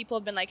 and other people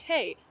have been like,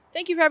 hey,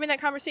 thank you for having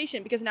that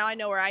conversation because now I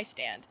know where I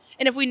stand.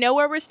 And if we know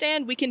where we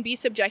stand, we can be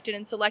subjected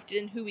and selected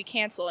in who we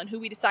cancel and who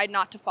we decide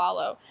not to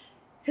follow.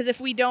 Because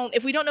if we don't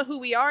know who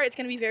we are, it's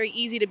going to be very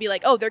easy to be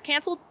like, oh, they're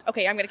canceled?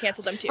 Okay, I'm going to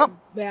cancel them too.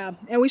 Yeah,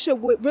 and we should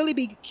really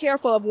be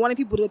careful of wanting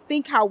people to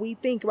think how we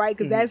think, right?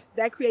 Because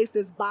that creates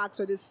this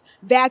box or this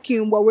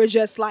vacuum where we're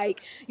just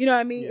like, you know what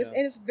I mean? Yeah.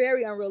 It's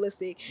very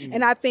unrealistic.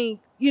 And I think,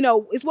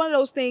 it's one of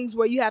those things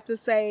where you have to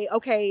say,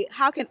 okay,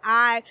 how can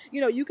I,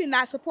 you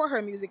cannot support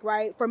her music,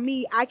 right? For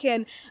me, I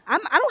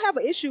don't have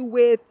an issue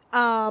with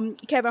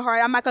Kevin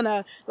Hart. I'm not going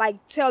to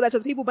tell that to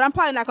the people, but I'm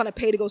probably not going to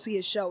pay to go see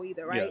his show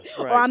either, right?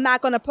 Yeah, right. Or I'm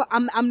not going to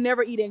I'm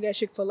never eating at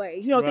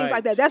Chick-fil-A, things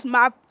like that. That's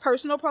my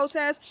personal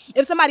process.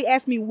 If somebody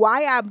asks me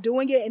why I'm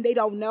doing it and they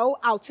don't know,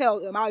 I'll tell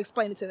them. I'll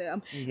explain it to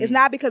them. It's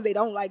not because they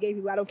don't like gay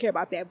people. I don't care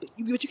about that. But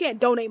you can't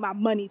donate my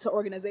money to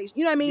organizations.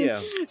 You know what I mean?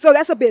 Yeah. So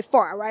that's a bit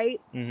far, right?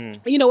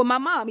 With my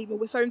mom, even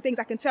with certain things,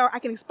 I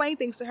can explain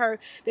things to her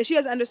that she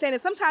doesn't understand.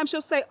 And sometimes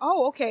she'll say,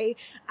 oh, okay,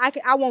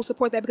 I won't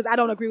support that because I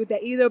don't agree with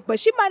that either. But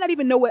she might not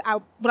even know what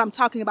I'm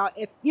talking about,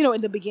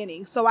 in the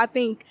beginning. So I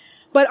think,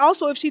 but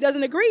also if she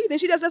doesn't agree, then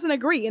she just doesn't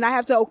agree. And I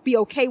have to be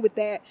okay with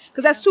that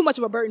because that's too much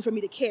of a burden for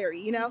me to carry,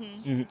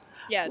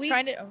 Yeah, go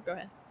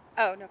ahead.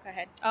 Oh, no, go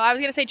ahead. Oh, I was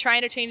going to say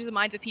trying to change the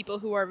minds of people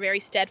who are very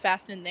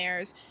steadfast in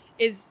theirs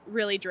is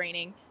really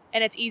draining.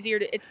 And it's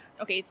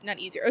not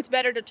easier. It's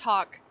better to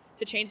talk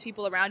to change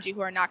people around you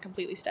who are not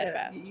completely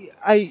steadfast.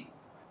 I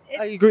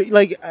agree.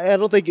 I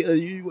don't think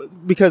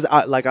because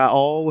I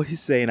always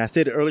say, and I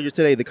said it earlier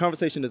today, the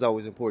conversation is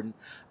always important.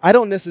 I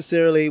don't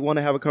necessarily want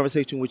to have a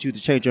conversation with you to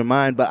change your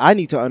mind, but I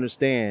need to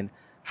understand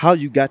how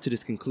you got to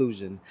this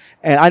conclusion,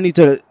 and I need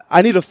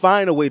to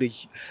find a way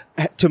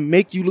to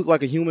make you look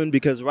like a human,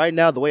 because right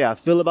now the way I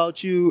feel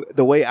about you,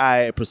 the way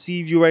I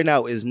perceive you right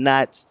now is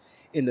not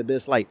in the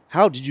best light.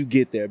 How did you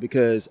get there?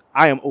 Because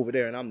I am over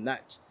there and I'm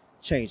not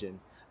changing.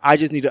 I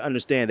just need to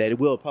understand that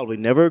we'll probably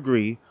never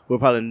agree. We'll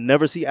probably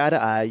never see eye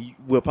to eye.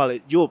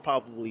 You'll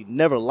probably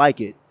never like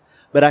it,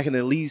 but I can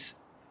at least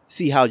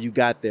see how you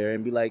got there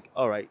and be like,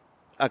 all right,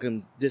 I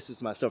can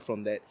distance myself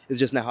from that. It's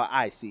just not how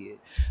I see it.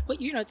 But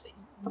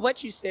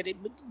what you said,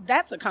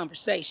 that's a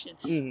conversation.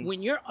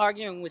 When you're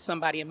arguing with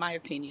somebody, in my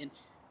opinion,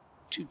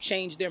 to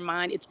change their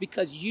mind, it's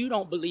because you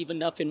don't believe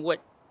enough in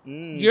what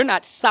you're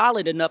not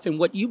solid enough in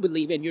what you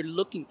believe, and you're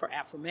looking for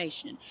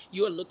affirmation.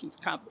 You're looking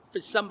for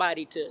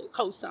somebody to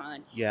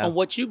co-sign on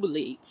what you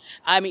believe.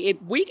 I mean,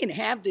 we can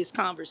have this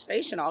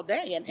conversation all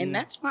day, and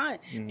that's fine.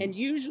 And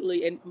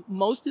usually, and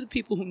most of the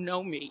people who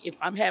know me, if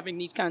I'm having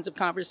these kinds of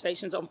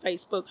conversations on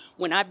Facebook,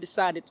 when I've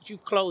decided that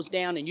you've closed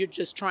down and you're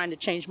just trying to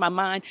change my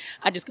mind,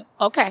 I just go,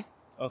 okay.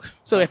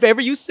 So if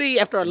ever you see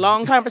after a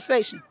long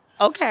conversation,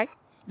 okay.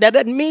 That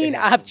doesn't mean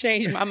I've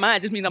changed my mind.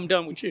 It just means I'm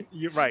done with you.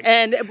 You're right.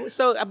 And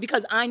so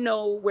because I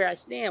know where I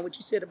stand, what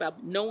you said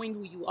about knowing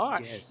who you are,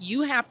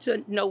 you have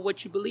to know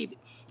what you believe.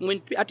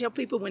 When I tell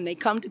people when they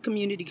come to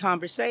community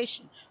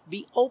conversation,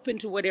 be open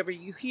to whatever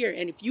you hear.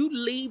 And if you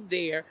leave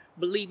there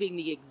believing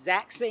the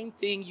exact same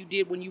thing you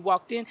did when you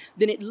walked in,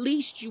 then at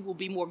least you will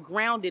be more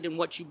grounded in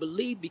what you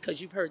believe because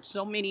you've heard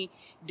so many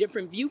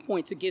different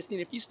viewpoints against it.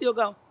 And if you still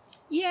go,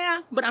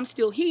 yeah, but I'm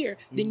still here,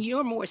 then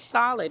you're more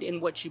solid in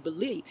what you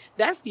believe.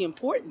 That's the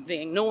important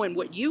thing, knowing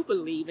what you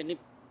believe. And if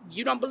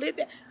you don't believe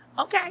that,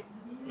 okay.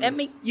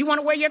 You want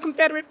to wear your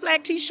Confederate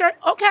flag T-shirt?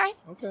 Okay.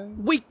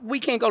 We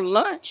can't go to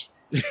lunch.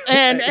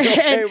 And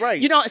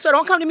right. So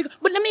don't come to me,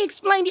 but let me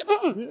explain to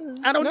you.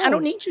 I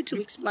don't need you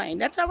to explain.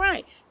 That's all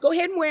right. Go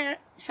ahead and wear it.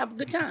 Have a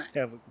good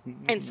time.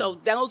 And so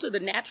those are the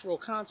natural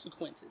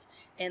consequences.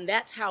 And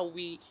that's how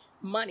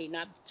money,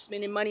 not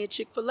spending money at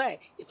Chick-fil-A.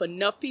 If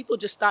enough people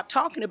just stop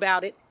talking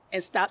about it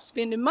and stop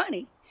spending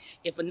money,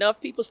 if enough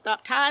people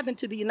stop tithing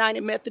to the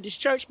United Methodist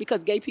Church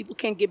because gay people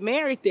can't get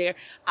married there,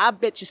 I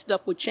bet you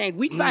stuff would change.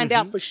 We'd find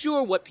out for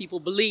sure what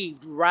people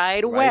believed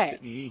right away.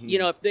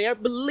 If their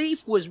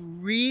belief was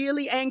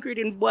really anchored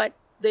in what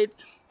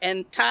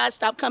and ties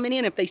stop coming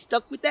in, if they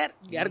stuck with that,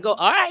 you got to go,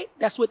 all right,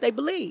 that's what they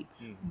believe.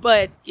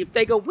 But if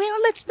they go,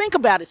 well, let's think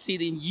about it, see,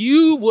 then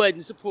you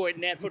wasn't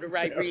supporting that for the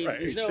right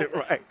reasons.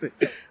 Right.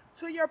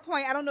 To your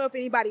point, I don't know if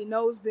anybody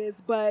knows this,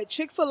 but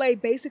Chick-fil-A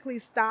basically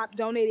stopped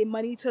donating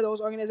money to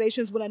those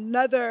organizations when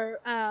another,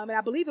 and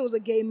I believe it was a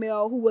gay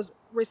male who was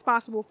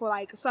responsible for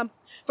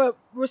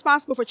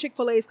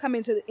Chick-fil-A's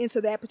coming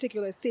into that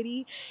particular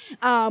city.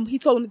 He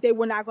told them that they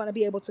were not going to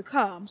be able to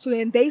come. So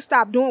then they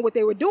stopped doing what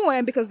they were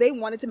doing because they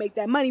wanted to make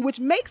that money, which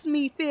makes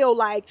me feel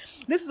like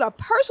this is a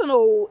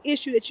personal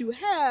issue that you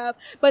have,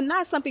 but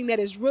not something that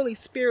is really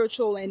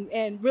spiritual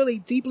and really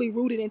deeply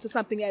rooted into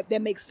something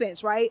that makes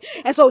sense, right?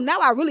 And so now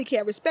I really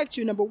can't respect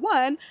you, number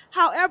one.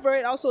 However,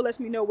 it also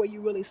lets me know where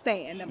you really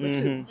stand, number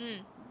two.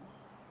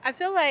 I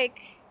feel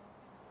like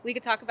we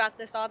could talk about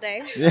this all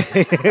day.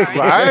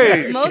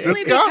 Right.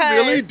 Mostly this got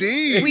because really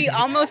deep. we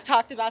almost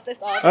talked about this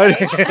all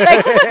day.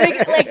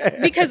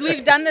 like because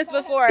we've done this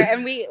before,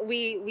 and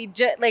we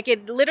just like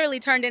it literally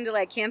turned into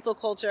like cancel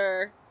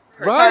culture.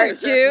 Part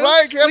 2.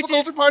 Right, cancel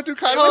culture part 2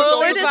 kind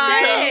totally of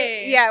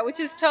fine. Yeah, which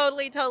is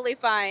totally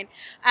fine.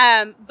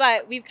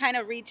 But we've kind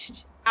of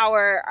reached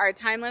our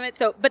time limit.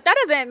 So, but that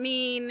doesn't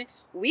mean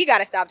we got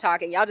to stop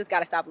talking. Y'all just got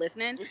to stop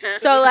listening.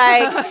 So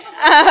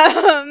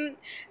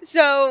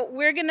so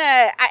we're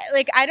gonna,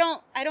 I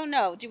don't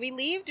know. Do we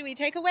leave? Do we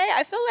take away?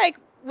 I feel like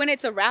when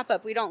it's a wrap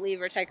up, we don't leave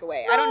or take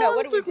away. I don't know.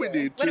 What do we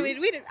do? What do we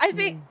do? I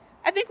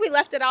think we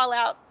left it all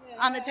out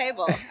on the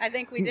table. I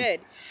think we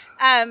did.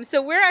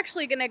 So we're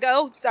actually gonna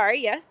go.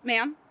 Sorry. Yes,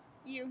 ma'am.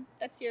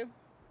 That's you.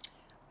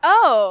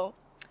 Oh,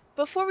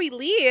 before we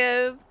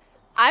leave,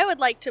 I would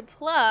like to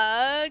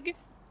plug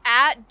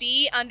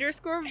 @B_voice.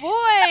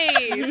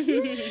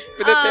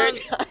 For the third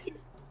time.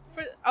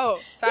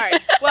 Sorry.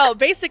 Well,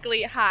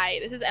 basically, hi,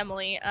 this is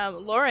Emily.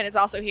 Lauren is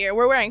also here.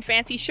 We're wearing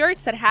fancy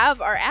shirts that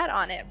have our ad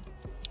on it.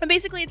 And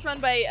basically, it's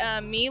run by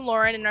me,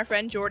 Lauren, and our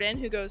friend Jordan,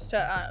 who goes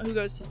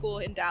to school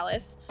in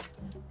Dallas.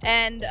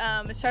 And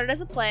it started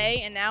as a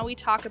play, and now we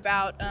talk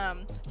about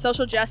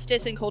social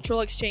justice and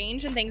cultural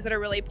exchange and things that are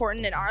really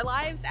important in our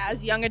lives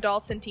as young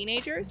adults and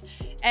teenagers.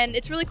 And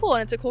it's really cool,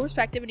 and it's a cool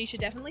perspective, and you should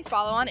definitely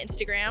follow on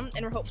Instagram.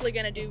 And we're hopefully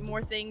going to do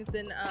more things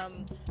than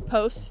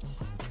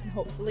posts. And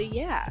hopefully,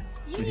 yeah.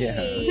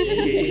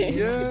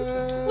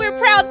 We're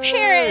proud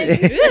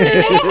parents.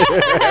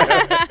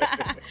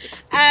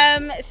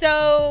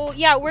 So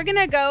yeah, we're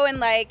gonna go and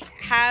like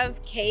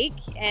have cake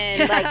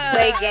and like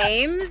play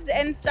games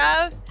and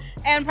stuff,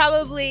 and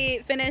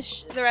probably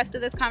finish the rest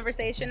of this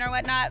conversation or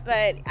whatnot.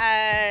 But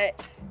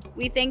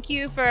we thank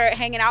you for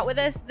hanging out with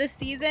us this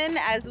season.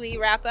 As we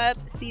wrap up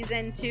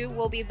season 2,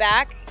 we'll be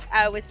back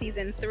with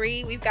season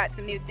 3. We've got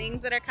some new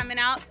things that are coming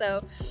out,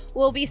 so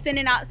we'll be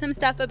sending out some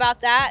stuff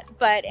about that.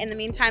 But in the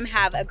meantime,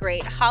 have a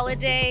great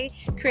holiday,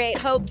 create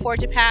hope,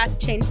 forge a path,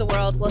 change the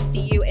world. We'll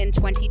see you in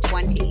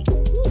 2020.